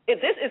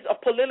 If this is a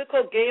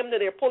political game that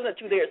they're pulling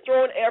at you, they're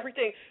throwing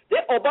everything.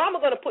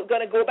 Obama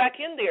gonna go back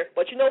in there,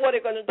 but you know what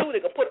they're gonna do?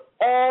 They're gonna put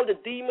all the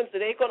demons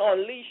that they're gonna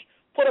unleash,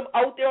 put them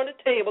out there on the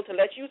table to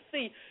let you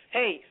see.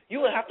 Hey,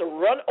 you're gonna have to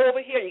run over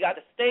here. You got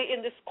to stay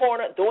in this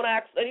corner. Don't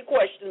ask any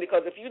questions,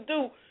 because if you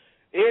do,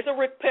 here's a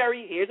Rick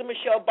Perry, here's a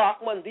Michelle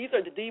Bachmann. These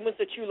are the demons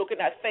that you're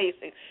looking at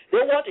facing.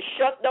 They want to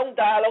shut down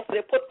dialogue, so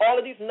they put all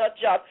of these nut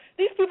jobs.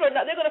 These people are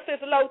not. They're gonna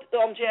fizzle out,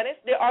 Janice.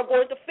 They are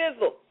going to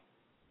fizzle.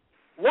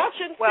 Watch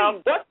and see.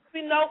 Watch and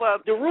see now.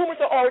 The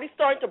rumors are already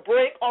starting to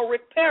break on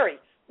Rick Perry.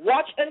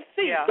 Watch and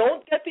see. Yeah.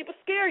 Don't let people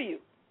scare you.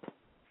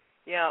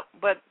 Yeah,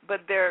 but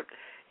they're,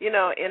 in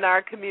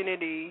our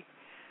community,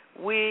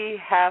 we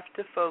have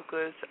to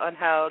focus on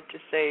how to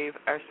save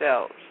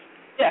ourselves.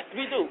 Yes,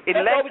 we do.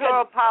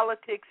 Electoral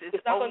politics is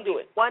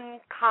only one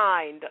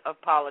kind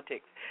of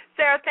politics.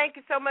 Sarah, thank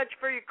you so much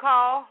for your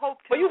call. Hope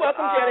to you're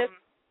welcome, Janice.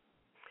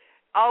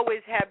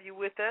 Always have you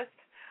with us.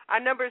 Our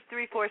number is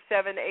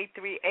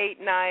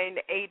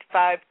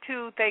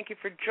 347-838-9852. Thank you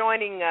for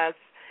joining us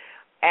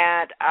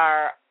at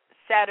our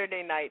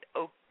Saturday night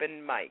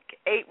open mic.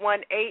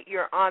 818,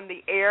 you're on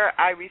the air.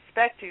 I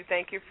respect you.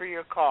 Thank you for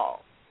your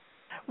call.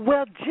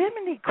 Well,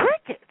 Jiminy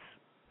Crickets.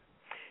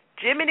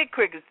 Jiminy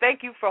Crickets,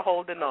 thank you for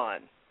holding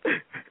on.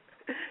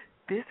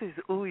 This is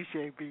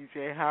Uche,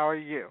 BJ. How are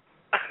you?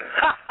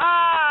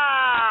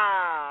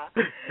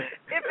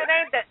 If it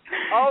ain't that,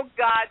 oh,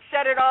 God,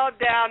 shut it all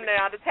down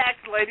now. The tax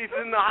lady's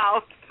in the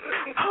house.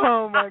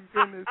 Oh, my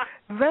goodness.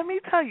 Let me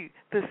tell you,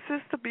 the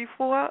sister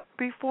before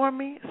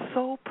me,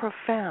 so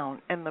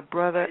profound, and the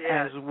brother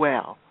as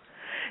well.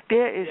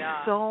 There is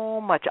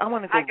so much. I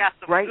want to go right back.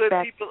 I got some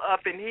good people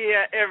up in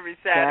here every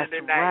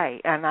Saturday night. That's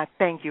right, and I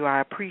thank you. I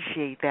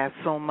appreciate that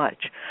so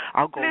much.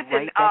 I'll go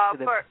right back to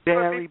the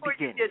very before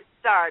beginning. You get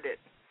started,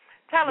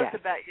 tell us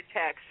about your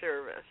tax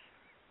service.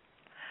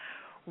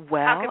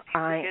 Well,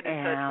 I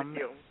am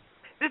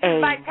this is a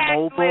my tax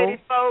mobile lady,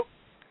 folks.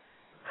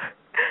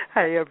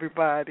 Hi,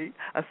 everybody.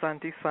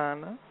 Asante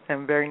Sana,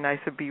 and very nice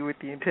to be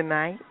with you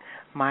tonight.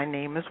 My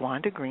name is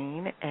Wanda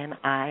Green, and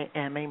I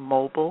am a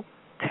mobile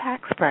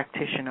tax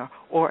practitioner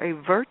or a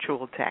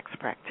virtual tax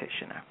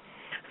practitioner.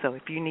 So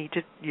if you need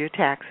your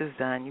taxes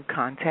done, you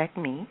contact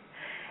me,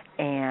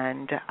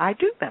 and I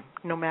do them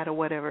no matter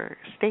whatever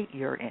state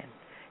you're in.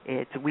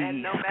 We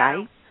and no Skype.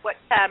 Matter what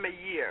time of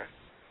year?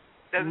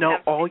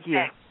 All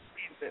year.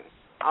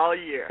 All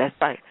year. That's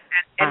right.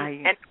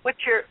 And what's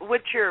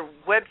your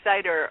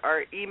website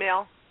or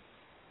email?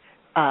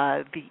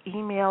 The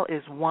email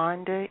is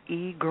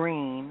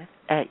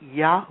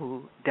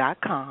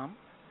wandaegreen@yahoo.com.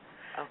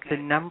 Okay. The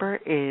number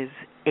is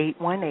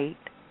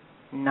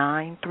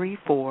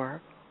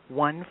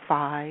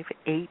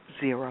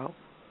 818-934-1580.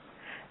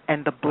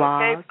 And the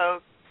blog,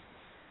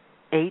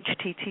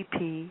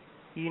 HTTP,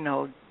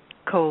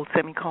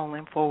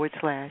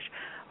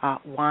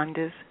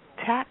 :/Wanda's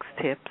Tax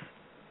Tips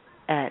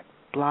at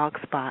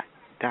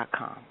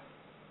blogspot.com.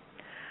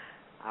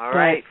 All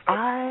right.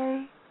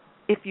 But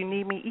if you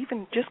need me,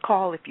 even just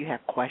call if you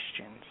have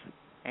questions,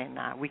 and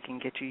we can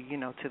get you,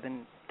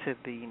 to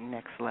the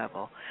next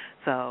level.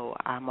 So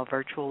I'm a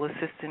virtual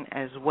assistant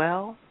as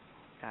well.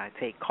 I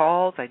take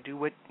calls. I do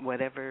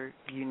whatever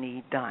you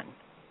need done.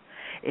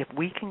 If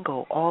we can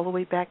go all the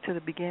way back to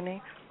the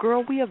beginning,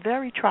 girl, we are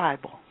very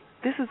tribal.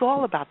 This is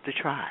all about the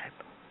tribe.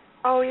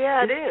 Oh,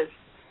 yeah, it is.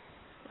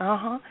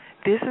 Uh-huh.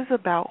 This is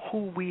about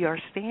who we are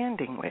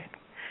standing with.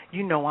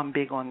 I'm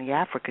big on the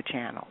Africa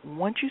Channel.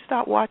 Once you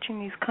start watching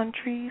these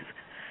countries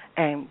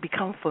and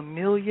become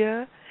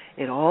familiar,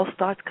 it all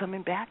starts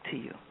coming back to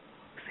you.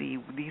 See,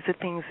 these are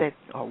things that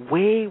are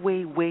way,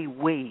 way, way,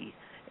 way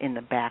in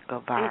the back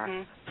of our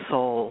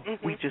soul.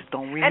 Mm-hmm. We just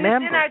don't remember.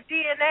 And it's in our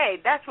DNA.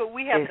 That's what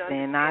we have to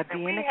understand. It's in our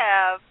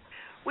DNA.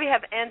 We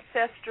have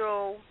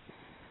ancestral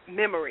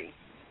memory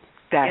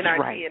in our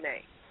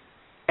DNA.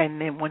 And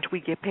then once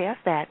we get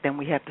past that, then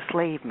we have the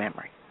slave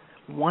memory.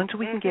 Once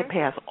we can get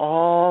past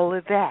all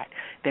of that,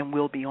 then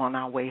we'll be on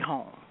our way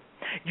home.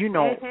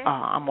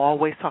 I'm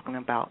always talking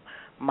about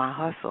my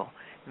hustle.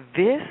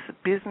 This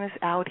business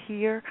out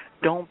here,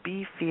 don't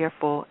be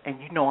fearful. And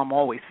I'm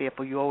always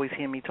fearful. You always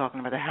hear me talking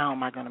about how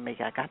am I going to make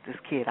it? I got this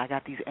kid. I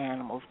got these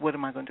animals. What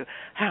am I going to do?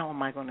 How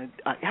am I going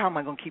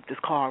to keep this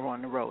car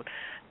on the road?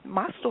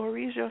 My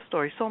story is your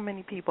story. So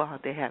many people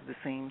out there have the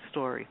same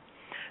story.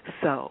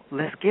 So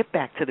let's get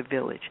back to the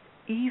village.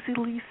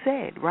 easily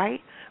said,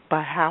 right?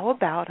 But how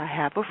about I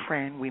have a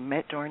friend we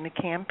met during the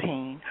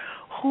campaign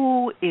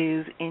who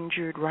is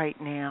injured right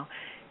now.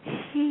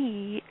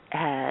 He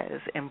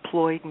has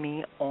employed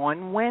me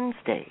on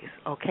Wednesdays.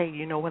 Okay,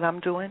 you know what I'm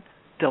doing?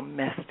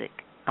 Domestic.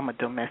 I'm a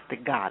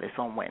domestic goddess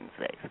on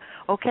Wednesdays.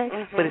 Okay?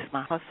 But it's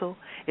my hustle.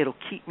 It'll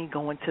keep me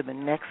going to the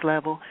next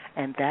level,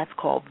 and that's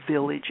called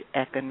village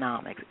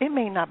economics. It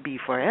may not be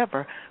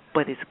forever,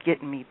 but it's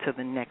getting me to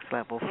the next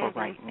level for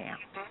right now.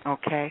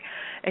 Okay?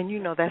 And you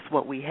know that's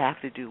what we have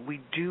to do.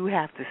 We do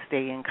have to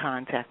stay in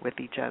contact with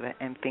each other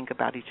and think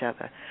about each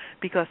other.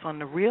 Because on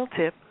the real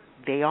tip,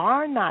 they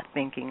are not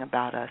thinking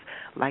about us.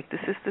 Like the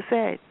sister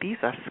said, these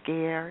are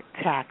scare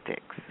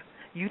tactics.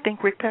 You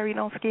think Rick Perry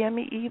don't scare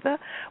me either?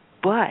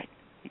 But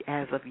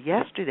as of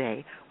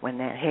yesterday, when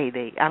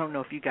I don't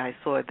know if you guys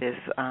saw this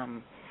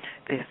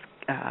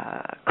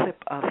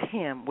clip of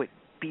him with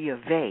B of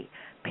A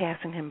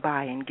passing him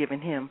by and giving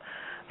him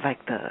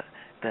like the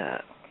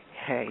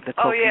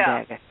cloak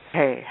and dagger.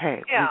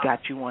 Hey, we got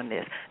you on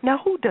this. Now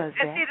who does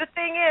that? And see, the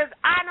thing is,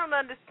 I don't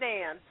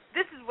understand.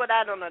 This is what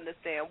I don't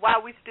understand. Why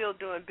are we still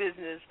doing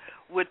business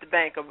with the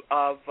Bank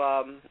of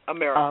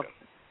America?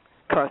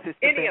 Because it's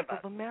the Bank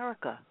of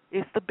America.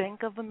 It's the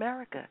Bank of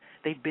America.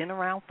 They've been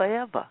around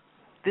forever.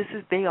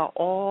 They are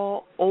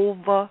all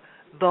over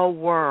the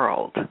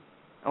world.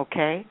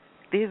 Okay?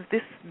 This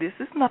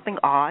is nothing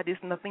odd. It's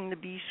nothing to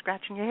be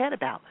scratching your head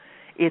about.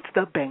 It's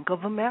the Bank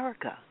of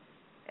America.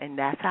 And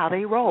that's how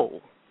they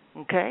roll.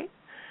 Okay?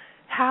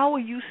 How are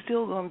you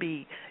still going to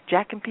be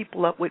jacking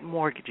people up with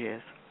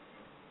mortgages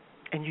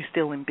and you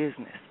still in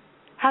business?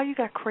 How you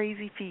got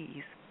crazy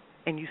fees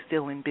and you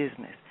still in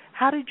business?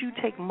 How did you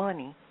take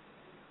money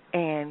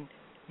and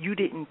you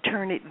didn't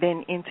turn it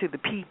then into the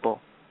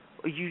people?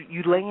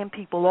 You laying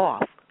people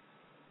off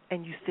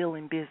and you still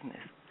in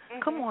business?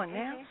 Come on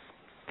now.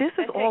 This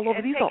is all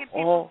over. These are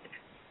all.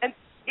 And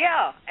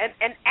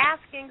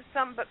asking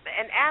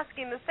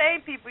the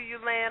same people you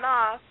laying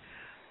off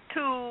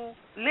to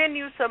lend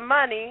you some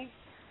money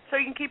so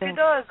you can keep your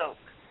doors open.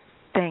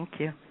 Thank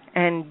you.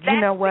 And that's you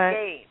know what?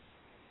 The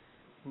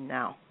game.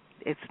 No,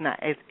 it's not.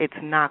 It's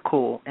not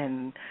cool.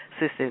 And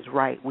sis is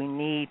right. We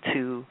need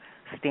to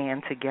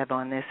stand together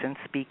on this and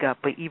speak up.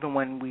 But even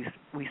when we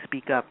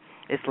speak up,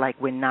 it's like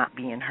we're not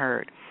being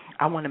heard.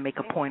 I want to make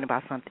a point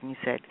about something you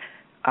said.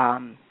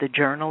 The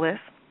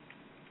journalists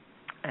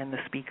and the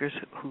speakers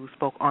who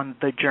spoke on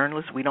the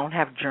journalists. We don't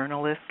have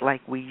journalists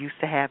like we used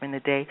to have in the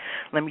day.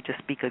 Let me just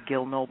speak of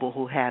Gil Noble,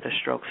 who had a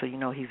stroke, so you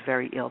know he's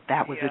very ill.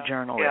 That was a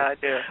journalist. Yeah, I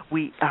do.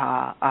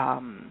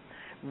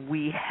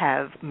 We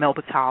have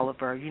Melba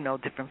Tolliver, you know,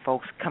 different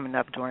folks coming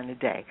up during the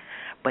day.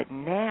 But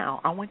now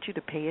I want you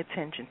to pay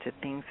attention to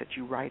things that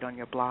you write on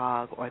your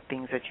blog or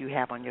things that you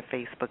have on your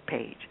Facebook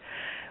page.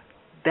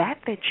 That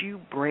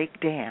you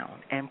break down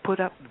and put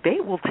up,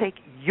 they will take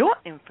your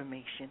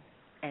information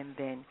and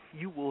then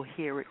you will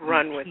hear it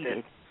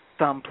repeated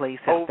someplace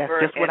else. That's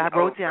just what I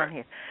wrote down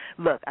here.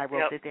 Look, I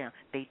wrote it down.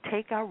 They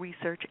take our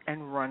research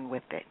and run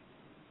with it.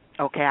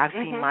 Okay, I've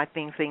seen my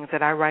things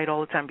that I write all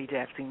the time. BJ,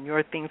 I've seen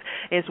your things.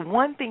 It's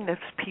one thing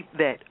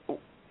that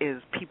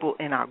is people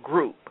in our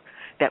group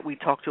that we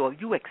talk to.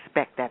 You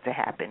expect that to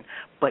happen,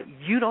 but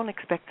you don't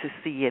expect to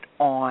see it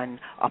on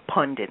a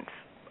pundit's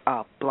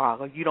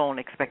blog, or you don't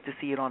expect to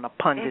see it on a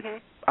pundit's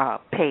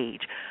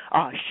page,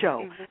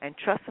 show. And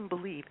trust and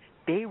believe,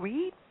 they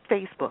read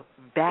Facebook.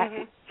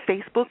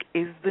 Facebook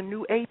is the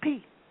new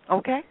AP.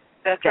 Okay,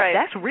 that's right.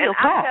 That's real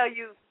talk.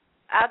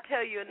 I'll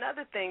tell you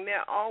another thing.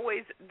 They're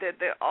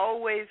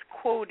always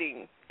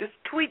quoting this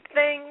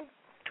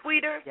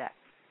Twitter. Yes.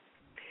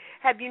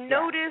 Have you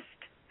noticed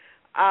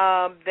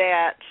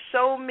that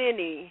so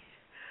many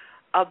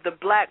of the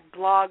black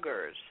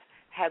bloggers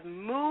have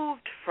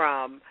moved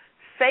from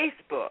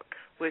Facebook,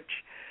 which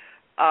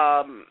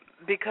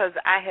because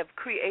I have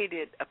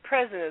created a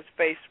presence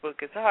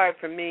Facebook, it's hard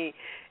for me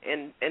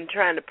in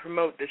trying to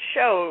promote the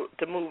show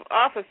to move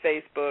off of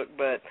Facebook,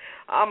 but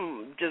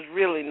I'm just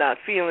really not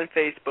feeling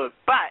Facebook.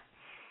 But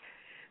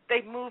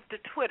they've moved to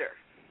Twitter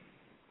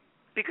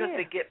because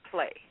they get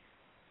play.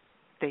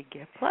 They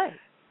get play.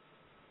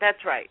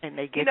 That's right. And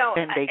they get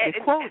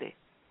quoted.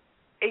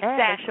 Exactly. And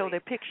they show their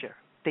picture.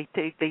 They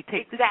take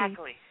the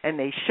tweet and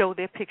they show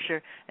their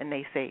picture and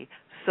they say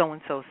so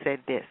and so said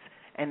this,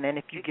 and then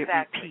if you get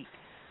repeat.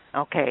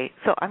 Okay,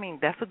 so I mean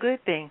that's a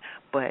good thing,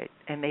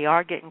 and they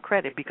are getting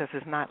credit because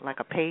it's not like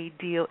a paid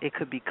deal. It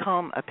could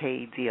become a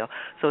paid deal,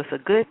 so it's a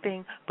good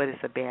thing, but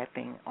it's a bad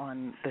thing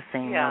on the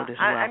same note as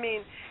well. I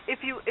mean, if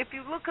you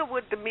look at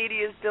what the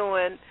media is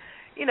doing,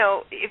 you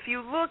know, if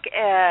you look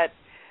at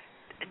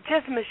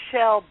just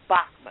Michelle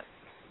Bachmann,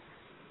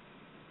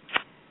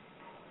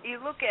 you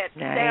look at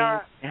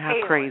Sarah how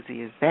Palin,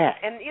 crazy is that?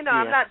 And you know,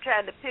 I'm not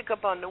trying to pick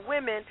up on the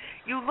women.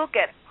 You look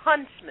at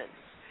Huntsman,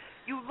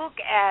 you look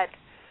at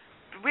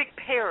Rick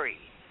Perry.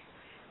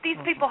 These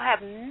people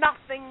have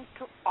nothing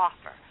to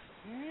offer.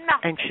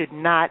 Nothing. And should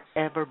not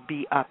ever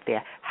be up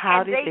there.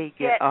 How did they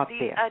get up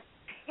there?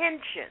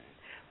 Attention.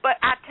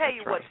 But I tell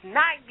you what's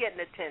not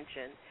getting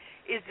attention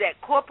is that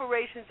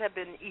corporations have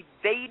been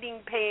evading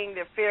paying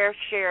their fair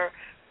share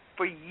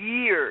for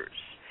years.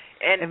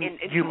 And in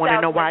you want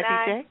to know why,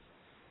 DJ?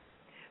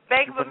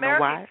 Bank of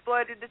America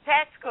exploited the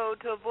tax code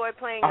to avoid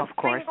paying a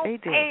single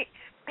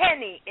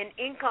penny in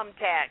income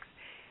tax.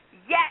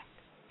 Yet,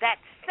 that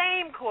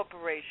same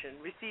corporation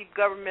received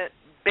government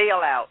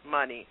bailout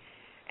money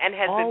and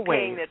has been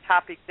paying their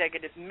top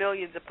executives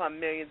millions upon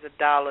millions of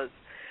dollars.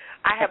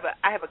 I have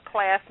a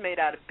classmate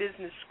out of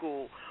business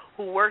school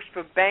who works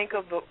for Bank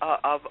of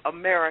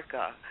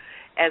America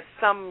as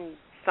something,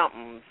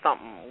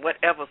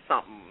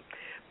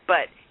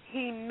 but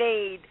he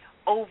made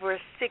over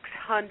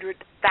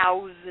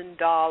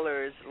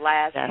 $600,000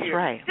 last year. That's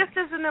right. Just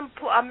as a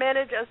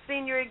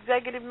senior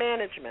executive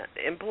management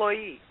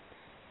employee.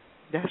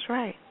 That's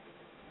right.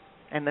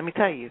 And let me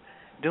tell you,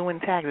 doing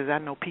taxes, I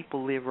know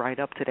people live right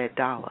up to that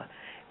dollar.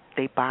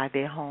 They buy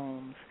their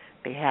homes,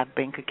 they have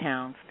bank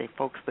accounts, they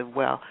folks live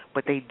well,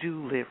 but they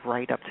do live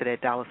right up to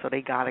that dollar, so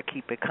they got to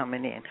keep it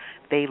coming in.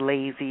 They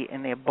lazy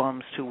and they're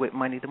bums too with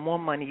money. The more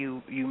money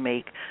you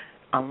make,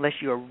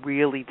 unless you're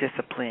really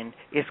disciplined,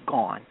 it's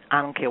gone.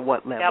 I don't care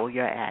what level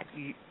you're at.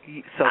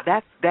 So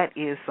that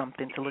is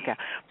something to look at.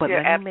 But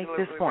let me make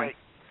this point. Right.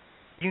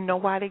 You know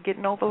why they're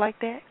getting over like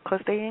that? Because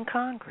they're in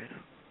Congress.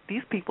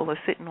 These people are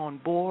sitting on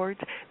boards.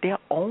 They're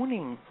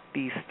owning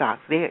these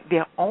stocks.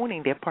 They're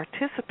owning. They're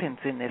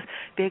participants in this.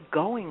 They're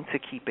going to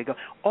keep it going.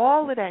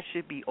 All of that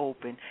should be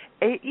open.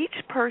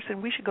 Each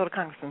person, we should go to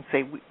Congress and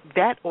say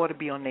that ought to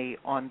be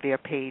on their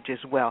page as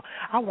well.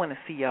 I want to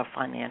see your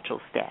financial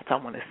stats. I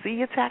want to see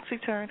your tax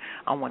return.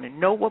 I want to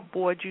know what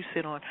board you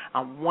sit on. I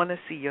want to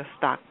see your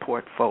stock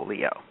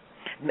portfolio.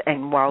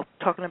 And while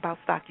talking about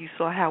stock, you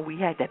saw how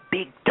we had that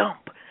big dump.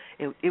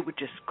 It would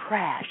just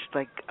crash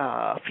like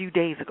a few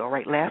days ago,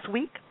 right? Last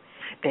week.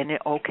 Then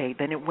it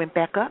went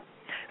back up.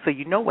 So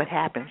you know what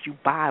happens. You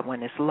buy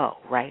when it's low,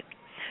 right?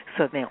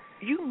 So then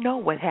you know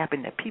what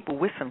happened, that people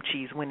with some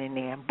cheese went in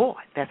there and bought.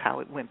 That's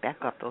how it went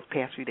back up those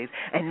past few days.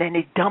 And then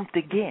it dumped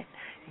again.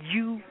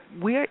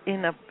 We're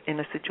in a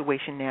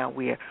situation now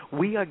where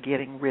we are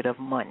getting rid of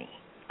money.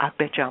 I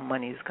bet your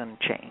money is going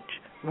to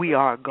change. We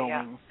are going.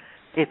 Yeah.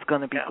 It's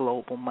going to be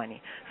global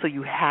money. So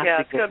you have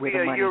to get rid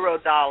of money. Yeah, it's going to be a euro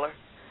dollar.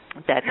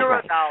 That's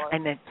right. Dollar.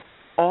 And then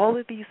all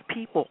of these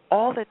people,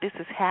 all that this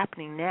is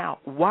happening now,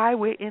 why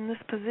we're in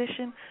this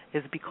position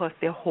is because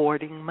they're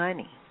hoarding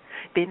money.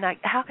 They're not.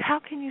 How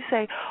can you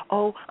say,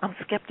 oh, I'm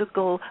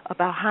skeptical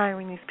about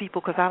hiring these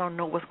people because I don't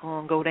know what's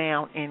going to go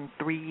down in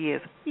 3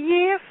 years?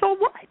 Yeah, so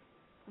what?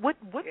 What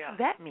does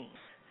that mean?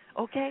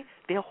 Okay,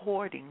 they're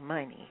hoarding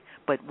money.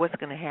 But what's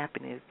going to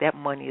happen is that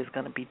money is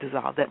going to be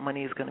dissolved. That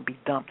money is going to be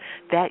dumped.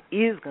 That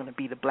is going to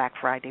be the Black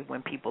Friday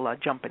when people are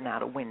jumping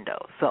out of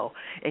windows. So,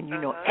 and you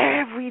know,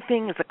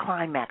 everything is a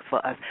climax for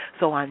us.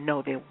 So I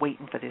know they're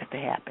waiting for this to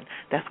happen.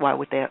 That's why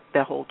with that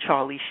whole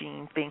Charlie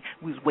Sheen thing,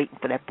 we was waiting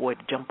for that boy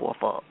to jump off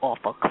a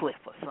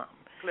cliff or something.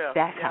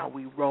 That's how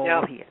we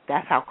roll here.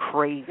 That's how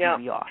crazy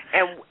we are.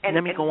 And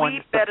let me go on.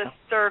 We better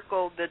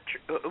circle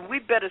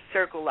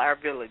our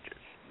villagers.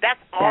 That's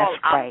all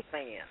I'm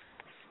saying.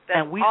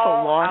 And we so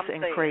lost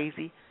and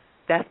crazy.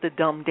 That's the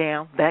dumb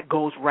down. That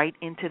goes right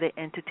into the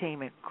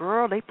entertainment.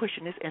 Girl, they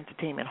pushing this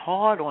entertainment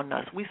hard on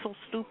us. We so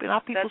stupid.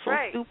 Our people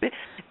stupid.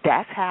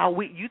 That's how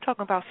you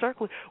talking about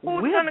circling.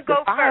 Who's going to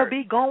go fire first?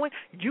 Be going.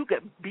 You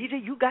got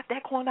BJ. You got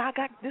that corner. I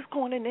got this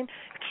corner. And then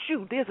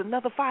shoot, there's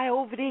another fire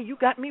over there. You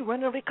got me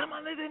running over there. Come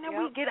on, and then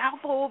we get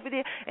Alpha over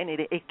there. And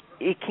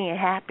it can't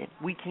happen.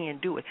 We can't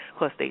do it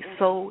because they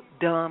so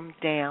dumbed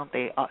down.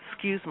 They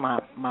excuse my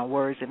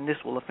words, and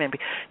this will offend me.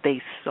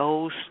 They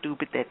so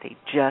stupid that they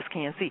just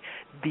can't see.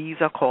 These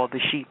are called the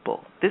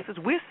sheeple.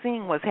 We're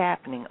seeing what's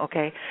happening,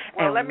 okay?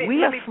 Well, and let me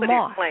put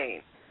it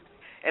plain.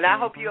 And I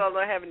hope you all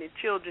don't have any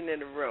children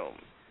in the room.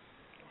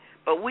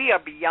 But we are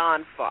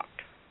beyond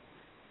fucked.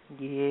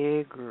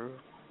 Yeah, girl.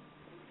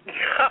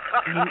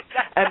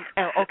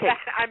 Okay,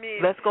 I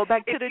mean, let's go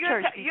back to the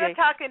church. You're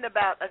talking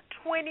about a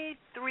 23%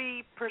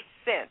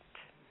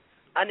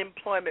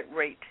 unemployment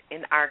rate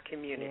in our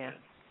community. Yeah.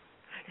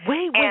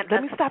 Wait,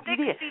 let me stop you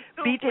there.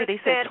 BJ, they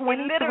said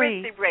 23.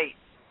 Illiteracy rate.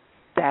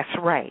 That's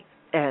right.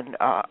 And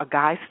a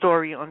guy's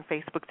story on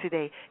Facebook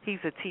today, he's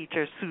a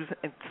teacher,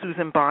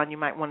 Susan Bond, you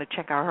might want to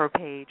check out her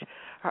page.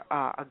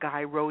 A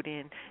guy wrote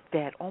in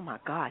that, oh, my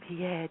God,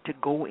 he had to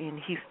go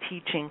in. He's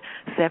teaching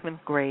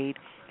 7th grade.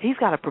 He's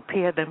got to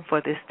prepare them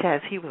for this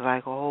test. He was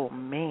like, oh,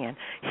 man.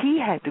 He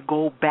had to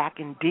go back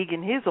and dig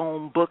in his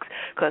own books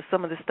because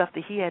some of the stuff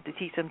that he had to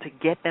teach them to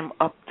get them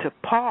up to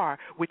par,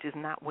 which is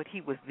not what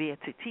he was there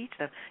to teach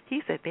them.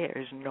 He said there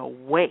is no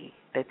way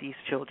that these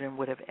children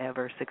would have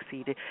ever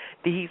succeeded.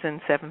 He's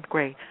in 7th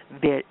grade,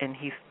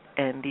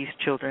 and these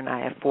children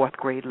are at 4th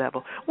grade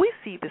level. We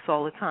see this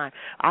all the time.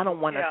 I don't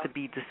want us to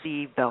be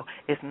deceived, though.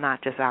 It's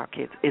not just our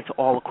kids. It's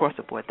all across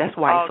the board. That's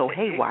why it's so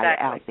haywire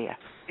out there.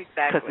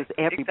 Exactly. Because it's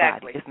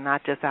everybody. It's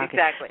not just our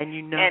kids. And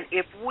you know. And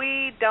if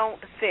we don't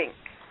think,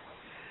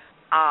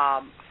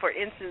 for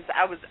instance,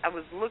 I was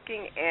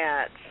looking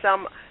at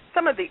some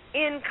of the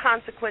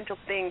inconsequential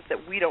things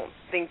that we don't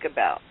think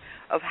about,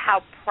 of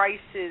how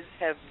prices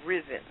have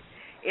risen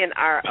in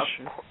our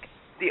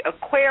the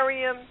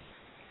aquariums,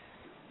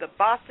 the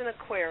Boston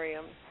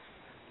Aquarium,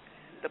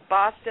 the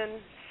Boston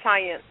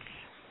Science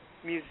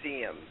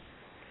Museum,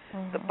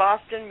 the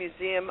Boston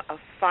Museum of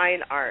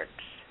Fine Arts,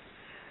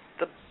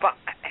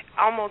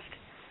 almost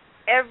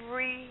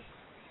every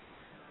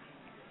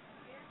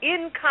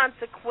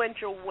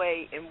inconsequential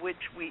way in which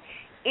we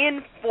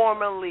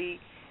informally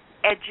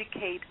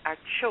educate our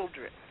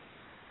children.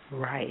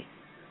 Right.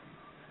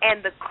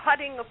 And the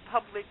cutting of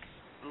public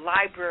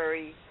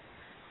library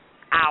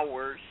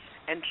hours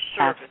and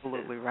services.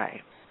 Absolutely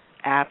right.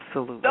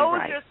 Absolutely Those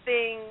right. Those are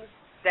things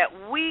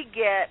that we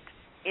get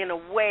in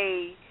a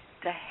way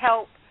to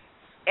help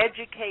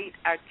educate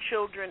our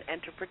children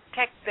and to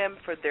protect them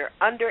for their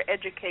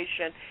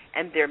undereducation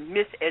and their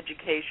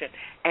miseducation,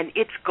 and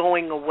it's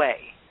going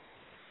away.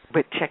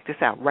 But check this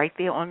out, right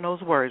there on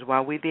those words,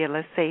 while we're there,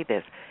 let's say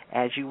this.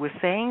 As you were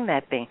saying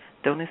that thing,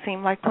 don't it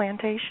seem like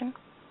plantation?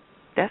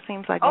 That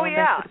seems like going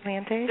back to the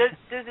plantation.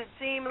 Does it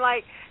seem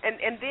like,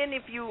 and then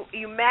if you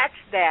match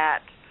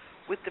that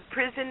with the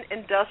prison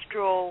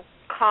industrial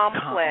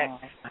complex, oh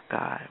my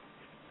God,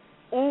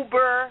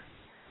 uber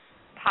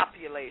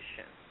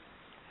population,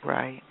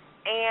 right,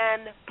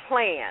 and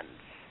plans,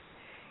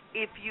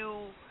 if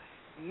you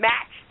match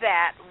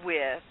that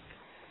with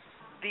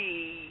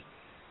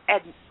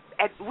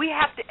we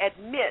have to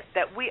admit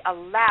that we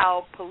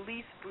allow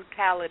police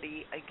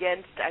brutality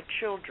against our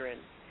children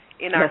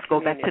in our Let's go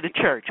community. back to the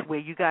church where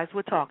you guys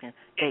were talking.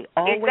 They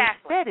always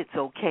said it's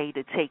okay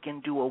to take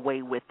and do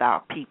away with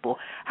our people.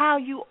 How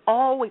you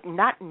always,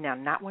 not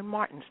when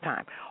Martin's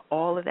time,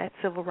 all of that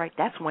civil rights,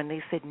 that's when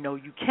they said, no,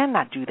 you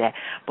cannot do that.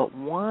 But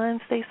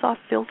once they start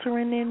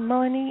filtering in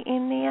money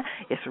in there,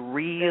 it's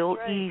real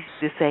easy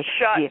to say,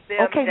 Shut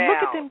them okay, down.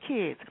 look at them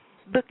kids.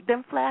 Look,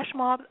 them flash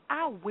mobs,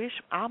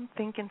 I'm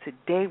thinking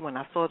today when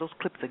I saw those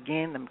clips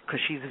again, because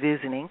she's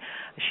visiting,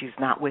 she's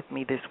not with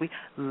me this week,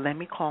 let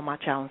me call my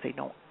child and say,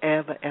 don't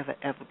ever, ever,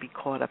 ever be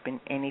caught up in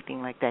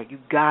anything like that. You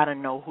got to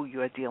know who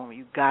you're dealing with.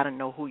 You got to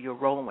know who you're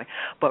rolling with.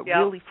 But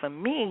really, for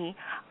me,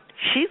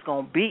 she's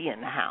going to be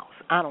in the house.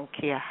 I don't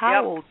care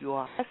how old you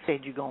are. I said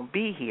you're going to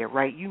be here,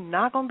 right? You're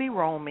not going to be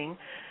roaming.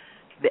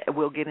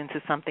 We'll get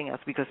into something else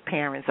because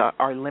parents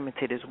are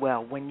limited as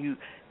well.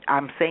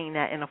 I'm saying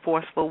that in a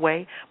forceful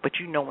way, but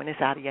you know when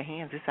it's out of your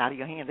hands, it's out of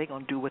your hands. They're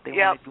going to do what they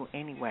want to do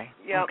anyway.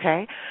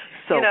 Okay?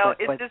 So,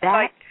 it's just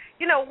like,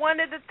 one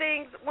of the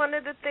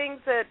things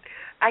that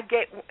I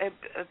get,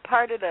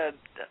 part of the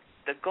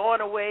going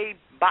away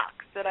box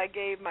that I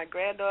gave my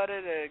granddaughter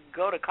to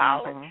go to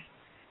college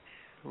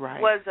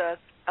was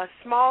a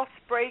small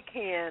spray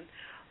can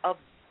of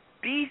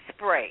bee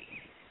spray.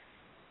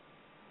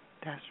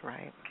 That's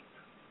right.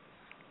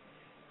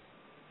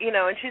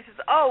 And she says,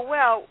 oh,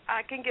 well,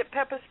 I can get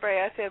pepper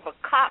spray. I said, if a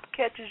cop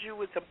catches you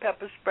with some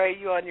pepper spray,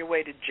 you're on your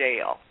way to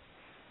jail.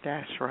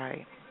 That's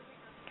right.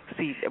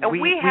 See, and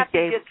we have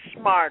to get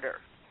smarter.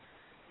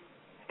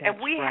 That's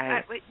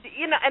right.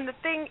 And the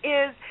thing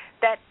is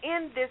that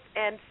in this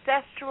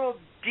ancestral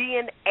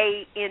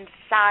DNA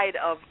inside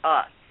of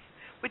us,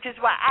 which is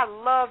why I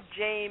love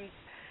James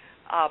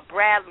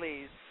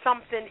Bradley's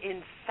Something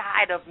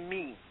Inside of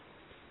Me.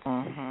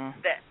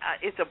 That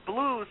it's a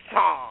blues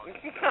song,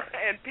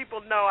 and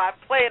people know I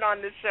play it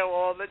on this show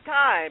all the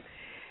time,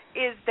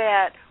 is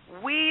that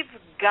we've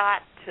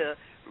got to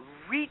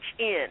reach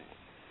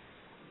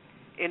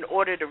in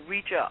order to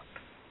reach up.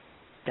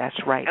 That's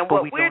right. And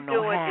but what we're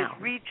doing is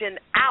reaching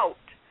out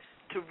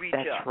to reach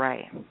up. That's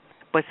right.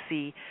 But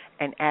see,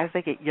 and as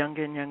they get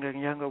younger and younger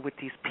and younger with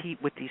these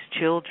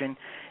children,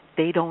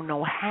 they don't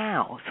know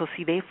how. So,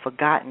 see, they've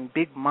forgotten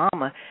Big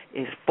Mama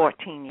is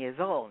 14 years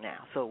old now,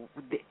 so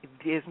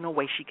there's no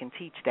way she can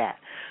teach that.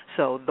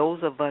 So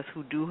those of us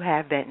who do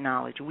have that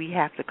knowledge, we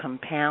have to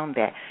compound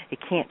that. It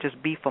can't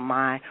just be for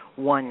my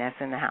one that's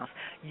in the house.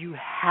 You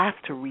have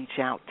to reach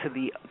out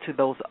to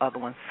those other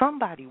ones.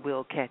 Somebody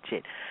will catch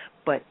it,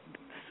 but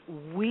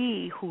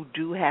we who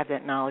do have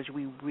that knowledge,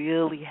 we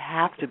really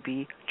have to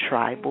be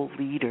tribal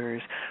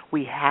leaders.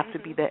 We have to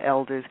be the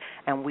elders,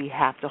 and we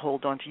have to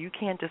hold on to. You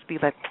can't just be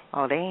like,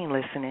 oh, they ain't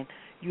listening.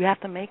 You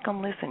have to make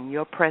them listen.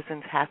 Your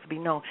presence has to be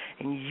known.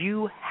 And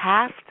you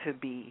have to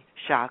be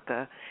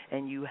Shaka,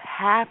 and you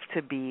have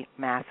to be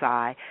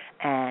Masai,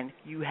 and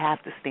you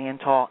have to stand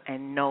tall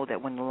and know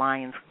that when the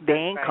lions, they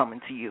ain't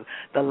coming to you.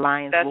 The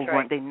lions will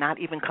run. They're not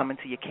even coming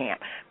to your camp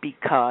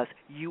because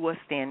you are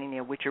standing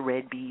there with your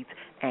red beads,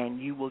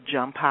 and you will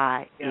jump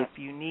high if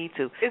you need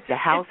to. The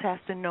house has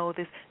to know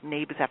this.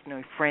 Neighbors have to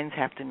know. Friends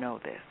have to know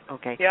this.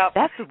 Okay?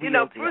 That's the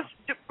real deal.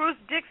 Bruce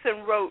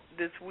Dixon wrote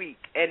this week,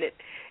 and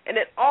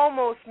it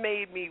almost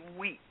made me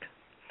weep.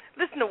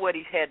 Listen to what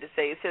he had to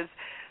say. It says,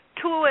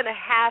 2.5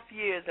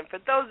 years, and for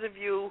those of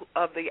you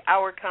of the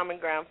Our Common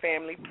Ground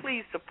family,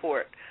 please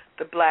support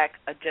the Black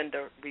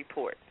Agenda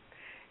Report.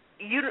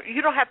 You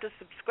don't have to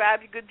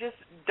subscribe. You could just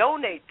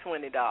donate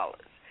 $20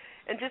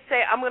 and just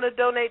say, I'm going to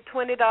donate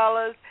 $20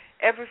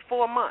 every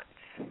 4 months,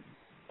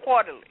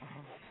 quarterly,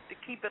 to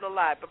keep it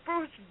alive. But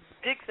Bruce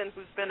Dixon,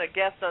 who's been a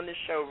guest on this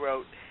show,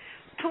 wrote,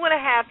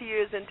 2.5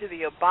 years into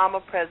the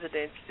Obama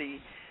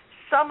presidency,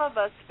 Some of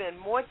us spend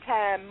more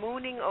time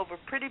mooning over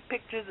pretty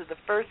pictures of the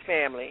first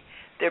family,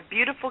 their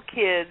beautiful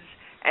kids,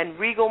 and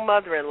regal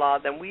mother-in-law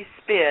than we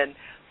spend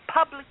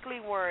publicly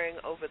worrying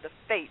over the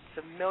fates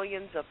of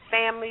millions of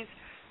families,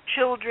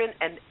 children,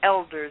 and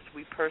elders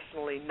we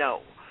personally know.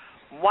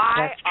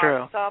 Why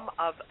are some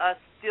of us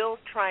still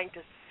trying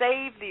to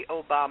save the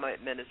Obama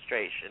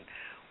administration?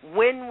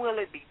 When will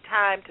it be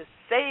time to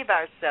save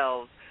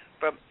ourselves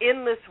from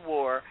endless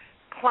war,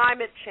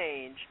 climate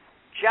change,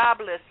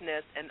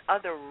 joblessness, and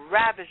other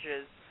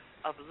ravages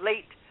of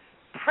late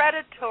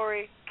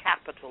predatory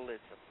capitalism?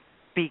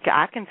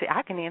 I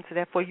can answer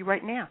that for you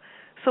right now.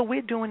 So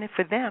we're doing it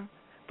for them,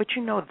 but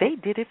they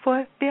did it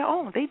for their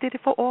own. They did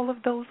it for all of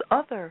those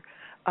other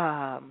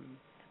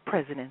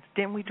presidents.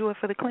 Didn't we do it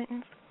for the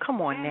Clintons? Come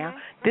on now.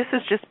 This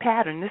is just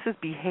pattern. This is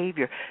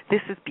behavior.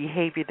 This is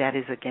behavior that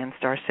is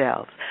against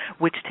ourselves,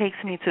 which takes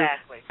me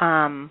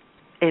to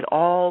it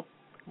all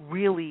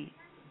really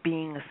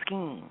being a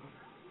scheme.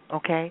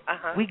 Okay?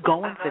 We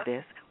go into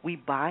this. We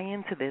buy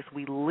into this.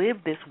 We live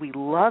this. We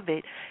love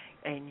it.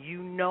 And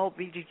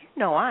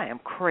I am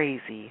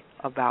crazy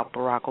about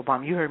Barack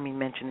Obama. You heard me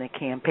mention the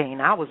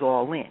campaign. I was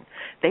all in.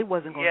 They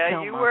wasn't going to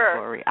tell my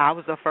story. I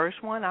was the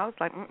first one. I was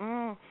like,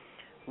 I'm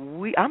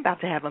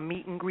about to have a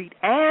meet and greet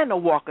and a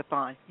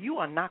walkathon. You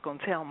are not going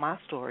to tell my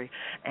story.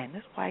 And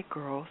this white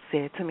girl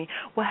said to me,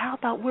 well, how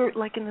about we're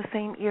like in the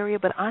same area,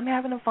 but I'm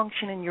having a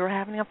function and you're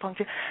having a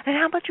function, and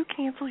how about you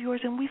cancel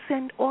yours and we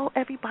send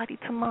everybody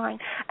to mine,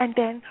 and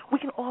then we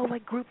can all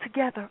like group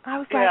together. I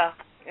was like,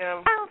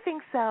 I don't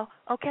think so,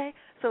 okay?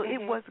 So it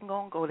wasn't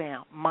going to go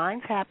down.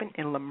 Mine's happened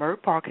in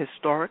Leimert Park,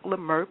 historic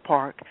Leimert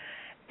Park,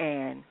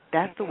 and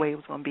that's the way it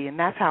was going to be, and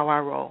that's how I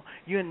roll.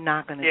 You're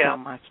not going to tell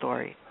my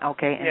story,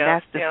 okay? And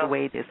that's just the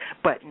way it is.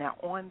 But now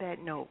on that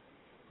note,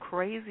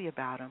 crazy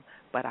about him,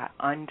 but I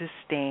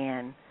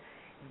understand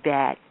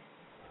that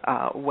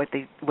what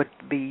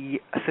the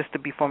sister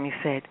before me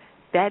said,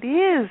 that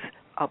is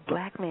a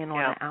black man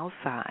on the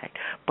outside,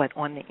 but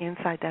on the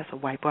inside, that's a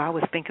white boy. I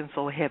was thinking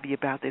so heavy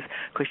about this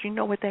because you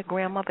know what that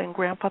grandmother and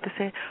grandfather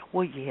said?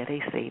 Well, yeah,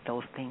 they say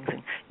those things,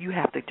 and you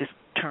have to just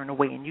turn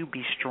away and you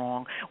be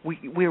strong.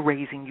 We're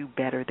raising you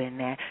better than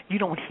that. You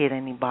don't hit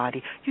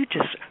anybody. You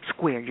just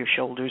square your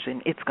shoulders,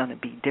 and it's going to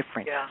be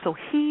different. So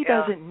he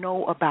doesn't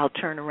know about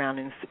turning around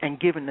and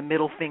giving the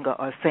middle finger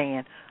or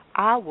saying,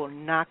 I will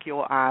knock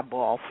your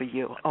eyeball for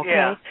you,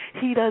 okay?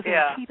 He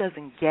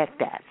doesn't get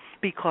that.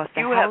 Because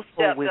the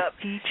household was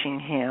teaching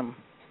him.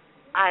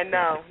 I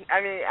know.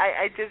 I mean,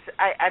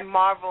 I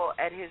marvel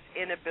at his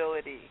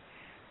inability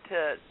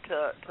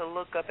to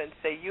look up and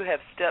say, you have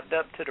stepped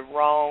up to the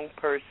wrong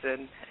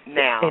person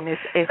now. And it's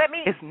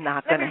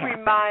not going to happen. Let me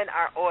remind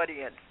our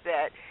audience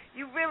that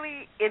you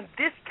really, in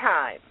this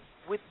time,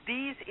 with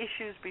these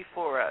issues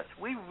before us,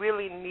 we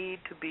really need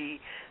to be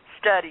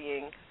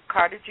studying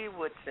Carter G.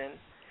 Woodson,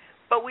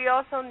 but we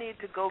also need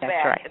to go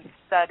back and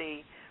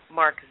study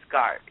Marcus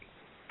Garvey.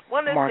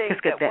 One of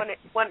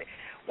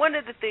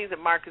the things that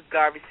Marcus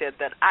Garvey said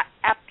that I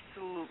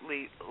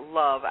absolutely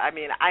love. I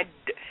mean, I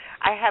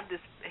have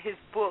his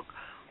book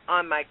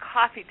on my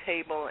coffee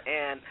table,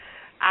 and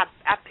I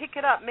pick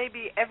it up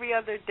maybe every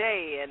other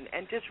day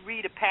and just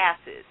read a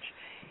passage.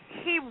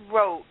 He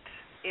wrote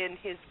in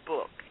his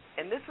book,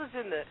 and this was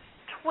in the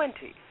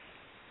 1920s.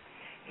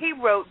 He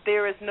wrote,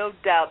 "There is no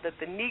doubt that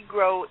the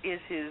Negro is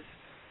his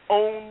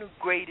own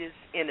greatest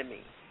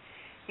enemy.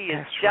 He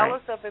is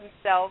jealous of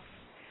himself,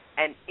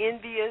 and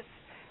envious,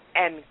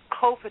 and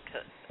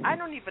covetous." I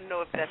don't even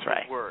know if that's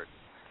a word.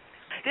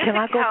 Can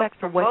I go back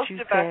to what you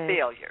said? Most of our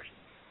failures.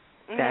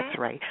 That's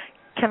right.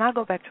 Can I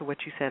go back to what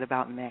you said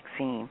about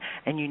Maxine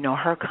and,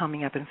 her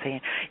coming up and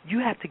saying, you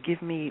have to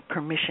give me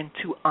permission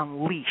to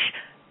unleash?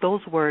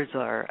 Those words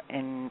are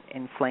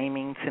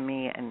inflaming to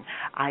me, and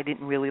I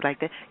didn't really like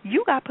that.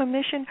 You got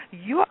permission.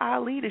 You're our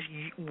leaders.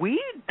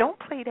 We don't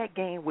play that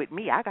game with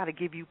me. I got to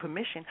give you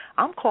permission.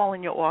 I'm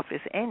calling your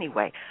office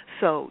anyway.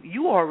 So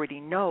you already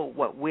know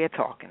what we're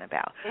talking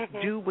about.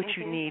 Do what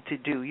you need to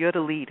do. You're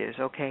the leaders,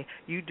 okay?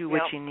 You do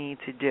what you need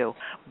to do.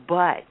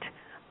 But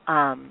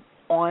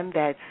on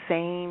that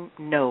same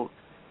note,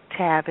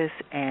 Tavis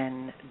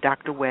and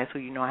Dr. West, who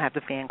I have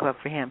the fan club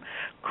for him,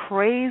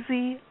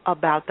 crazy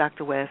about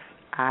Dr. West.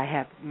 I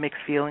have mixed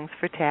feelings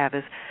for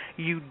Tavis.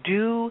 You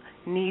do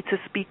need to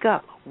speak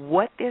up.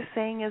 What they're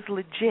saying is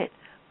legit,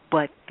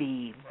 but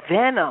the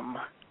venom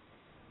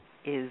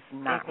is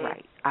not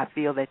right. I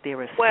feel that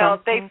there is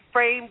something.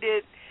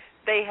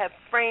 They have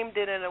framed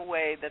it in a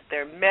way that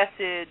their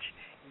message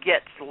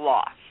gets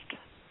lost.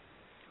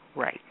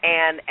 Right.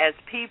 And as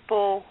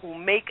people who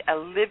make a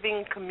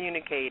living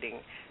communicating,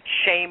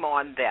 shame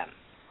on them.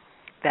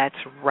 That's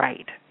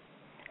right.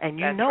 And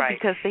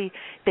because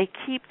they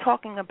keep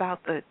talking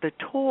about the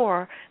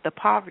tour, the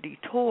poverty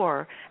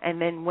tour, and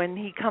then when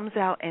he comes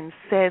out and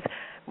says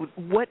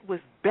what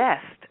was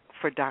best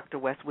for Dr.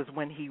 West was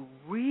when he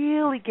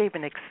really gave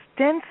an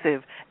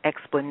extensive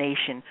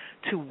explanation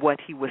to what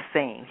he was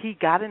saying. He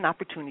got an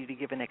opportunity to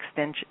give an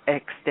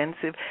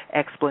extensive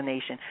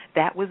explanation.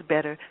 That was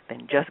better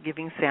than just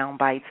giving sound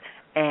bites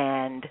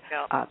And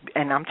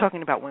I'm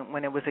talking about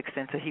when it was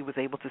extensive. He was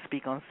able to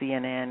speak on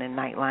CNN and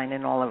Nightline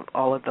and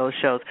all of those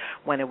shows.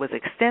 When it was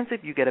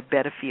extensive, you get a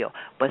better feel.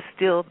 But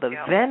still, the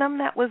venom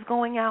that was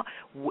going out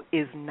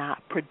is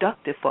not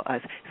productive for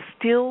us.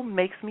 Still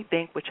makes me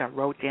think, which I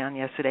wrote down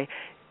yesterday,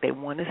 they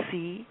want to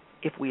see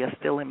if we are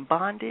still in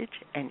bondage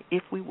and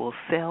if we will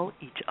sell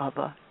each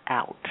other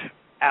out.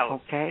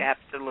 Okay,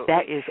 absolutely.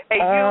 That is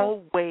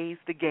always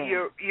the game.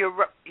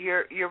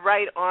 You're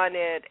right on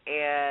it.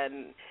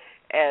 And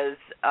as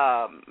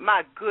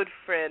my good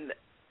friend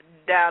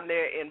down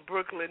there in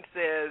Brooklyn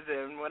says,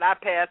 and when I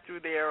pass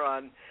through there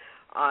on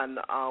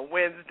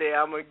Wednesday,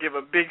 I'm going to give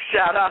a big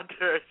shout out to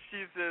her.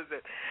 She says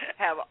that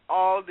have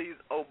all these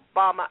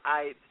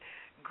Obamaites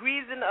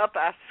greasing up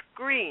our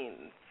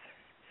screens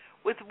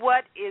with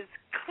what is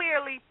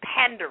clearly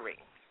pandering.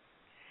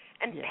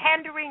 And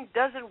pandering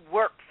doesn't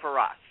work for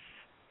us.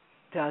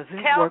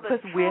 Doesn't work because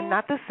we're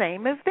not the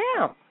same as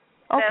them.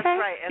 Okay? That's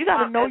right. You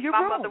got to know your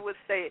role. My mother would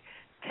say,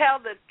 tell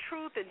the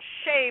truth and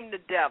shame the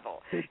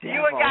devil.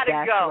 You got to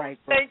That's go. Right,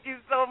 thank you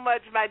so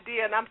much, my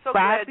dear, and I'm so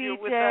Bye, glad you're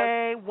with us.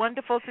 BJ.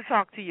 Wonderful to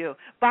talk to you.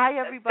 Bye,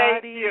 everybody.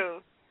 Thank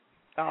you.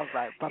 All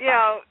right. Bye-bye. You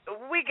know,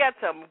 we got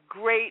some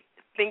great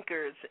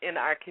thinkers in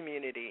our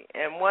community,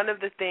 and one of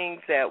the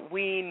things that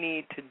we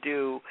need to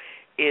do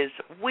is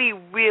we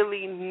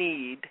really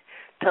need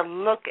to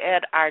look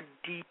at our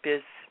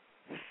deepest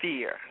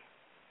fear.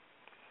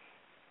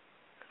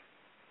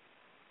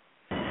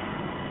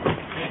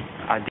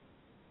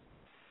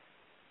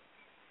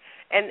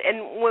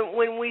 And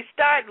when we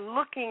start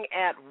looking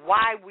at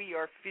why we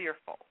are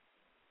fearful,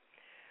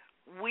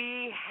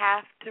 we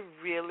have to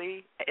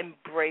really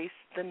embrace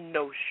the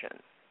notion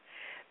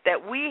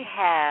that we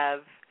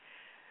have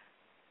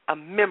a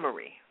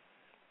memory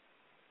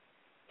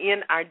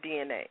in our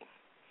DNA.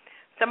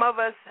 Some of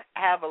us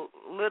have a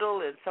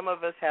little and some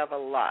of us have a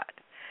lot.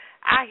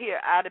 I hear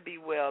Ida B.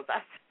 Wells.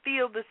 I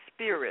feel the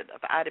spirit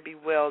of Ida B.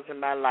 Wells in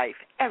my life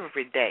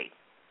every day.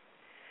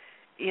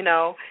 You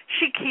know,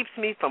 she keeps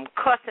me from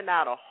cussing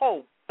out a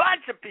whole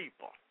bunch of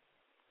people.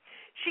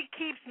 She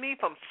keeps me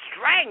from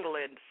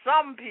strangling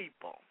some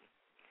people.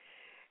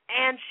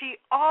 And she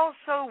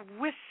also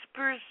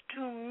whispers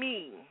to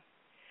me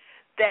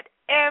that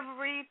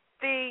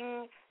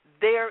everything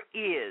there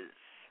is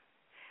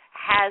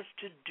has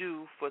to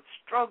do with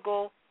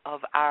struggle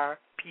of our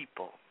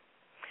people.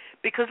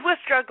 Because we're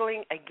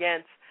struggling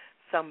against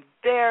some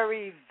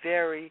very,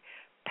 very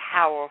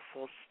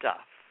powerful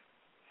stuff.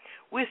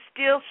 We're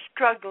still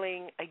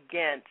struggling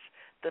against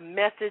the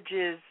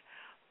messages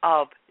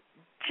of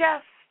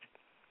just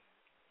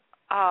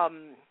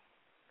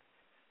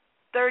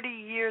 30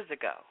 years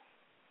ago.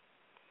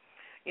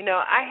 You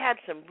know, I had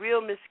some real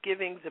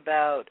misgivings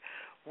about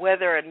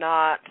whether or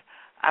not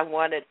I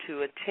wanted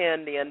to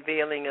attend the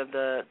unveiling of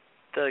the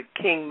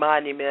King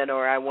Monument,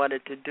 or I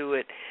wanted to do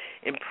it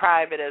in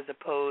private as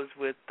opposed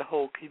with the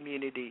whole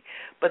community.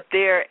 But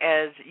there,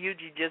 as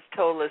Yuji just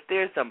told us,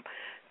 there's some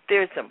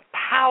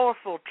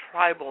powerful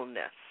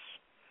tribalness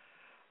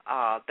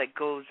that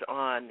goes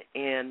on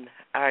in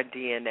our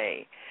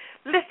DNA.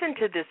 Listen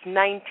to this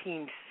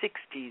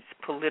 1960s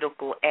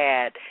political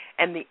ad,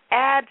 and the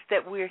ads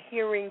that we're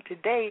hearing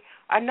today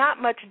are not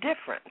much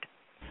different.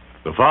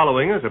 The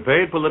following is a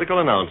paid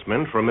political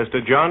announcement from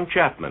Mr. John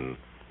Chapman,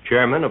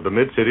 chairman of the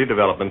Mid-City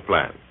Development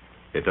Plan.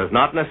 It does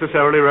not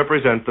necessarily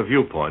represent the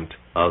viewpoint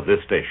of this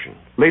station.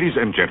 Ladies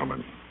and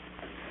gentlemen,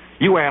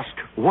 you ask,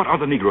 what are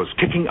the Negroes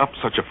kicking up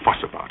such a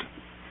fuss about?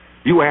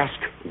 You ask,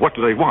 what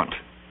do they want?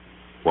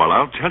 Well,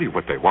 I'll tell you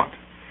what they want.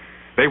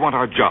 They want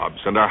our jobs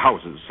and our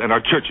houses and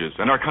our churches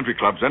and our country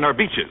clubs and our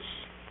beaches.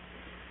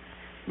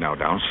 Now,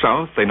 down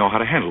south, they know how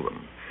to handle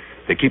them.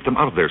 They keep them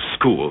out of their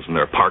schools and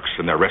their parks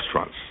and their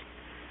restaurants.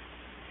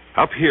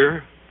 Up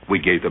here, we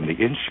gave them the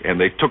inch and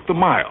they took the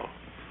mile.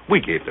 We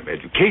gave them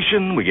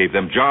education, we gave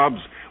them jobs,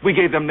 we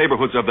gave them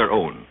neighborhoods of their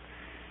own.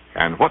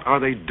 And what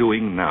are they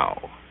doing now?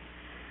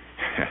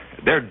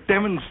 They're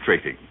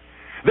demonstrating.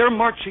 They're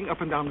marching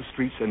up and down the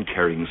streets and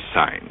carrying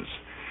signs.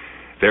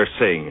 They're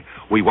saying,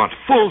 we want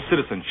full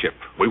citizenship.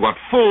 We want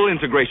full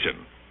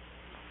integration.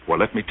 Well,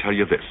 let me tell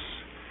you this.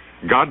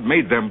 God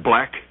made them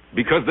black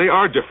because they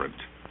are different.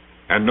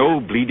 And no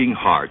bleeding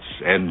hearts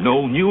and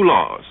no new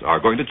laws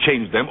are going to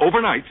change them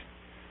overnight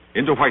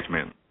into white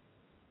men.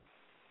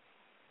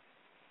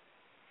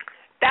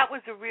 That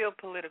was a real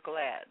political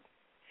ad.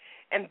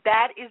 And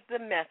that is the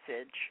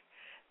message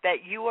that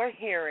you are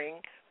hearing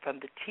from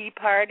the Tea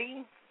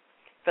Party,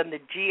 from the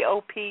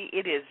GOP.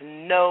 It is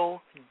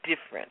no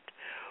different.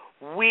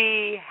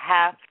 We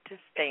have to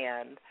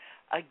stand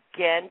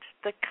against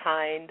the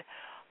kind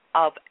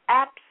of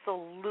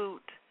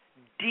absolute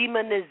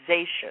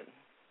demonization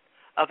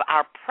of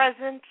our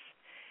presence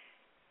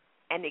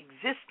and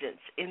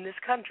existence in this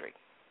country.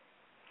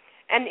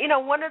 And, you know,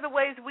 one of the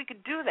ways we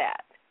could do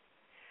that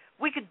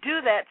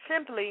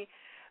simply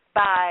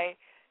by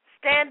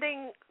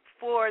standing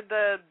for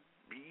the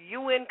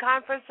UN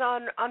Conference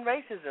on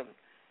Racism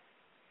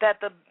that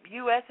the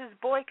U.S. is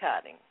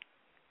boycotting.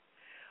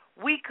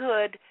 We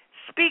could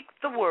speak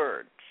the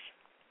words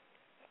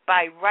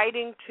by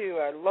writing to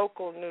our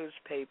local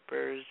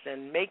newspapers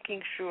and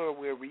making sure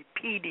we're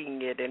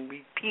repeating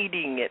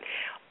it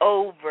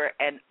over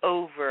and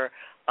over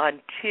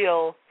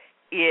until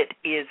it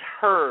is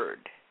heard,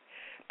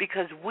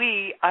 because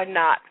we are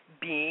not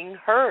being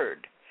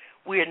heard.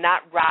 We're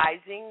not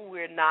rising.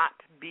 We're not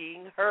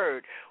being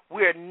heard.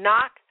 We're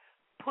not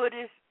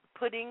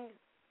putting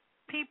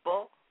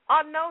people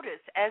on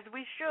notice as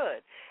we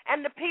should.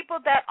 And the people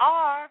that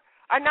are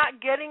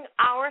not getting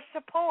our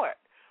support.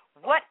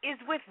 What is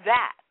with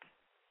that?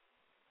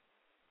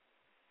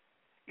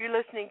 You're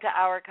listening to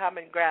Our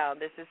Common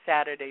Ground. This is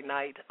Saturday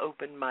night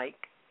open mic.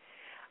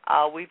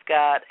 We've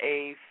got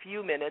a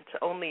few minutes,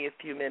 only a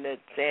few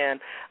minutes, and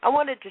I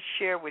wanted to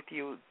share with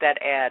you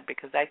that ad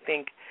because I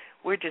think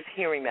we're just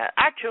hearing that.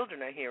 Our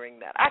children are hearing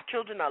that. Our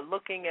children are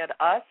looking at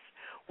us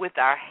with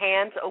our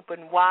hands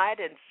open wide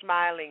and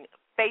smiling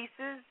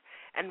faces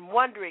and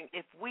wondering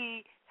if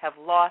we have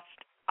lost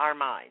our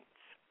minds.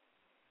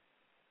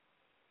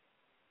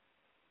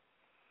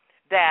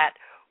 That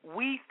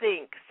we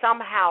think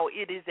somehow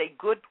it is a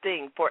good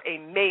thing for a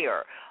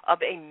mayor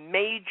of a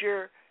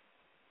major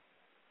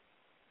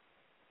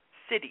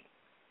city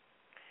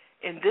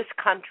in this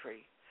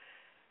country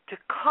to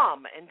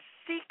come and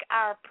seek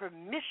our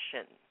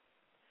permission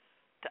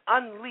to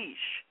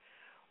unleash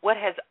what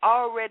has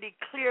already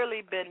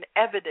clearly been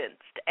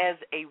evidenced as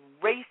a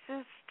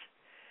racist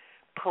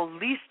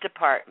police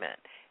department.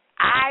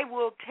 I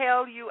will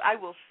tell you, I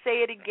will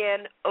say it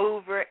again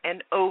over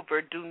and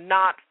over, do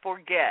not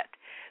forget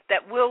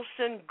that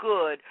Wilson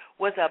Good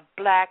was a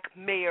black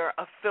mayor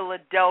of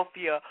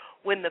Philadelphia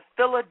when the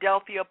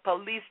Philadelphia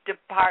Police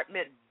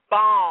Department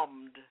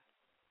bombed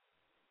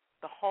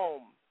the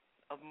home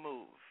of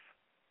Move.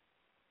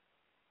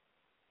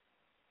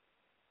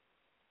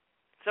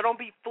 So don't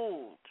be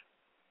fooled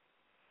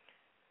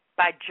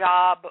by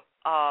job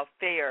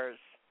fairs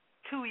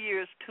 2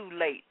 years too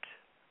late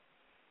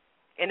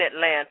in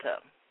Atlanta.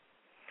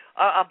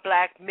 A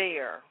black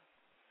mayor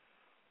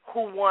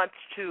who wants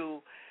to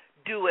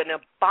do an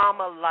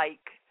Obama-like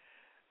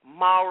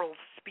moral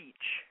speech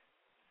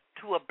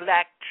to a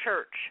black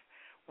church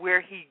where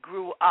he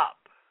grew up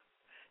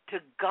to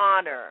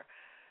garner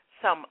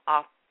some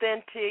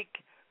authentic,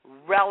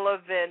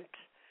 relevant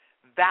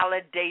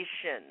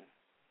validation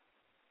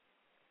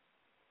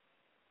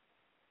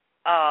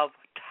of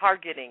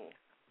targeting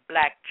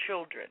black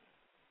children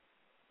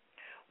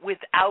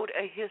without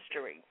a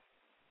history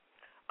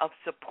of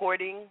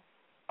supporting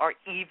or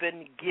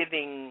even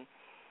giving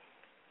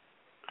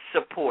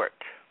support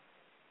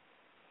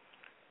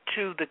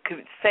to the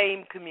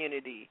same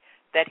community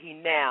that he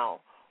now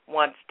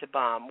wants to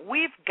bomb.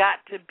 We've got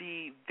to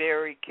be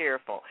very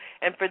careful.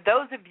 And for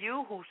those of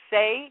you who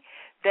say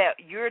that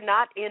you're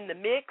not in the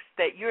mix,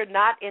 that you're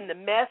not in the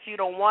mess, you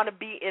don't want to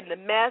be in the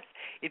mess,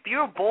 if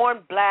you're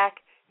born black,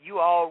 you're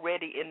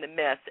already in the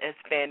mess, as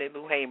Fannie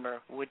Lou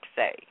Hamer would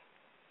say.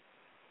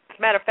 As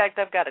a matter of fact,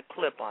 I've got a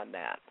clip on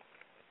that.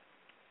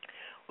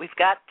 We've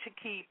got to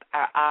keep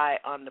our eye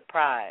on the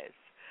prize,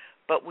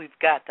 but we've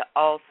got to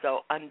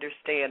also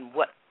understand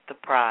what the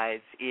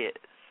prize is.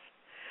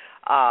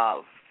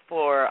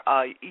 For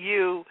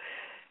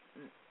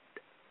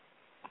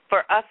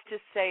us to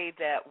say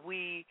that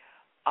we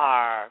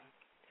are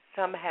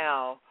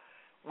somehow,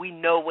 we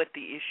know what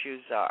the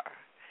issues are,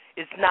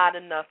 it's not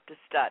enough to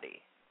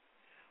study.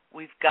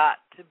 We've got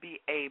to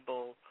be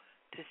able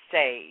to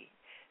say,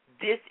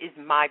 this is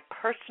my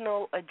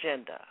personal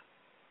agenda.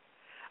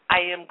 I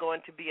am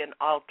going to be an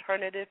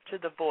alternative to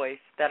the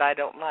voice that I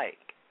don't like.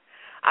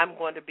 I'm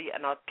going to be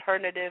an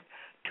alternative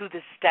to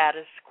the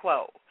status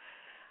quo.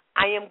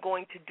 I am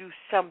going to do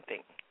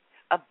something,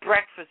 a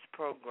breakfast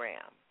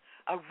program,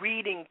 a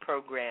reading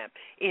program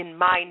in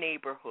my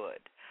neighborhood.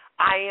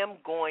 I am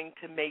going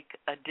to make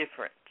a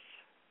difference.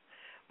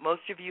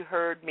 Most of you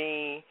heard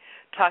me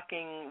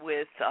talking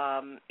with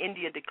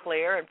India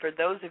Declare, and for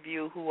those of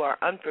you who are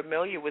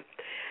unfamiliar with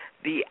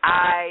the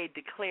I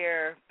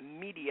Declare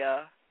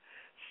Media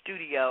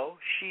studio,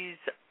 she's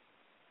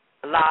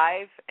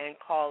live and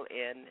call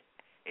in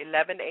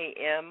 11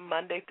 a.m.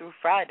 Monday through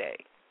Friday.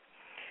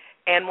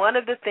 And one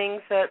of the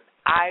things that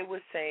I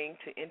was saying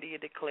to India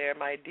Declare,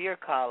 my dear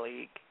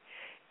colleague,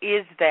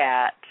 is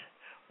that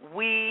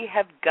we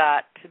have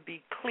got to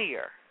be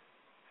clear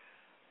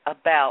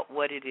about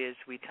what it is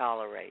we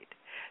tolerate.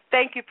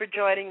 Thank you for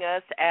joining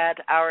us at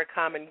Our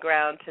Common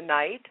Ground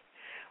tonight.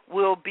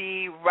 We'll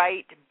be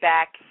right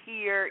back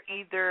here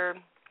either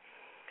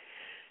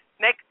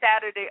next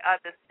Saturday or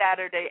the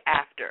Saturday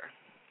after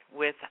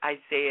with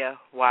Isaiah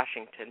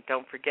Washington.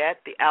 Don't forget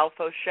the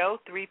Alpha Show,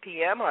 3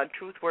 p.m. on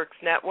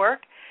TruthWorks Network,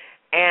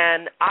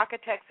 and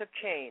Architects of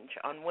Change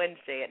on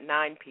Wednesday at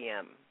 9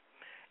 p.m.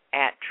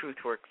 at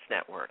TruthWorks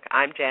Network.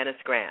 I'm Janice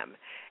Graham,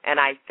 and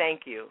I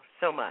thank you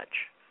so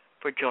much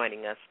for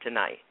joining us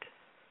tonight.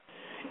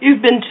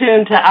 You've been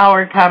tuned to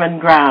Our Common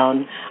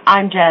Ground.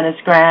 I'm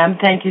Janice Graham.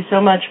 Thank you so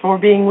much for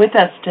being with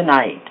us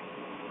tonight.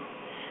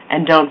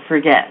 And don't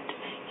forget,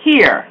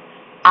 hear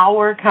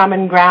Our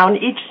Common Ground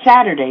each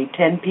Saturday,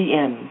 10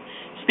 p.m.,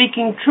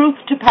 speaking truth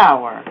to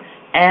power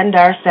and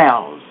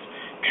ourselves.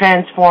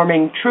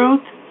 transforming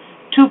truth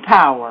to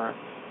power,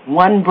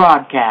 one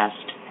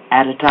broadcast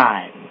at a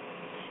time.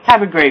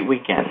 Have a great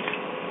weekend.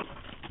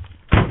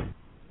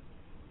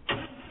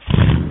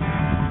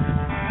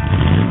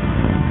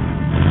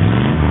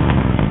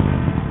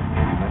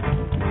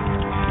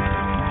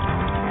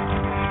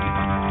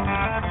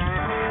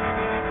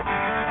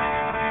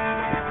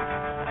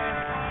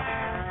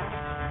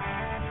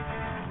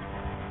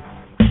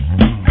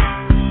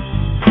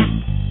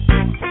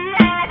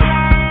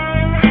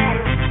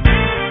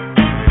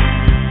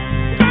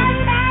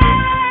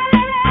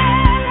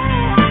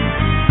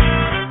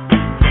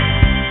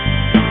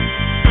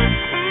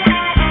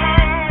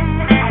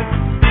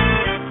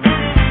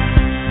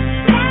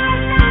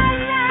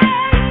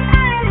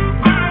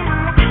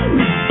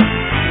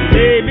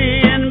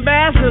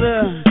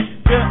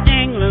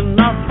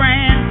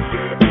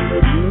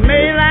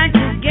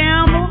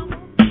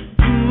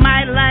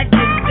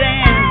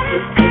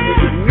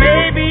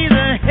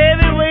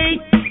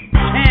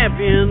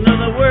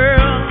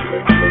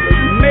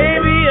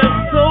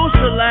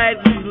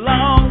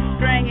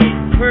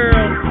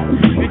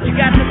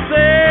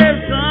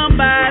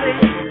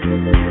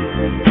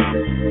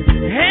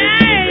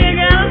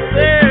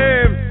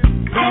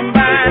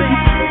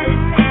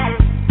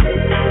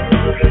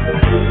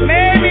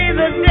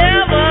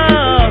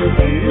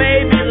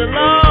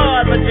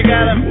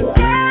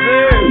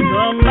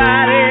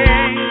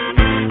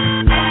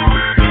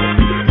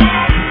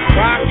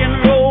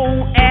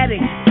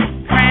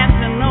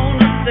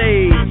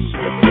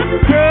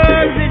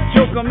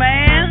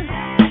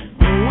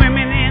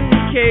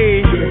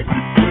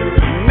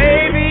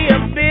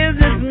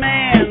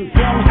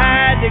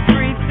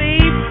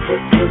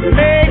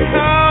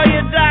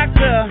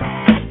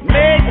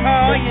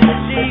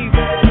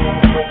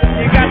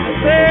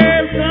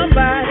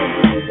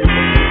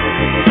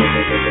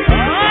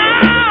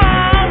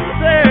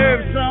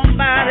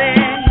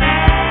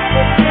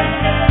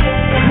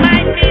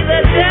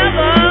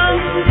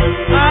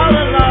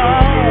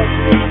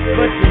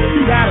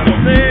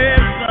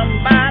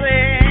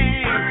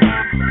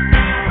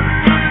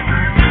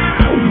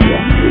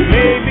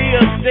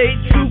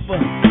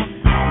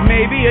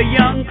 Maybe a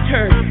young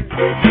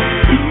Turk.